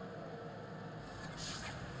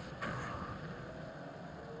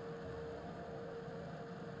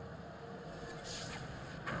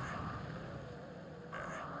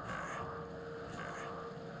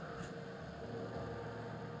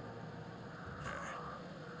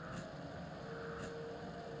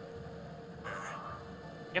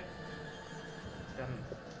 Yep. Done.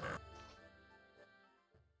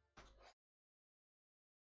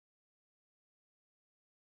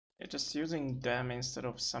 Yeah, just using them instead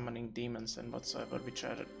of summoning demons and whatsoever, which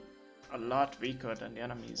are a lot weaker than the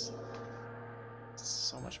enemies. It's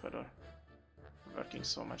so much better. Working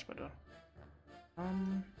so much better.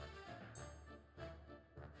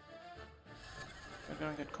 We're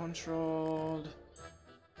gonna get controlled.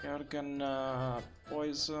 You're gonna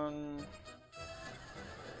poison.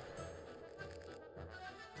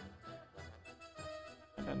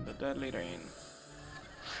 And then the deadly rain.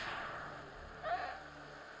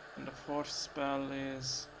 And the fourth spell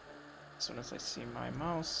is, as soon as I see my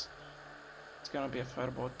mouse, it's gonna be a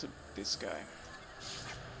firebolt to this guy.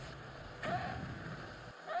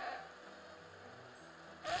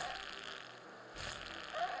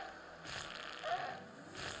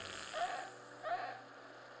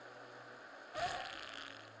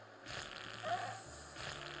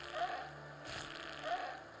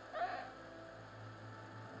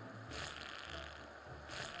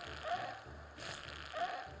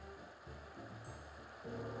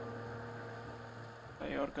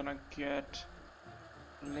 You're gonna get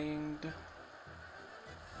linked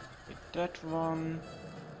with that one,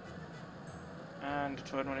 and the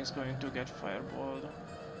third one is going to get fireballed.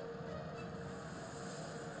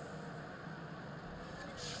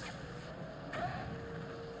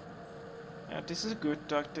 Yeah, this is a good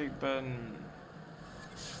tactic, but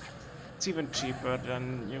it's even cheaper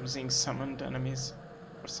than using summoned enemies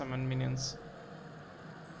or summoned minions.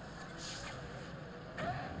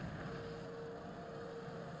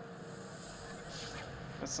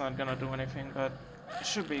 That's not gonna do anything, but it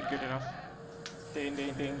should be good enough. Ding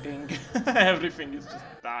ding ding ding. Everything is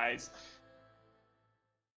just dies.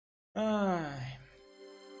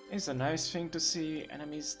 It's a nice thing to see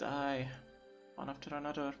enemies die one after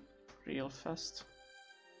another real fast.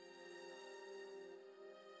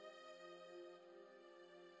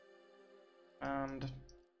 And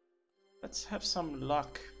let's have some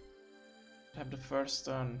luck. Have the first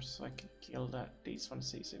turn so I can kill these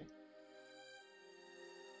ones easily.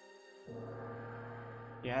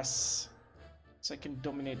 Yes, so I can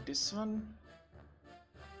dominate this one,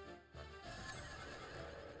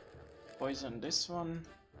 poison this one,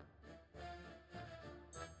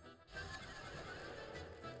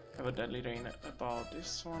 have a deadly rain about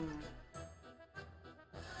this one,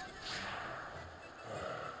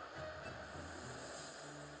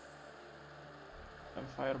 and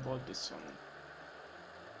fireball this one.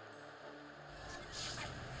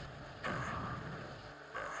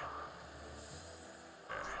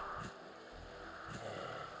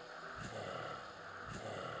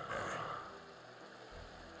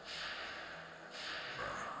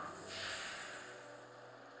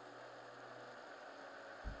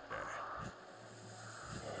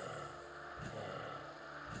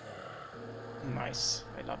 Nice,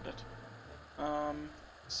 I loved it.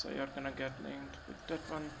 So you're gonna get linked with that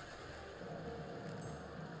one.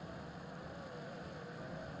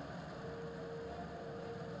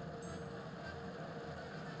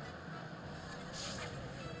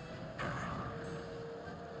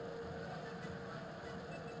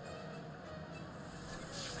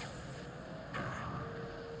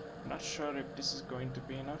 Not sure if this is going to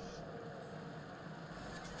be enough.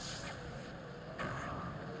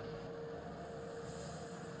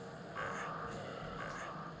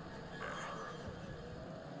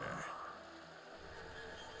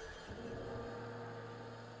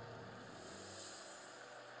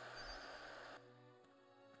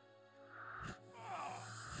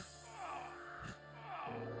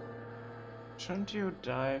 Shouldn't you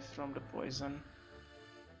die from the poison?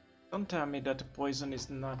 Don't tell me that the poison is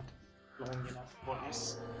not long enough for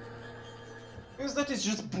this. Because that is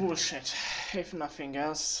just bullshit, if nothing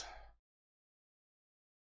else.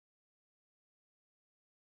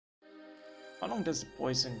 How long does the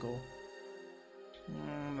poison go?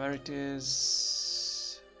 Where it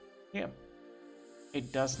is... Here.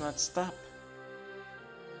 It does not stop.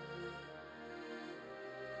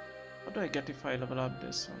 How do I get if I level up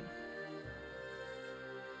this one?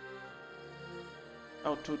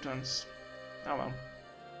 Oh, 2 turns. Oh well.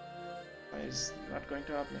 Is not going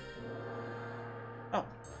to help me. Oh,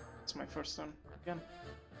 it's my first turn again.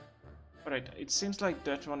 Alright, it seems like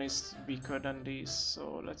that one is weaker than these,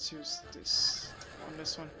 so let's use this on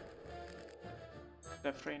this one.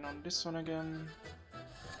 Death Rain on this one again.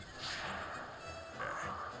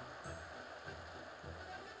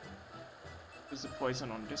 Use the poison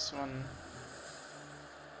on this one.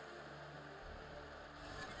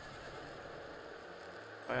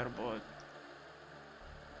 Fireball.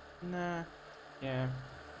 Nah. Yeah.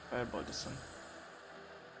 Fireball this one.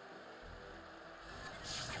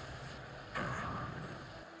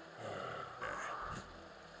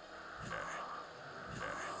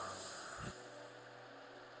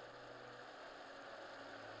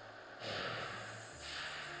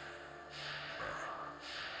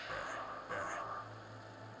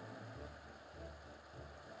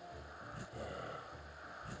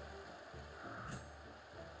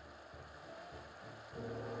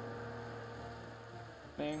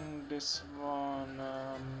 Playing this one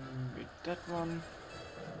with that one.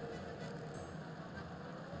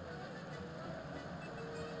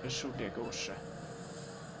 Shoot the gauche.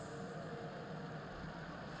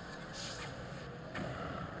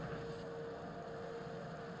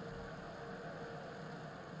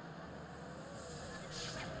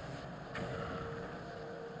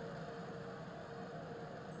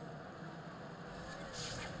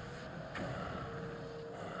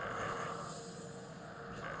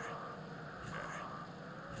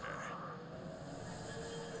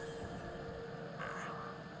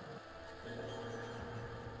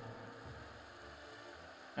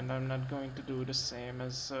 And I'm not going to do the same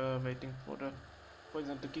as waiting for the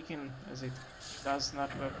poison to kick in, as it does not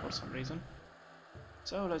work for some reason.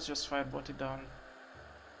 So let's just firebot it down.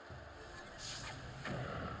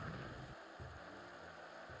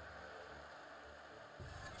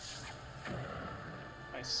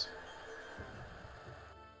 Nice.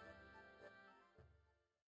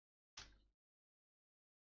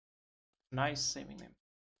 Nice saving them.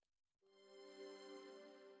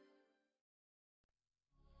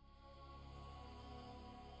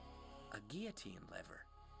 A guillotine lever.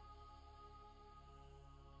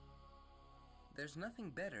 There's nothing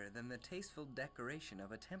better than the tasteful decoration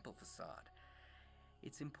of a temple facade.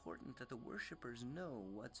 It's important that the worshippers know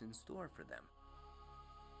what's in store for them.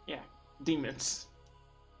 Yeah, demons.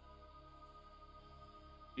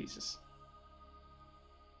 Jesus.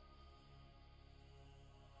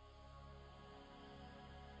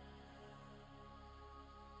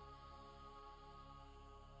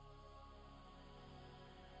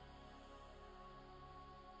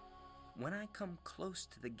 When I come close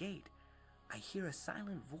to the gate, I hear a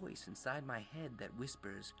silent voice inside my head that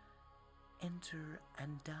whispers, "Enter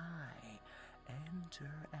and die,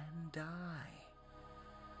 enter and die."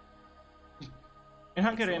 In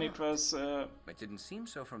Hungarian it was... It didn't seem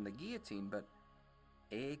so from the guillotine, but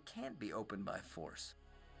it can't be opened by force.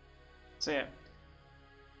 So yeah,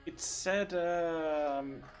 it said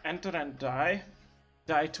enter and die,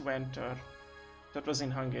 die to enter. That was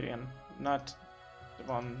in Hungarian, not the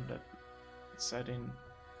one that it said in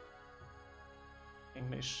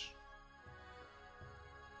English.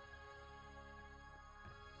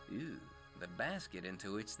 Ooh, the basket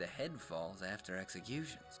into which the head falls after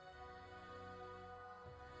executions.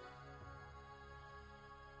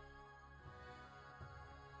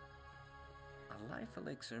 A life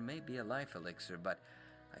elixir may be a life elixir, but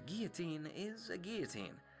a guillotine is a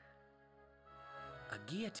guillotine. A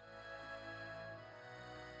guillotine.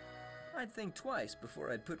 I'd think twice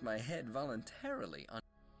before I'd put my head voluntarily on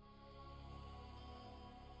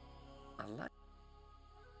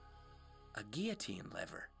a guillotine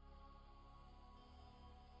lever.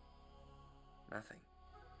 Nothing.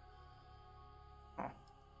 Oh.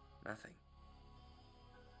 Nothing.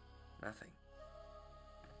 Nothing.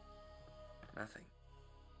 Nothing.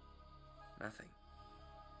 Nothing.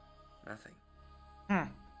 Nothing.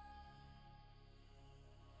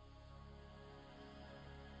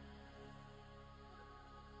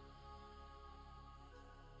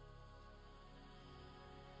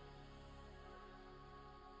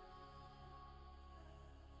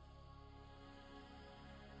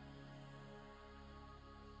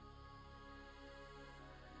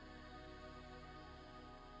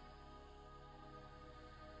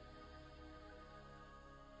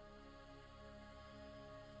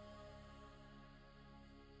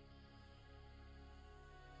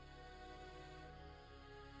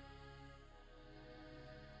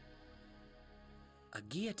 a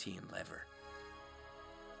guillotine lever.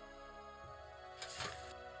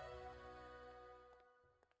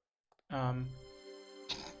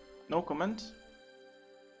 No comment.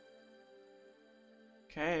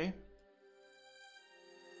 Okay.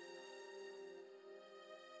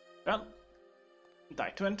 Well,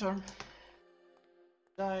 die to enter.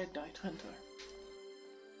 Die to enter.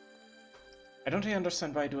 I don't really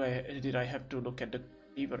understand why did I have to look at the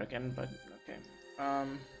lever again, but okay.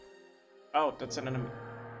 Oh, that's an enemy.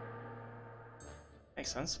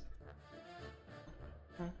 Makes sense.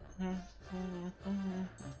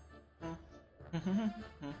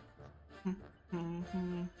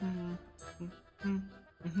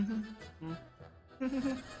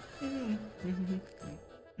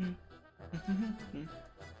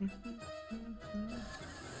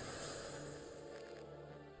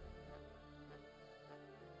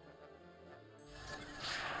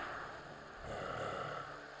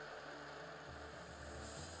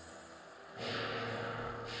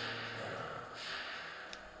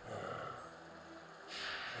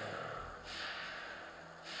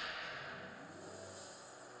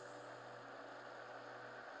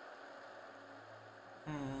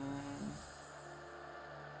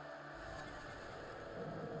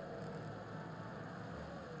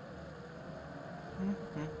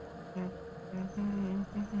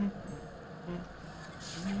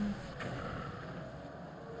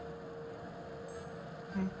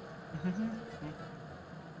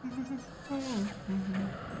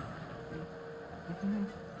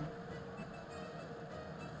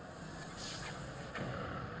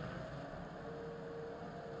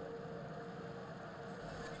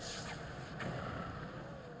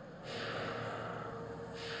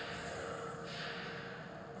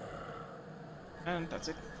 And that's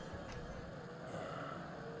it.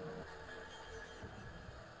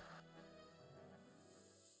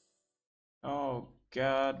 Oh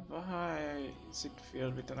god, why is it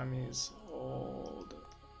filled with enemies all the...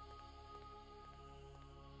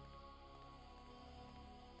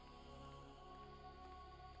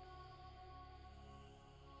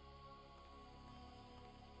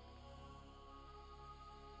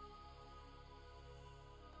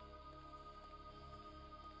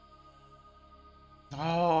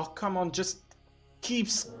 Oh, come on, just keep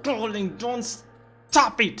scrolling, don't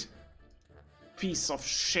stop it! Piece of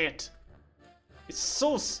shit. It's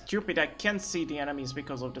so stupid, I can't see the enemies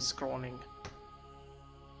because of the scrolling.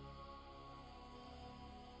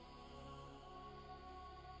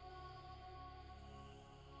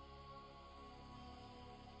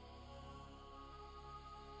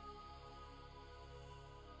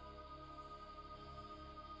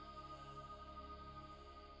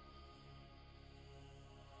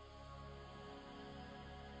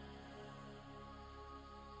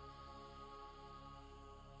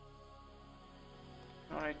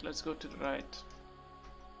 Alright, let's go to the right.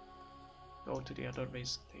 Go to the other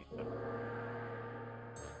base later.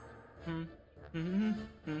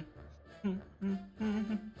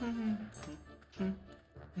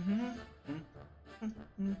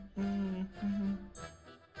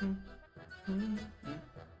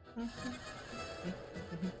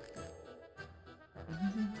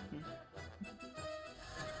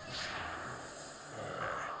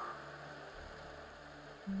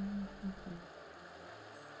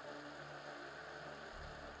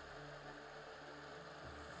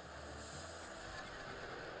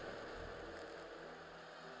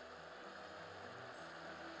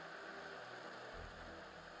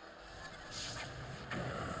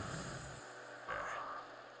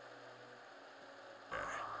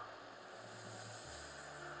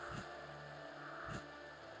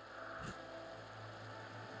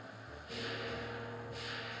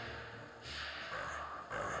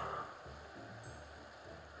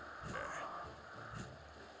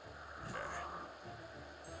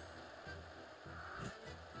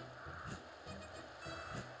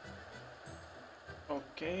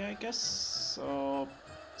 Okay, I guess so.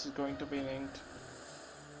 This is going to be linked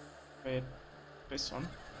with this one,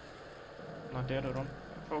 not the other one.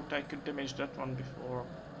 I thought I could damage that one before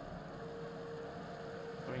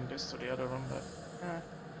doing this to the other one, but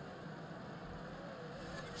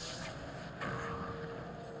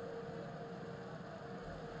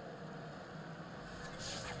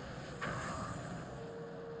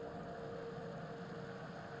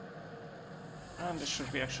and this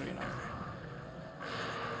should be actually enough.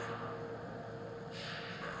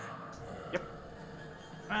 Yep,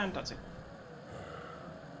 and that's it.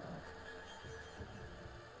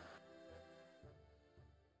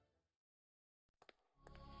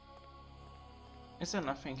 Is there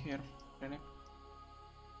nothing here, really?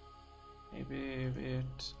 Maybe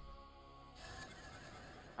with...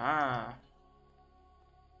 Ah.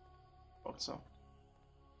 Thought so.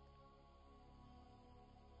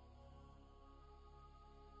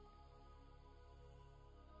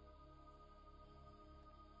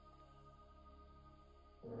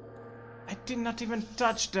 I did not even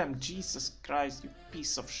touch them! Jesus Christ, you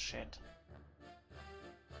piece of shit.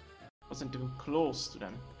 Wasn't even close to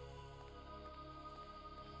them.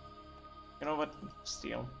 You know what?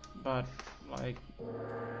 Still. But, like,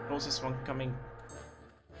 closest one coming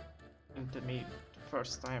into me the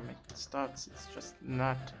first time it starts, it's just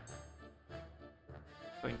not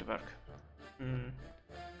going to work. I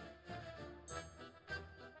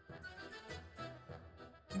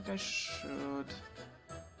think I should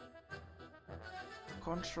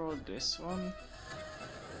control this one.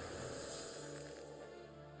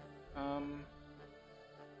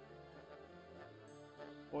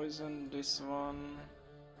 Poison this one.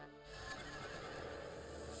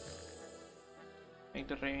 Make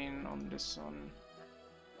the rain on this one.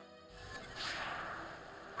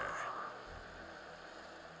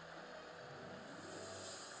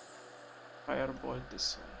 Firebolt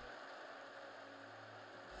this one.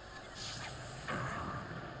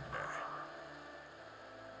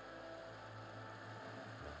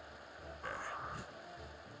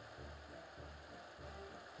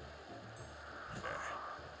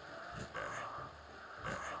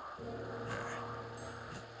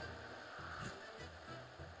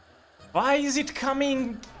 Why is it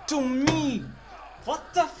coming to me?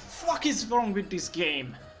 What the fuck is wrong with this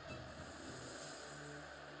game?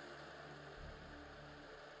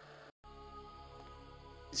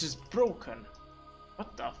 It's just broken.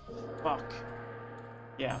 What the fuck?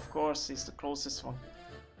 Yeah, of course, it's the closest one.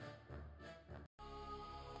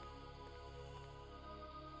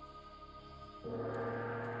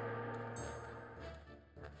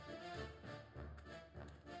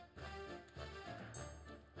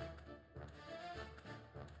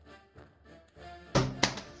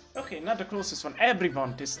 Okay, not the closest one,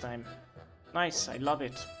 everyone this time. Nice, I love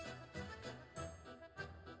it.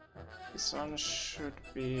 This one should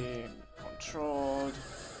be controlled.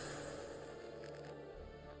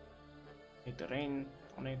 Need the rain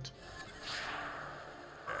on it.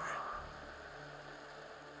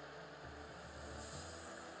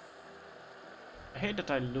 I hate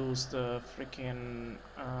that I lose the freaking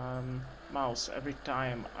mouse every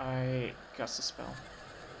time I cast a spell.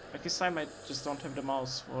 Like this time I just don't have the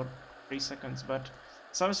mouse for 3 seconds, but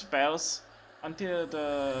some spells, until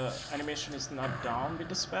the animation is not down with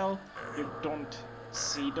the spell, you don't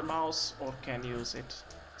see the mouse or can use it.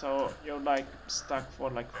 So you're like stuck for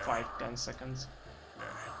like 5-10 seconds.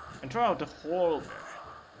 And throughout the whole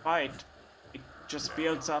fight, it just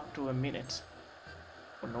builds up to a minute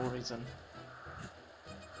for no reason.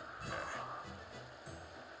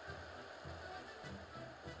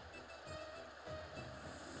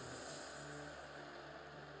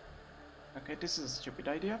 Okay, this is a stupid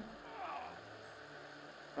idea,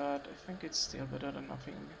 but I think it's still better than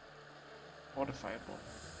nothing, or the fireball.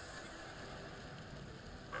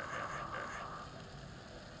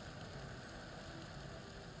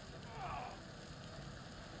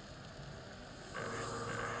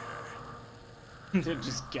 They're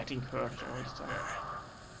just getting hurt all the time.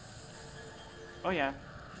 Oh yeah,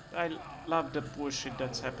 I love the bullshit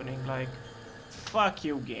that's happening, like, fuck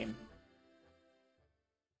you game.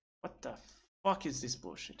 What the fuck is this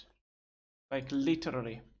bullshit? Like,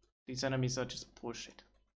 literally, these enemies are just bullshit.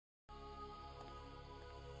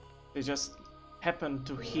 They just happen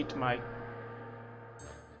to hit my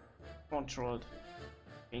controlled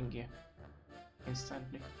thingy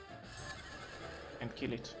instantly and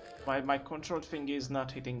kill it, while my controlled thingy is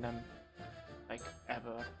not hitting them, like,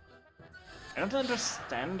 ever. I don't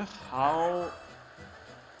understand how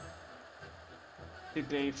did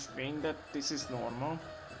they think that this is normal.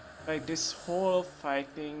 Like, this whole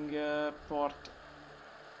fighting part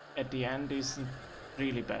at the end is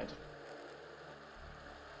really bad.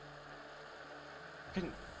 I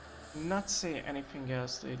can not say anything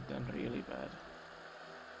else than really bad.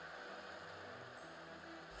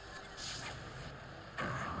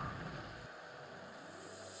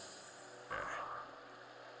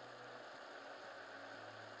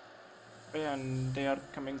 And they are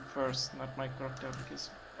coming first, not my character,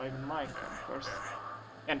 because I might come first.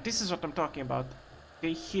 And this is what I'm talking about.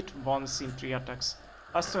 They hit once in 3 attacks.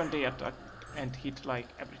 Last turn they attacked and hit like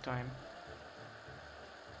every time.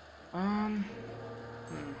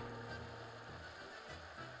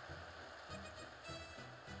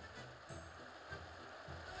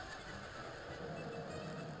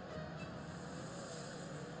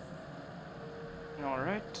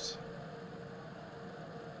 Alright.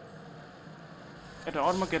 Yeah, the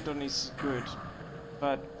Armageddon is good,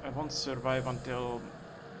 but I won't survive until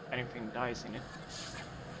anything dies in it.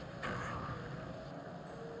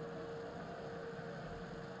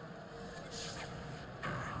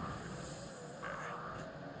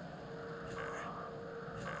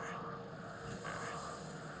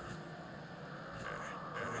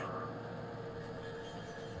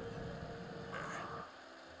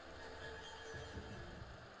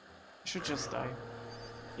 Should just die.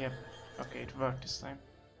 Yep. Okay, it worked this time.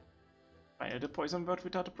 Finally, the poison worked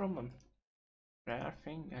without a problem. Rare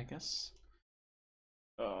thing, I guess.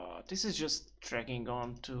 This is just dragging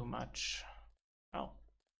on too much. Oh.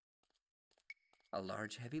 A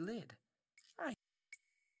large, heavy lid. Right.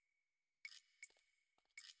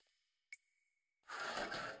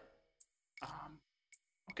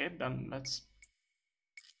 Okay, then let's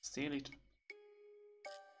steal it.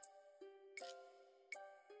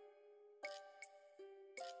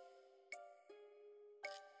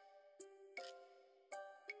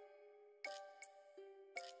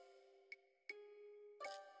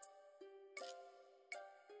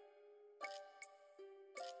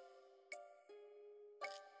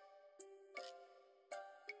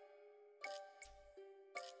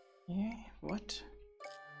 Yeah, what?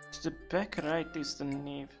 The back right is the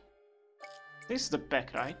nave. This is the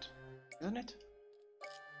back right, isn't it?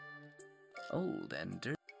 Old and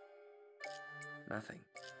dirty. Nothing.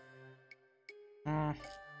 Hmm.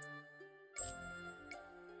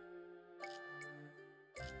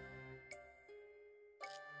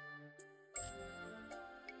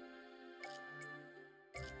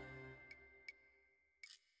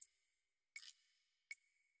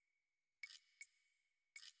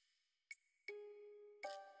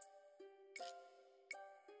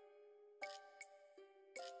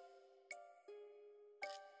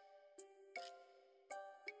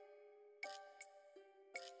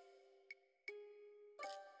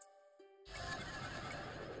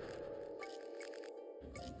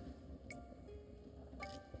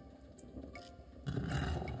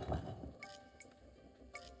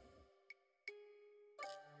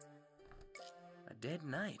 A dead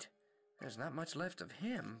knight. There's not much left of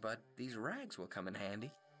him, but these rags will come in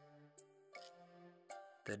handy.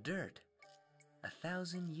 The dirt,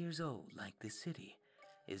 1,000 years old like this city,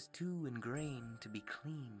 is too ingrained to be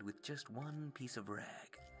cleaned with just one piece of rag.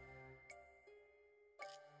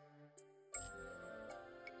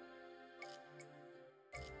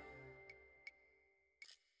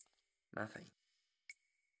 Nothing.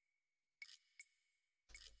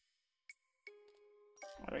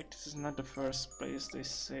 Alright, this is not the first place they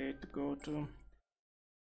say to go to.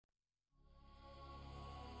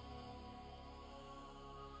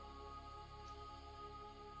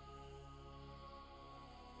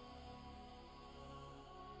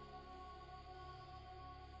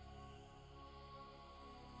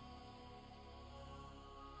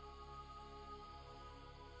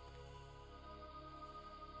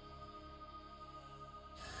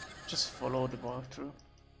 Just follow the walkthrough.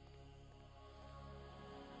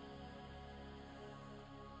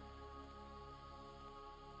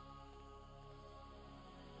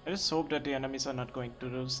 I just hope that the enemies are not going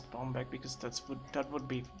to spawn back, because that would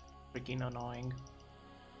be freaking annoying.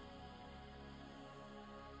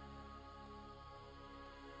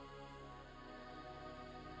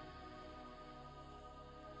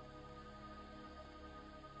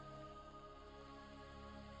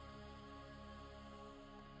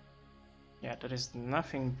 Yeah, there is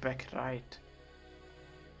nothing back right.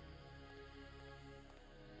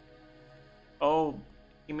 Oh,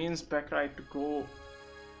 he means back right to go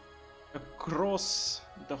across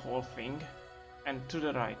the whole thing and to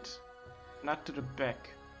the right, not to the back.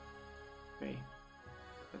 Okay,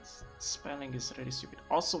 that spelling is really stupid.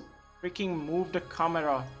 Also, freaking move the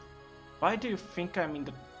camera. Why do you think I'm in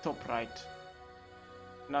the top right?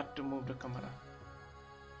 Not to move the camera.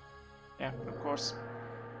 Yeah, of course.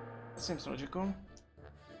 That seems logical.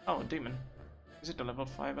 Oh, a demon. Is it a level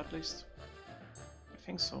 5 at least? I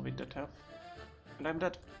think so with that health. And I'm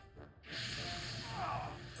dead.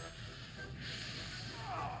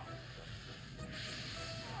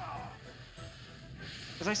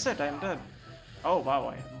 As I said, I'm dead. Oh wow,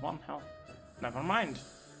 I have 1 health. Never mind.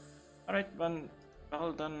 Alright,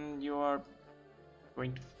 well then you are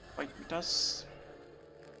going to fight with us.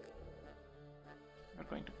 We're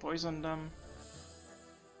going to poison them.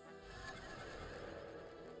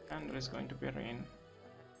 And there is going to be rain.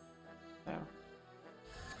 There.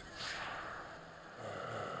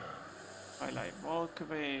 While I walk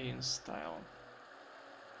away in style.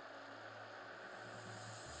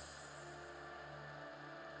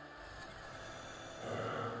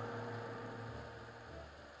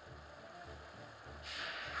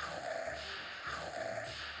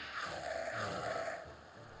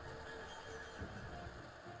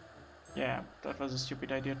 Yeah, that was a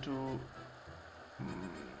stupid idea to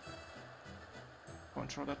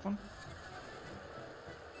control that one.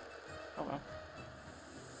 Oh well.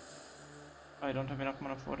 I don't have enough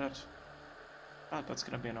mana for that. Ah, that's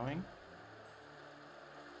gonna be annoying.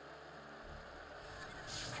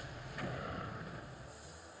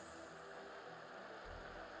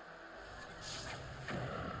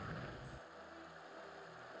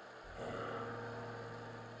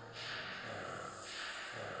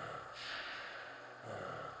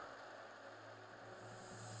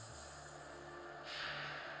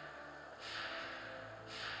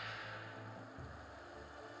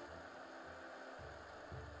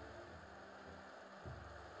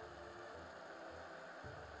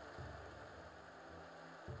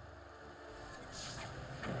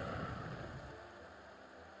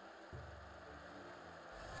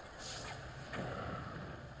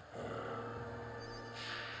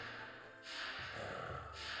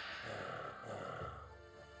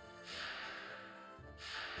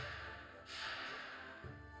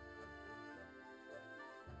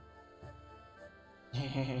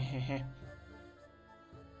 Hehehehe.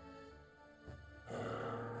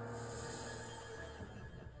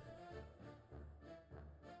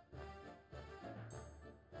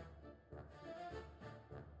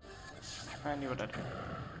 I knew that.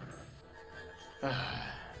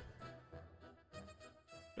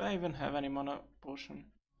 Do I even have any mana potion?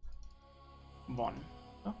 1.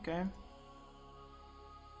 Okay.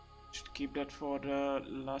 Should keep that for the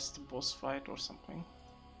last boss fight or something.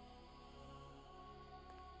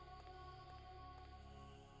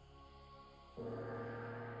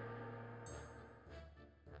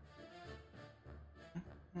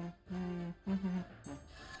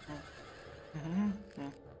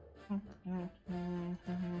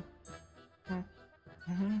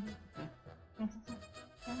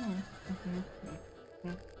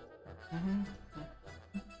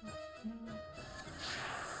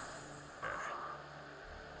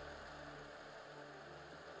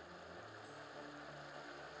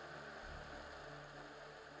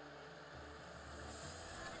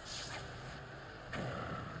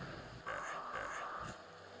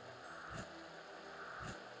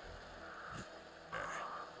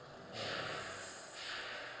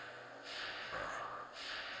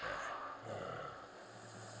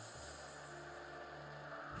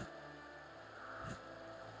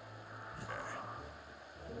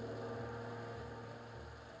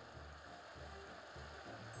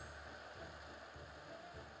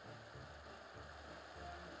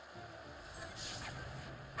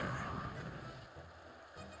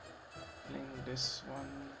 This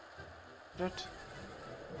one. That.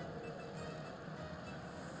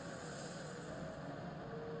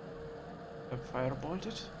 I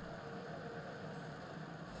firebolted.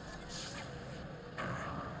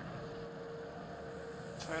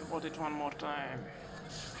 Firebolt it one more time.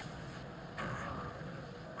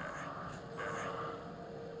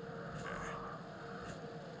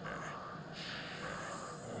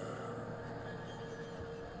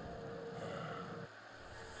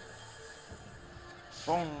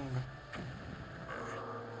 Bong!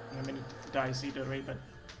 I mean, it dies either way, but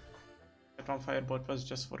that one firebolt was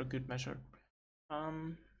just for a good measure.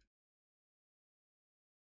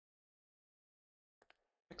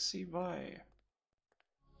 Let's see why.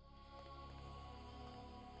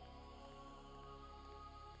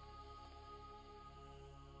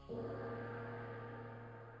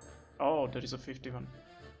 Oh, there is a 51.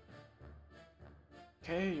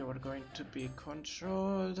 Okay, you are going to be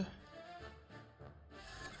controlled.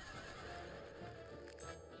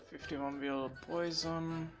 51 will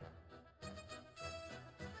poison.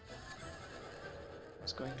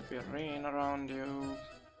 It's going to be a rain around you.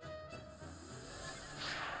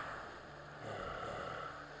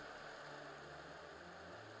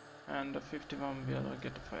 And the 51 will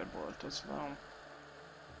get a firebolt as well.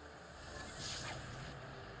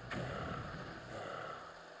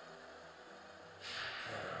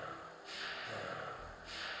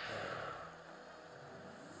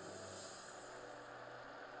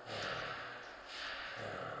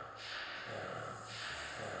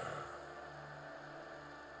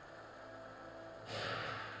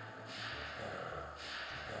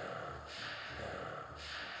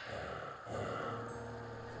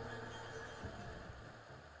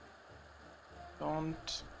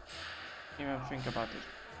 Don't even think about it.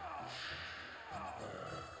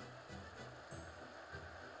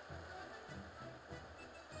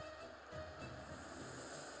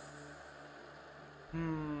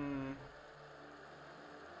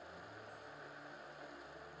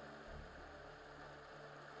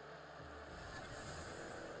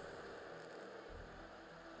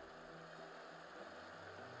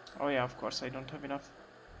 Oh yeah, of course I don't have enough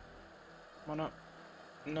mana.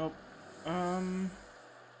 Nope.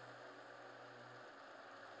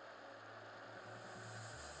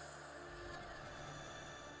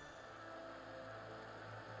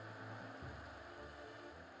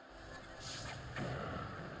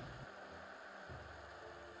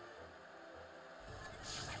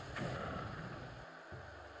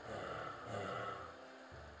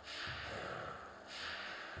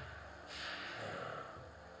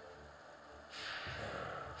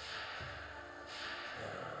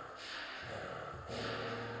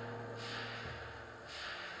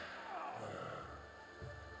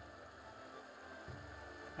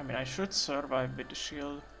 I mean, I should survive with the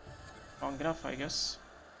shield long enough, I guess.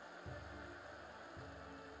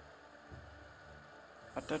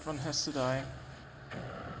 But that one has to die.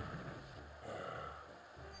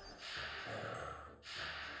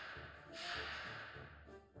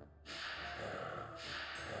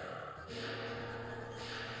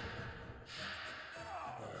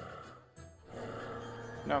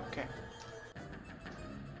 Okay.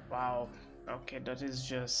 Wow. Okay, that is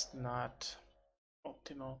just not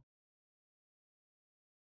optimal.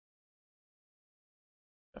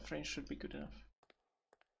 The range should be good enough.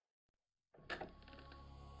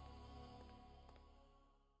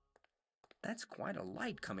 That's quite a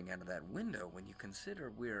light coming out of that window when you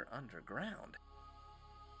consider we're underground.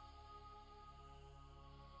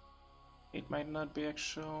 It might not be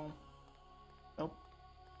actual. Nope.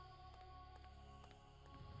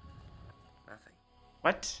 Nothing.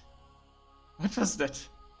 What? What was that?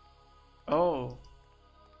 Oh.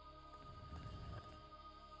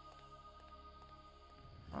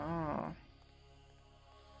 Ah.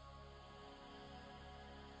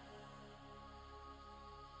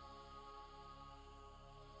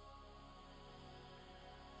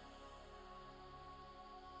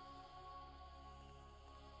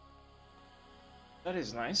 That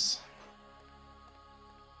is nice.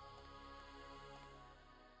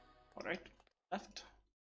 All right, left.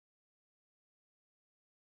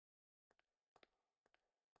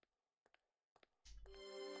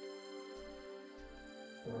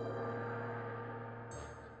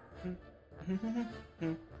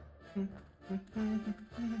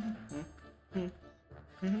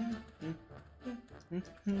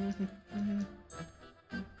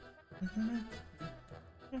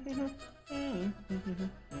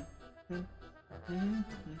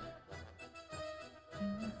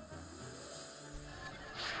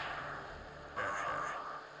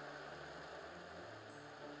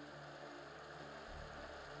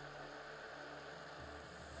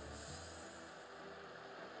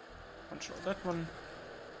 Control that one.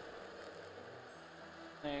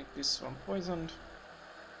 Make this one poisoned.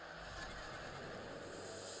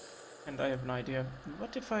 And I have an idea.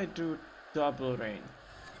 What if I do double rain?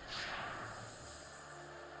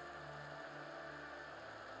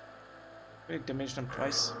 Quick damage them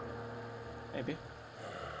twice. Maybe.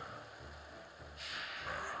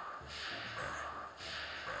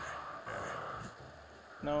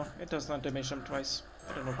 No, it does not damage them twice.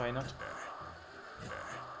 I don't know why not.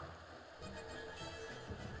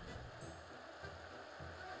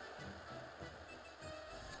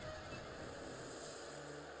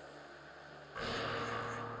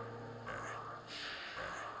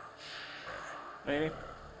 Really?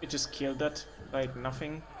 It just killed that like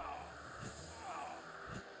nothing.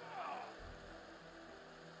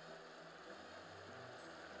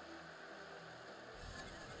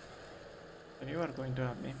 And you are going to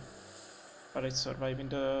have me. But I survive in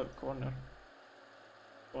the corner.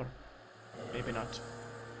 Or maybe not.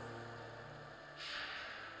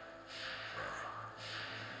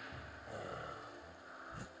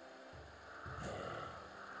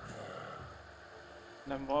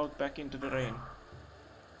 And then walk back into the rain.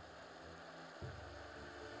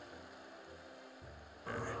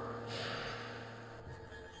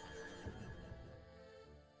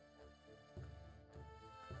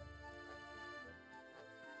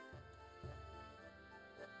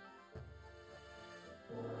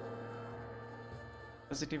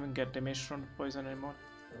 Does it even get damage from the poison anymore?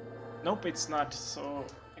 Nope, it's not. So,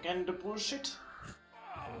 again, the bullshit.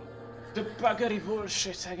 The buggery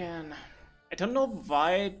bullshit again. I don't know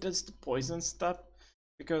why does the poison stop.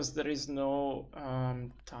 Because there is no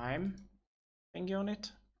time thingy on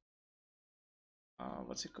it.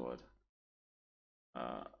 What's it called?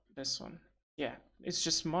 This one. Yeah, it's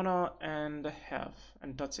just mana and health.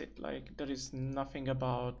 And that's it. Like, there is nothing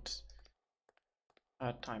about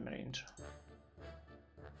time range.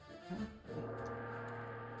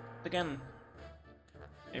 Again,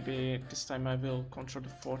 maybe this time I will control the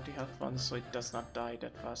 40 health one so it does not die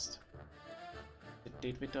that fast. It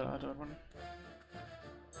did with the other one.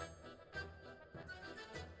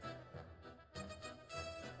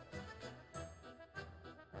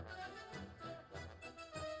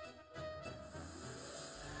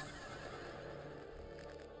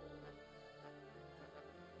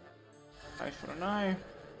 Eye for an eye.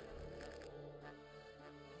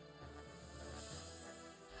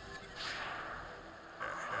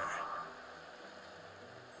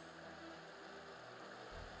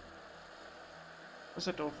 Was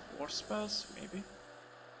it all 4 spells? Maybe?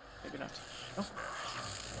 Maybe not. No?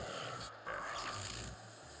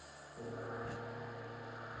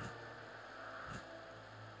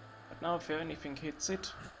 But now if anything hits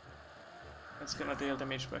it, it's gonna deal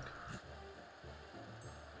damage back.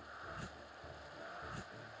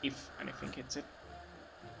 If anything hits it.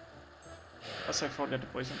 Plus I forgot the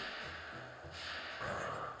poison.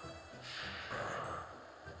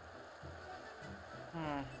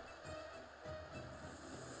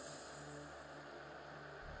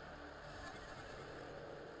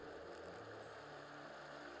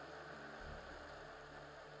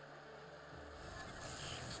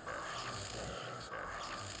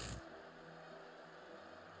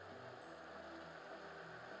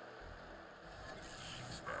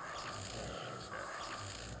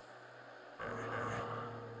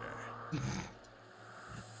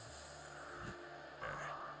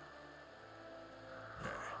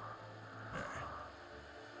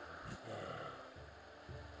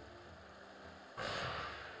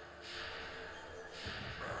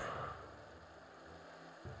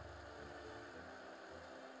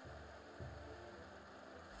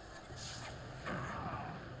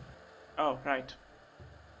 Oh, right.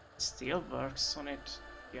 Still works on it.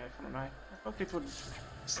 The eye for an eye. I thought it would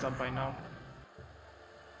stop by now.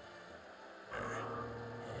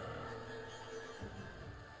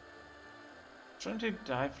 Shouldn't it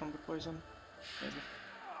die from the poison? Maybe.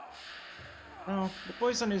 No, the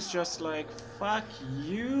poison is just like, fuck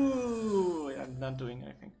you! I'm not doing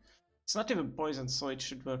anything. It's not even poison, so it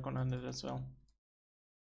should work on 100 as well.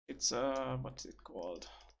 It's, what's it called?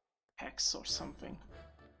 Hex or something.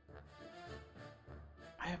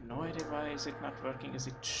 I have no idea why is it not working as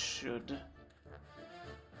it should.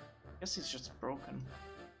 Guess it's just broken.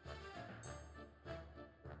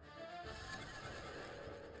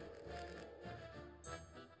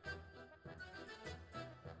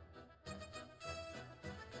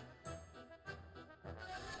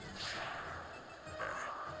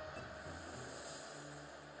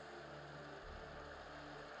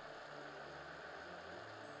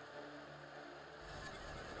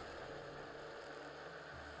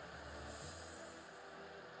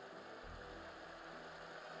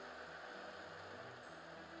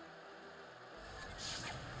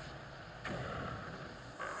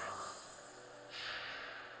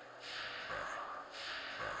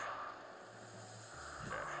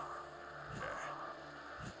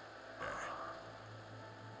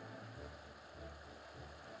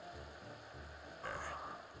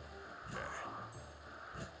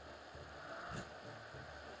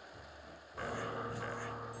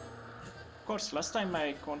 Of course, last time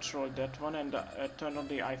I controlled that one and turned on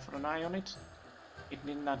the eye for an eye on it, it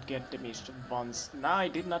did not get damaged once. Now I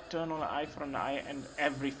did not turn on eye for an eye and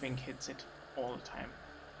everything hits it all the time.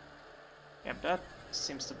 Yep, that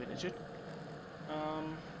seems to be legit.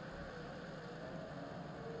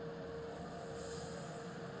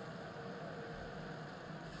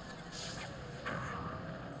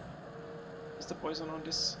 Is the poison on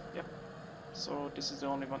this? Yep. So this is the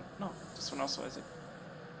only one. No, this one also has it.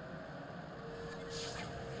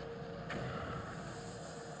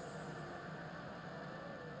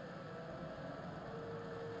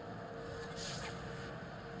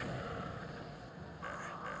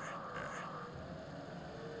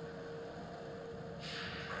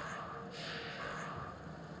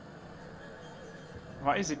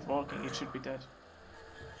 Why is it walking? It should be dead.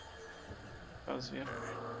 That was weird.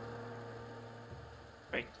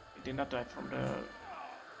 Wait, it did not die from the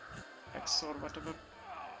X or whatever.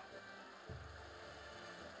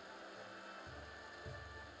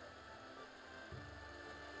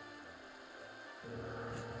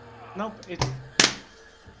 Nope,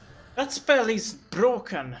 that spell is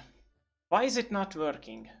broken. Why is it not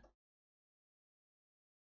working?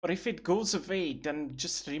 Or if it goes away, then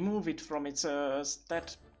just remove it from its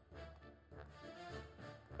stat.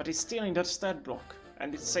 But it's still in that stat block,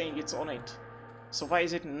 and it's saying it's on it. So why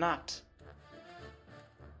is it not?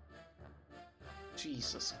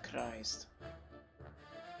 Jesus Christ.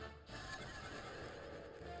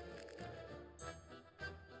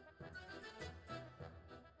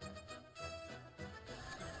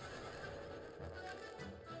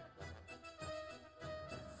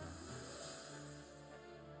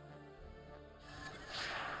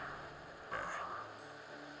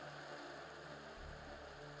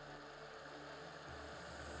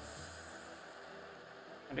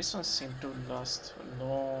 And this one seemed to last a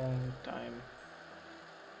long time.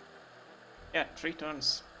 Yeah, 3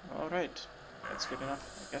 turns. Alright, that's good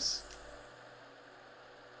enough, I guess.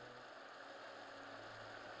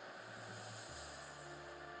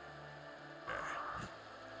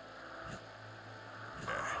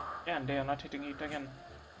 Yeah, and they are not hitting it again,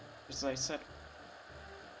 as I said.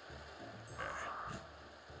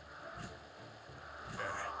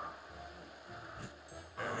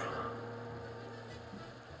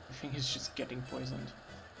 I think he's just getting poisoned.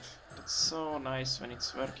 That's so nice when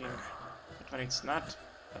it's working, but when it's not,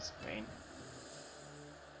 that's a pain.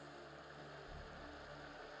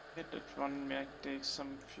 Okay, that one might take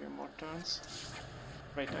some few more turns.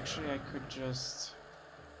 Wait, actually I could just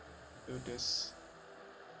do this.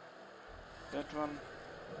 That one.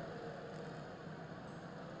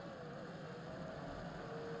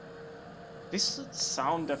 This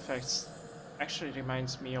sound effects actually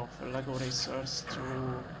reminds me of Lego Racers 2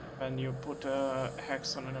 when you put a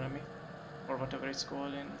hex on an enemy or whatever it's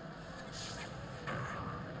called in.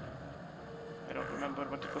 I don't remember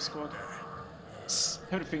what it was called.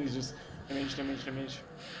 Everything is just damage, damage, damage.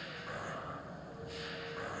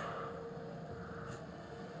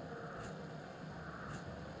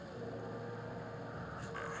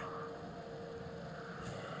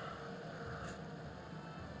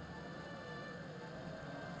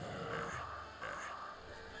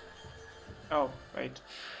 Oh, wait,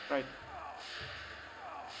 right.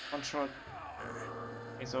 One shot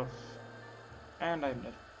is off, and I'm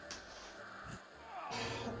dead.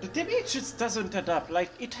 The damage just doesn't add up.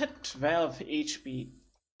 Like, it had 12 HP.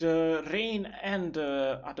 The rain and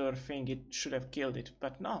the other thing, it should have killed it,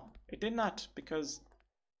 but no, it did not, because,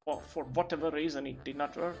 well, for whatever reason, it did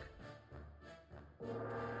not work.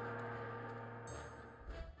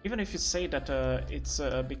 Even if you say that it's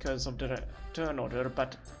because of the turn order,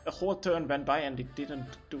 but a whole turn went by and it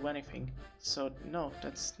didn't do anything. So no,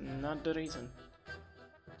 that's not the reason.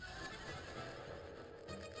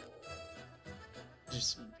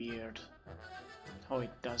 Just weird how it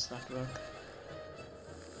does not work.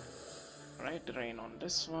 Right, rain on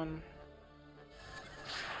this one.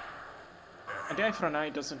 And the eye for an eye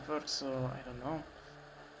doesn't work, so I don't know.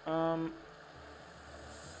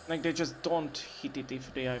 Like, they just don't hit it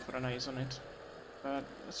if the eye for an eye is on it. But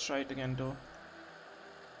let's try it again though.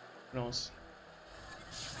 Who knows?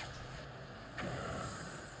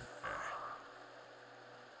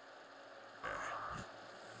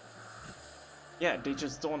 Yeah, they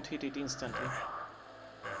just don't hit it instantly.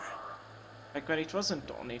 Like when it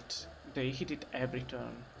wasn't on it, they hit it every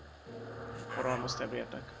turn. Or almost every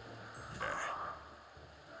attack.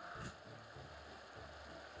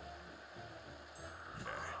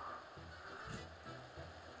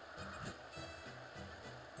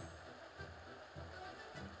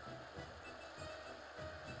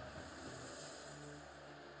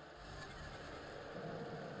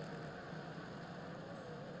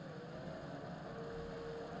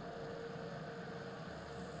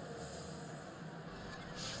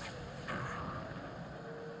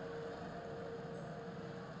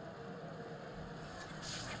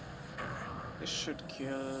 This should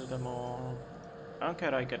kill them all. I don't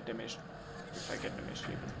care I get damaged. If I get damaged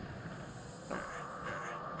even. No.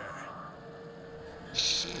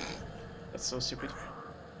 That's so stupid.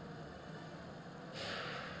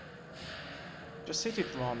 Just hit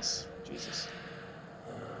it once. Jesus.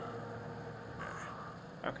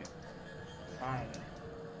 Okay. Fine.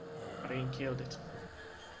 Rain killed it.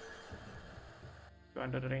 Go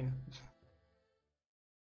under the rain.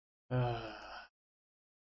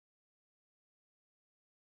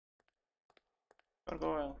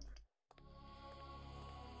 Gargoyle.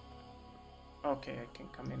 Okay, I can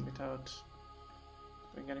come in without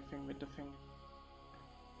doing anything with the thing.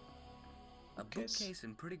 A bookcase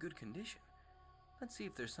in pretty good condition. Let's see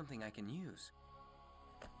if there's something I can use.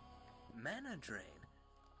 Mana drain.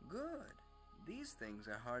 Good. These things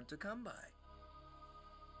are hard to come by.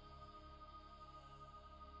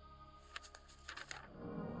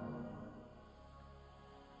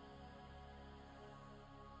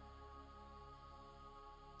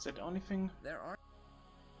 Is that the only thing? There are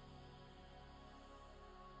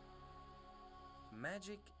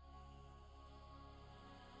magic.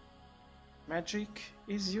 Magic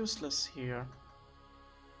is useless here.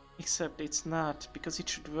 Except it's not, because it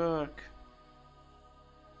should work.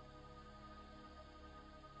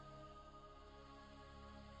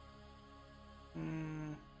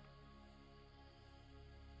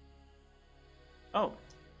 Oh.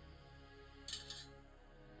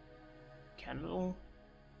 Candle?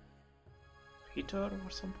 Heater or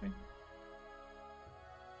something?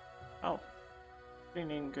 Oh.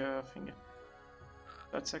 Cleaning finger.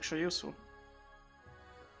 That's actually useful.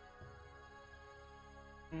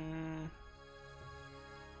 Nothing.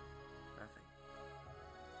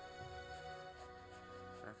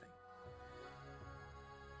 Nothing.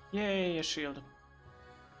 Yay, a shield.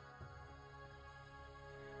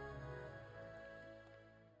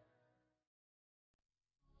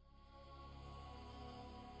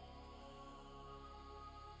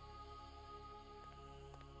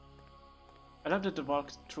 I love that the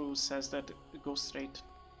walkthrough says that it goes straight.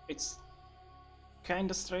 It's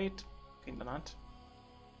kinda straight, kinda not.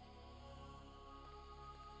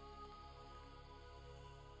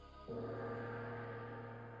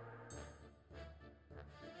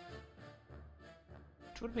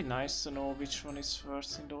 It would be nice to know which one is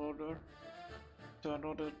first in the order, turn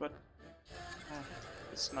order, but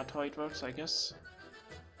it's not how it works, I guess.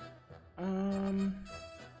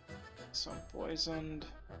 Some poisoned.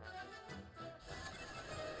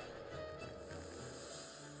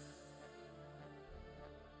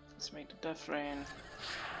 Let's make the death rain.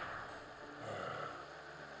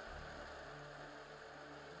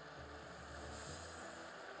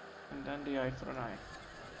 And then the eye for an eye.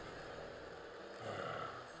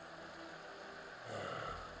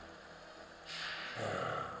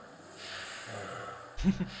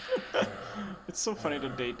 It's so funny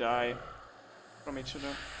that they die from each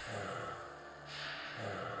other.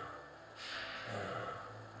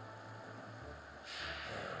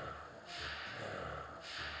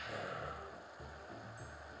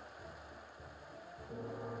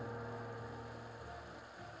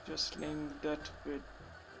 Just link that with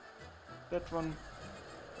that one,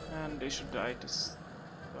 and they should die this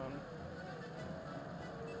turn.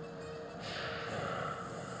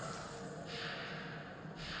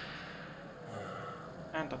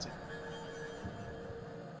 And that's it.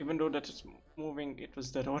 Even though that is moving, it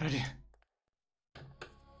was dead already.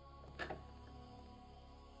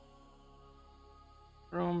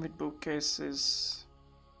 Room with bookcases.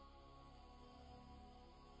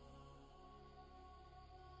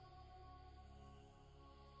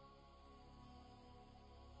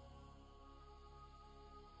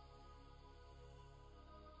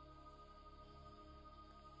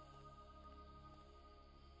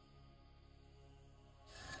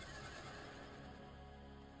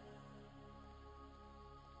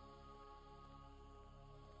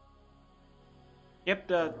 Yep,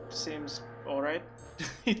 that seems alright.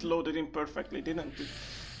 It loaded in perfectly, didn't it?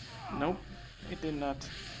 Nope, it did not.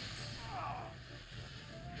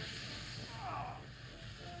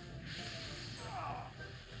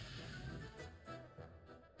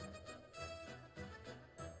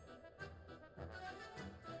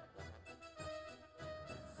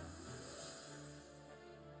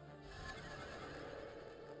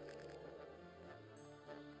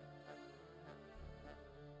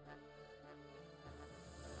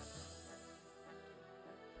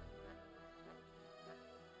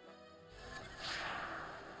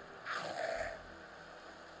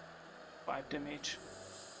 Damage.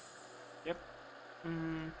 Yep.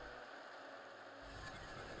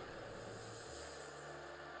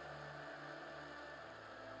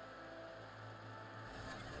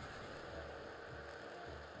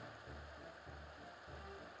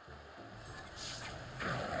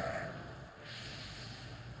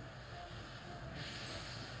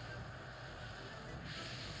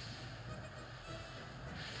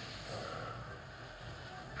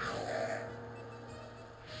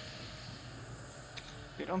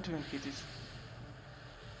 They don't even hit it.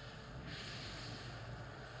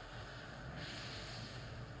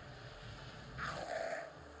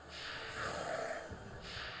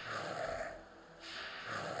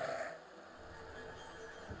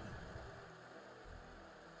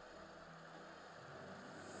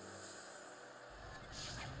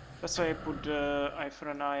 That's why I put eye for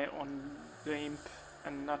an eye on the imp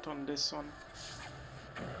and not on this one.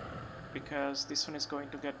 Because this one is going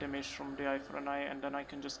to get damage from the eye for an eye, and then I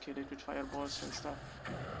can just kill it with fireballs and stuff.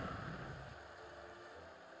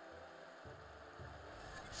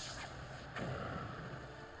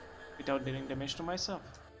 Without dealing damage to myself.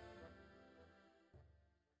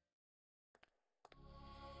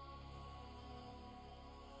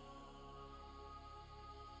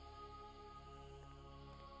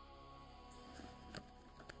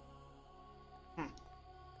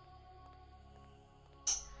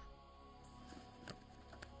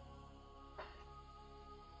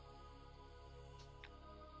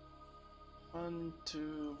 One,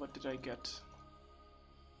 two, what did I get?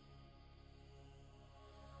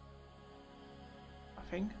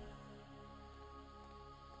 Nothing.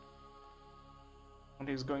 And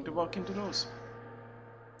he's going to walk into those.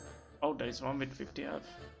 Oh, there is one with 50 health.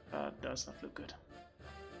 That does not look good.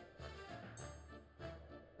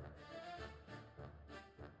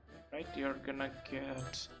 you're gonna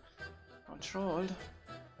get controlled.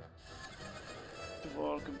 To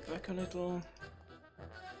walk back a little.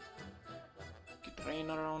 Get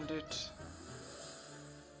rain around it.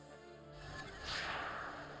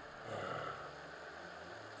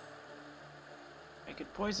 Make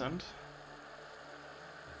it poisoned.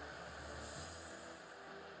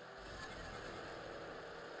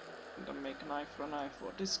 And then make an eye for an eye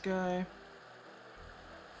for this guy.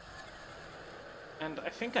 And I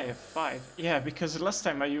think I have 5. Yeah, because last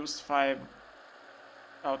time I used 5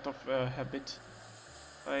 out of habit.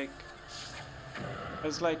 Like, I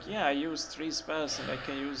was like, yeah, I used 3 spells and I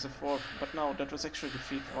can use the 4th, but no, that was actually the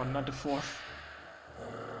 5th one, not the 4th.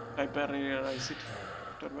 I barely realized it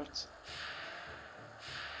afterwards.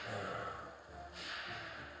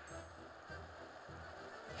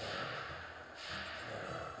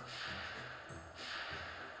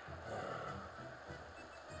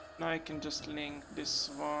 Now I can just link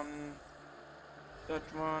this one, that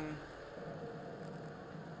one.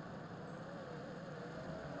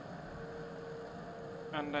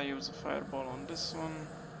 And I use a fireball on this one.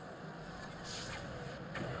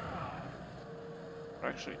 Or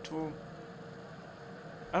actually 2.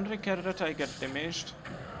 I don't really care that I get damaged,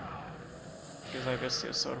 because I will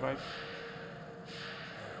still survive.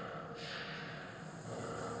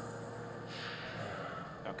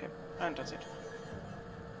 Okay, and that's it.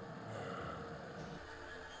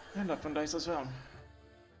 And that one dies as well.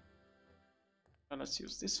 Now let's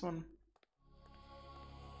use this one.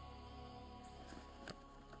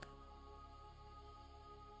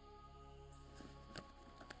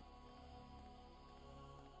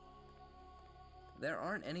 There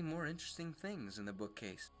aren't any more interesting things in the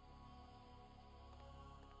bookcase.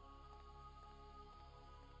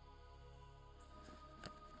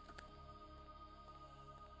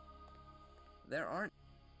 There aren't.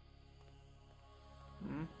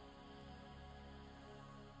 Hmm.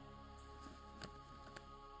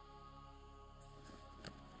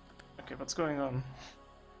 Okay, what's going on?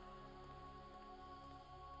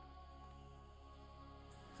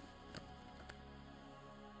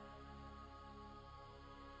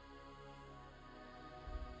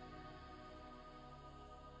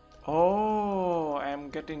 Oh, I am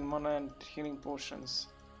getting mana and healing potions.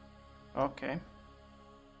 Okay.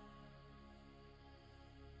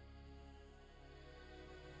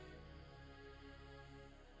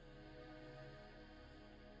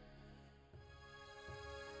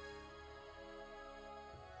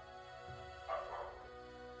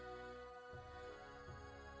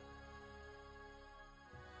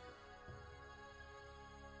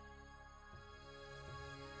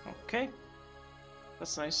 Okay.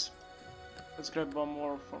 That's nice. Let's grab one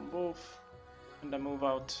more from both and then move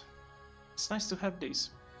out. It's nice to have these.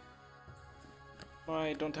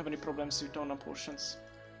 I don't have any problems with Ona potions.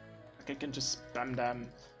 Like I can just spam them.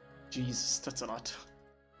 Jesus, that's a lot.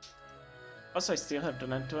 Also, I still have the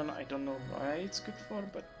lantern. I don't know why it's good for,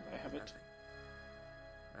 but I have it.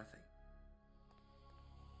 Nothing.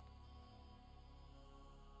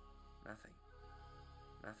 Nothing.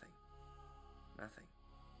 Nothing. Nothing.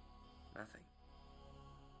 Nothing.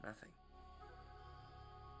 Nothing.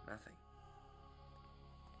 Nothing.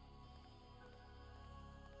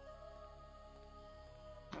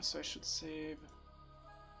 So I should save.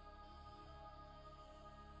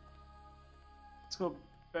 Let's go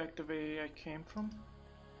back the way I came from.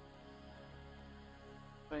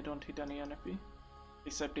 So I don't hit any enemy.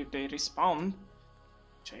 Except if they respawn.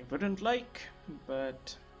 Which I wouldn't like,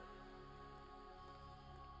 but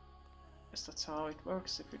I guess that's how it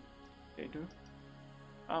works if they do.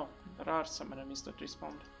 Oh, there are some enemies that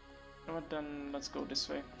respawn. You know what, then let's go this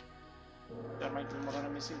way. There might be more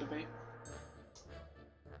enemies in the way.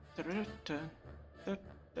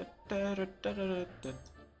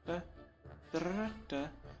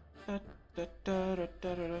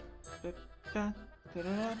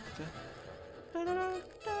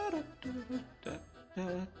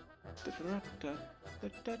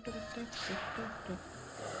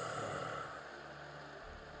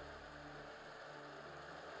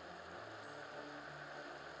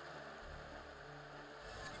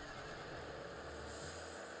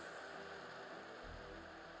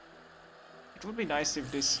 It would be nice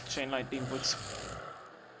if this chain lightning would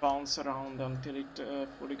bounce around until it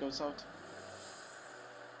fully goes out.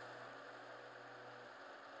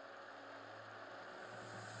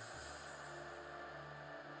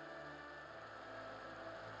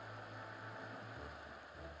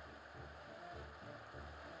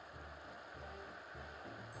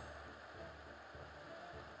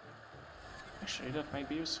 Actually, that might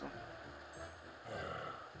be useful.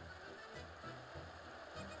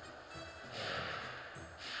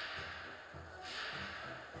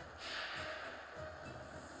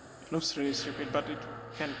 looks really stupid, but it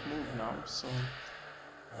can't move now, so...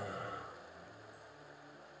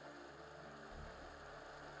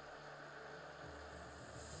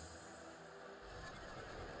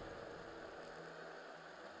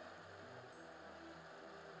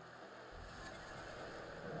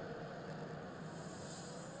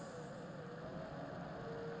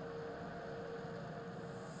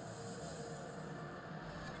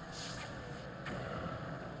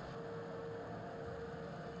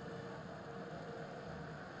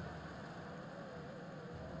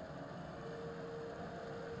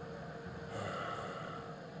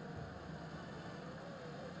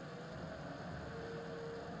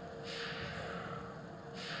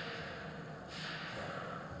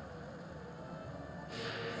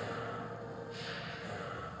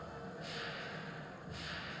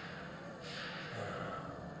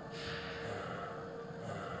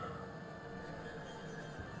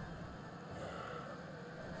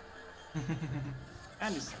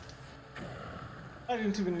 And it's... I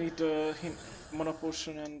didn't even need the Mono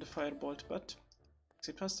Potion and the Firebolt, but makes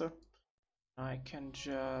it faster. I can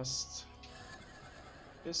just...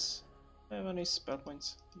 Yes. I have any spell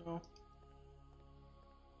points? No.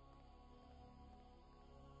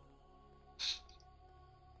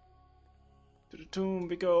 To the tomb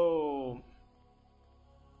we go!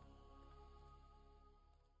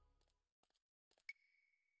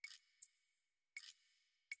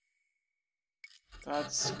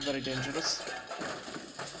 That's very dangerous.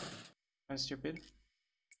 And stupid.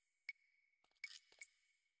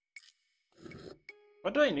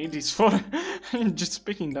 What do I need these for? I'm just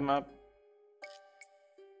picking them up.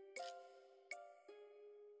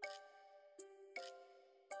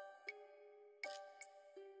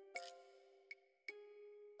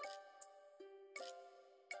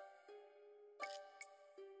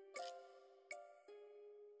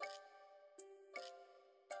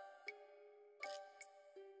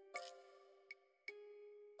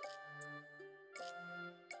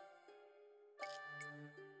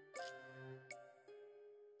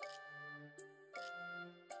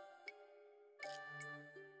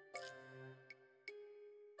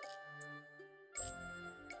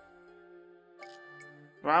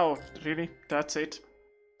 Wow, really? That's it?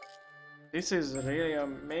 This is really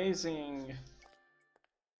amazing.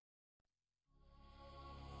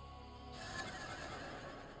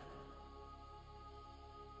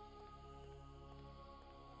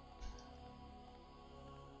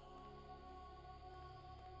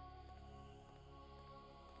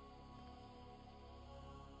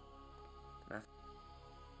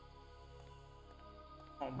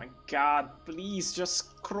 Oh my god, please just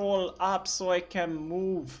scroll up so I can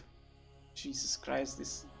move. Jesus Christ,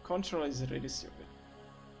 this controller is really stupid.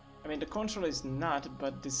 I mean, the controller is not,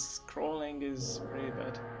 but this scrolling is really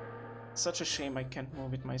bad. Such a shame I can't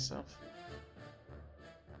move it myself.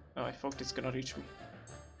 Oh, I thought it's gonna reach me.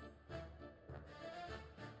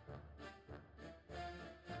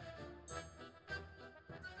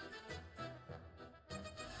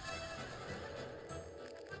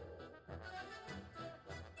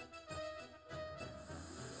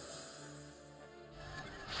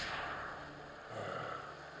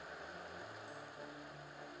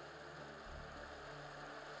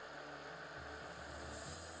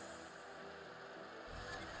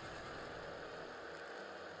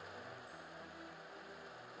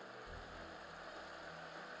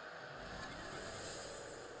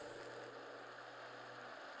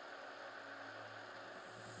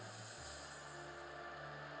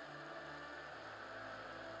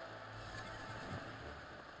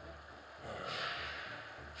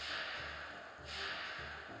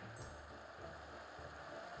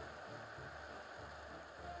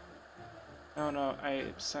 Oh no, I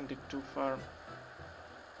sent it too far.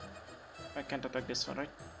 I can't attack this one, right?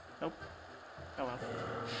 Nope. Oh well.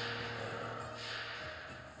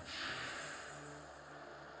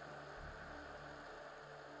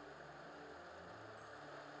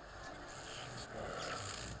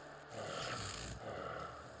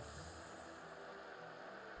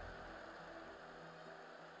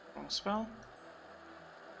 Wrong spell.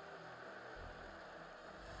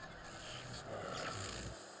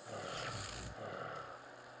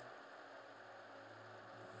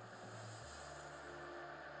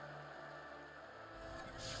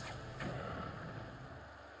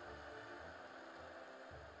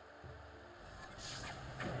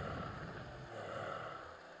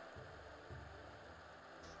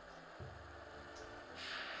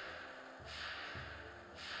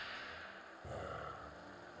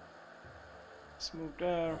 Let's move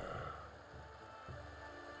there.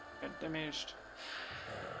 Get damaged.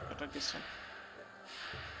 Attack this one.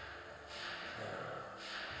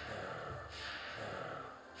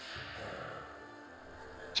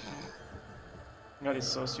 That is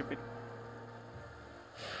so stupid.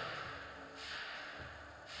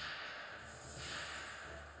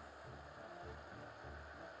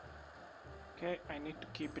 Okay, I need to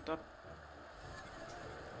keep it up.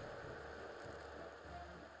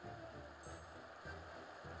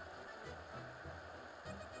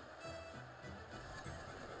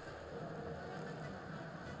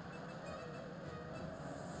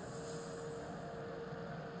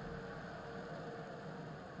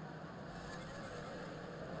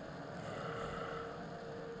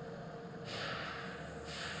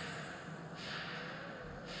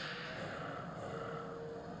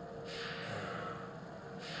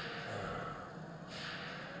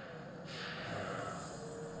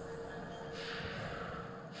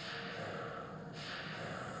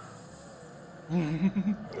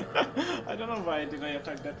 I don't know why did I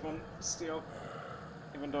attack that one still.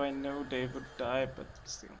 Even though I know they would die, but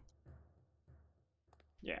still.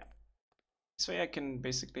 Yeah. This way I can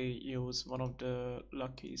basically use one of the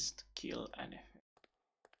luckies to kill anything.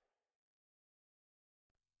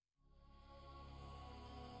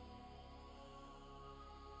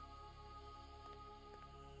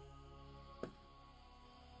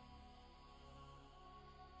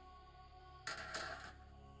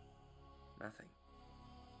 Nothing.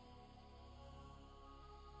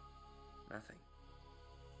 Nothing.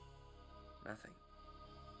 Nothing.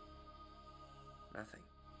 Nothing.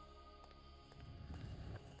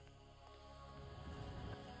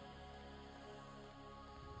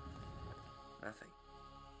 Nothing.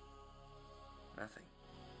 Nothing.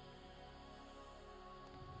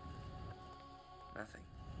 Nothing.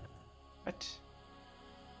 What?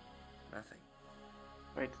 Nothing.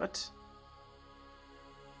 Wait, what?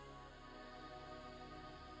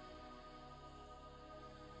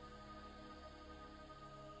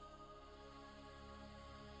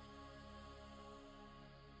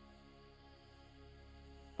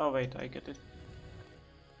 Oh wait, I get it.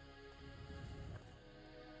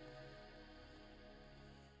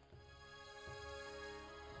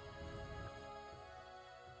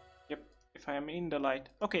 Yep, if I am in the light.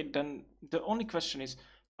 Okay, then the only question is,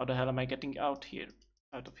 how the hell am I getting out here?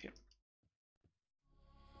 Out of here.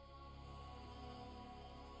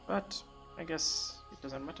 But I guess it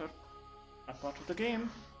doesn't matter. I'm part of the game.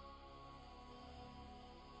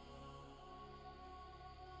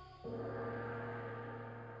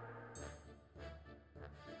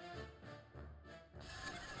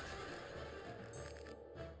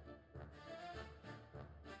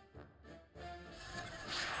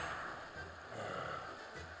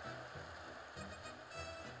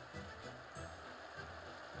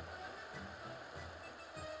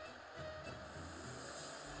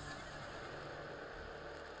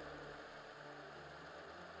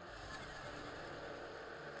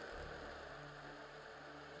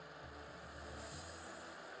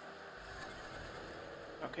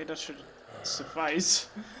 Okay, that should suffice.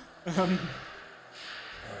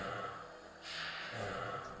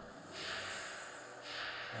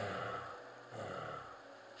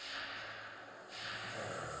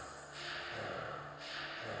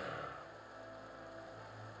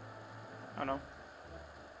 Oh no.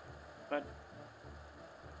 But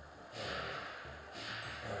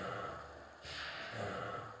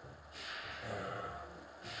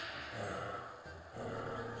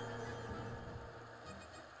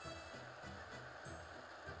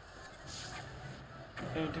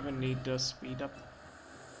I don't even need the speed up.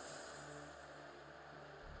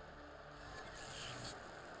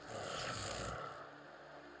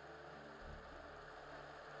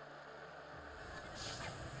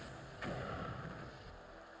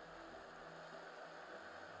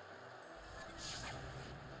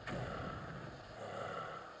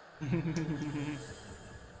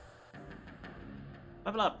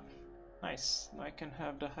 Level up! Nice. Now I can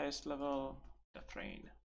have the highest level Death Rain.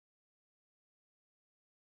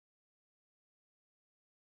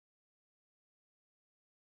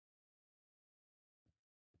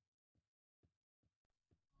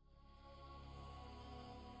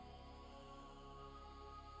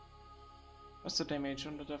 What's the damage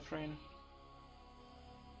on the Death Rain?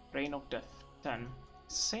 Rain of Death, 10.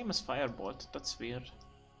 It's the same as Firebolt, that's weird.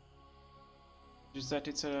 Just that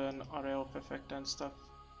it's an array of effect and stuff.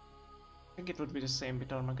 I think it would be the same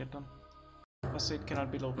with Armageddon. Also, it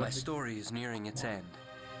cannot be low. My story is nearing its end.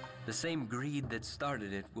 The same greed that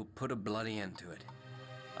started it will put a bloody end to it.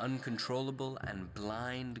 Uncontrollable and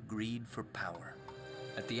blind greed for power.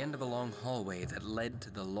 At the end of a long hallway that led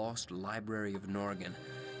to the lost library of Norgan,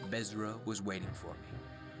 Bezra was waiting for me.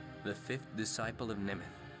 The fifth disciple of Nimith,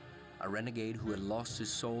 a renegade who had lost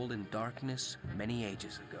his soul in darkness many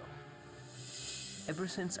ages ago. Ever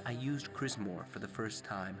since I used Chrismore for the first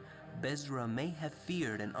time, Bezra may have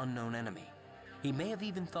feared an unknown enemy. He may have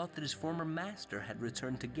even thought that his former master had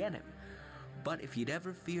returned to get him. But if he'd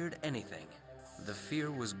ever feared anything, the fear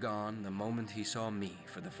was gone the moment he saw me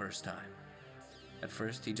for the first time. At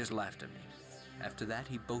first, he just laughed at me. After that,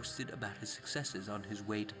 he boasted about his successes on his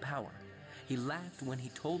way to power. He laughed when he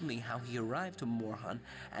told me how he arrived to Morhan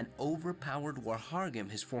and overpowered Warhargim,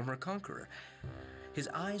 his former conqueror. His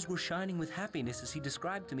eyes were shining with happiness as he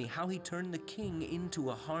described to me how he turned the king into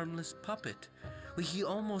a harmless puppet. He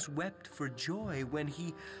almost wept for joy when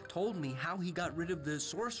he told me how he got rid of the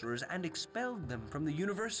sorcerers and expelled them from the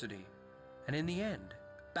university. And in the end,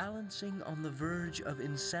 balancing on the verge of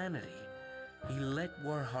insanity, he let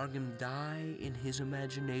Warhargim die in his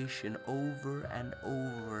imagination over and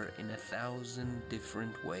over in 1,000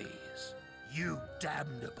 different ways. You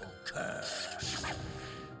damnable cur!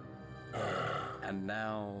 And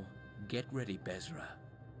now, get ready, Bezra.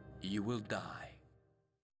 You will die.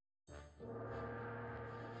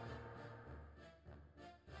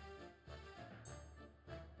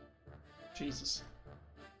 Jesus.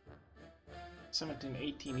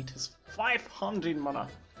 1718, it has 500 mana,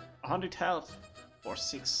 100 health, or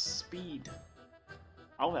 6 speed.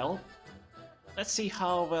 Oh well. Let's see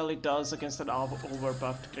how well it does against an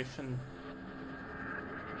overbuffed Griffin.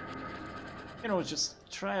 You know, just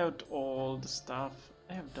try out all the stuff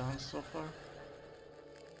I have done so far.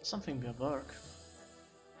 Something will work.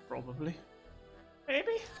 Probably.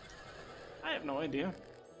 Maybe? I have no idea,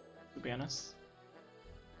 to be honest.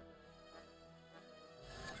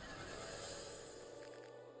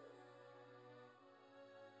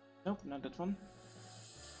 Nope, not that one.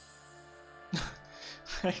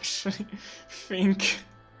 I actually think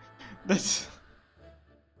that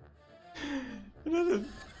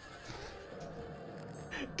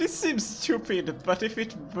this seems stupid, but if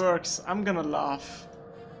it works, I'm gonna laugh.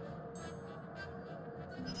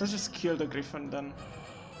 Let's just kill the Griffin then.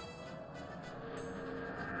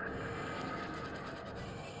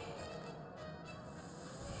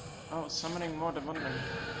 Oh, summoning more than one man.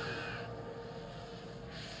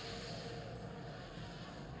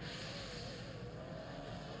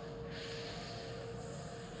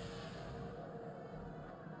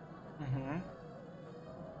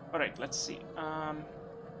 Alright, let's see.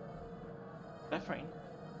 Left rain.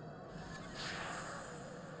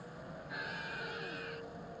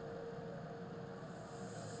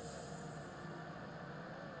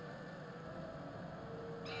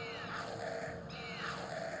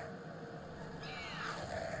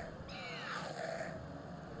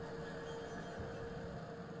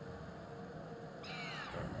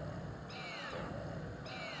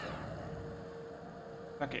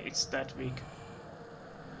 Okay, it's that weak.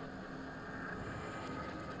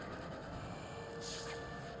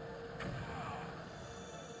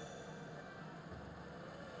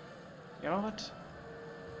 You know what?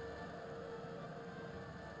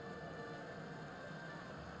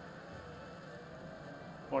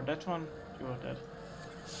 For that one, you are dead.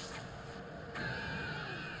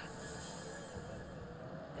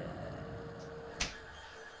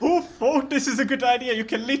 Who thought this is a good idea? You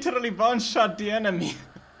can literally one-shot the enemy.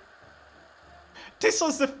 This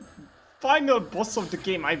was the final boss of the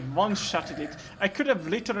game. I one-shotted it. I could have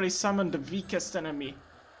literally summoned the weakest enemy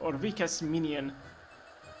or weakest minion,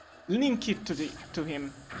 link it to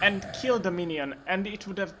him, and kill the minion, and it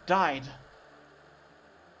would have died.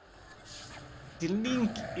 The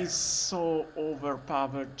link is so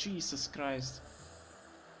overpowered. Jesus Christ.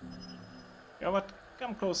 You know what?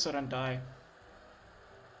 Come closer and die.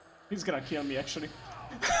 He's gonna kill me, actually.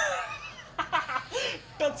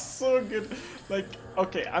 That's so good. Like,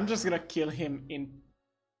 okay, I'm just gonna kill him in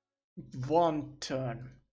one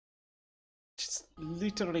turn. Just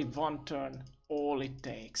literally one turn. All it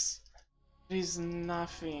takes. There is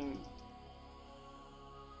nothing.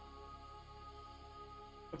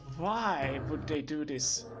 Why would they do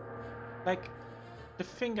this? Like, the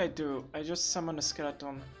thing I do, I just summon a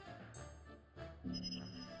skeleton.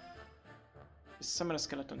 Just summon a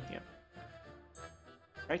skeleton here.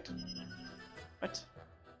 Right? What?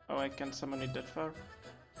 Oh, I can summon it that far.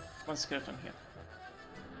 One skeleton here.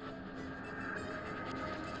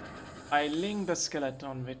 I link the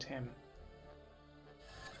skeleton with him.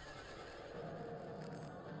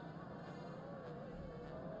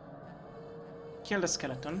 Kill the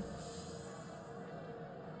skeleton.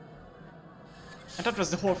 And that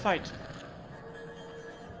was the whole fight.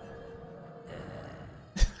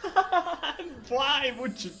 Why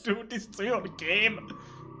would you do this to your game?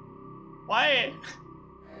 Why?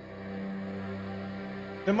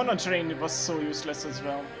 The mana drain was so useless as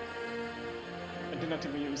well. I did not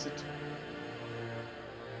even use it.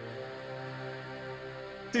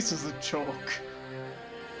 This is a joke.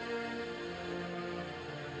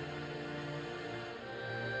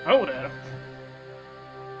 Oh there.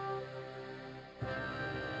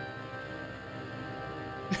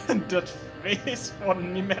 That face for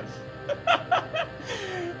Nimeth.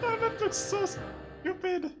 Oh, that looks so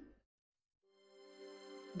stupid.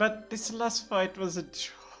 But this last fight was a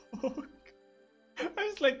joke. I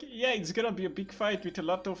was like, yeah, it's gonna be a big fight with a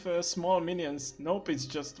lot of small minions. Nope, it's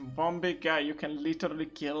just one big guy you can literally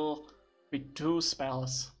kill with 2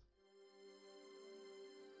 spells.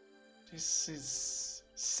 This is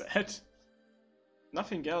sad.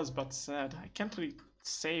 Nothing else but sad. I can't really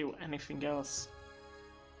say anything else.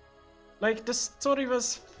 Like, the story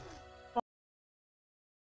was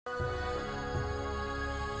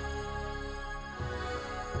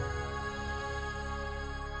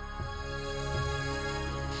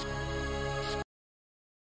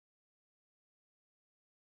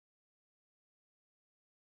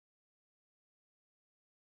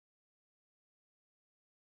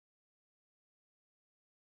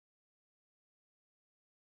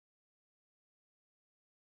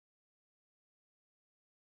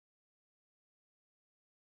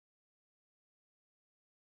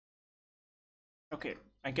okay.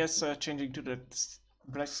 I guess changing to the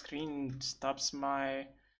black screen stops my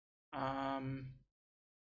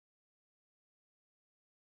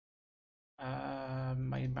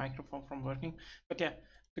my microphone from working. But yeah,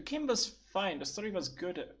 the game was fine. The story was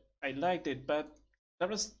good. I liked it, but there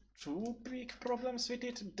was 2 big problems with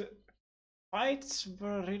it. The fights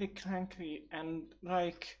were really cranky, and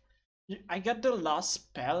like I got the last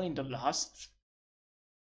spell in the last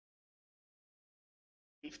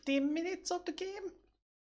 15 minutes of the game,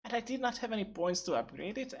 and I did not have any points to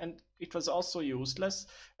upgrade it, and it was also useless.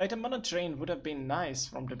 Like, the mana drain would have been nice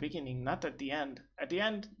from the beginning, not at the end. At the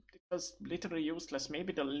end, it was literally useless.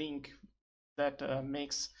 Maybe the link that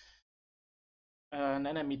makes an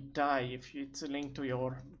enemy die if it's a link to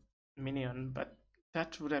your minion, but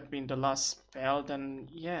that would have been the last spell. Then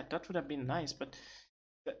yeah, that would have been nice, but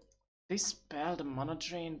this spell, the mana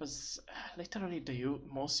drain, was literally the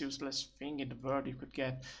most useless thing in the world you could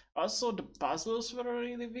get. Also, the puzzles were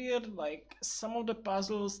really weird. Like, some of the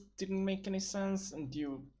puzzles didn't make any sense, and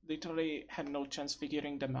you literally had no chance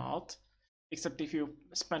figuring them out, except if you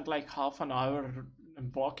spent like half an hour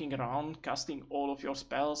walking around casting all of your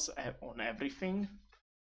spells on everything.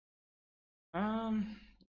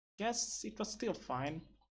 Guess it was still fine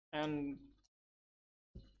and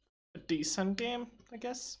a decent game, I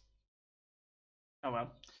guess. Oh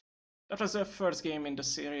well. That was the first game in the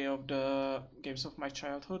series of the games of my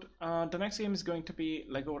childhood. The next game is going to be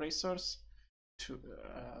Lego Racers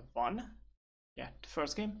 1. Yeah, the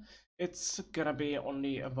first game. It's gonna be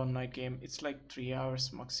only a one-night game. It's like 3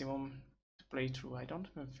 hours maximum to play through. I don't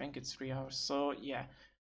even think it's 3 hours. So yeah,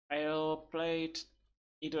 I'll play it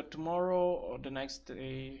either tomorrow or the next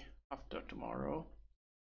day after tomorrow.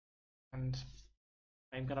 And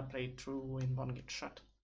I'm gonna play it through in one get shot.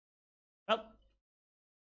 Well,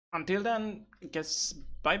 until then, I guess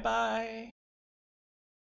bye bye.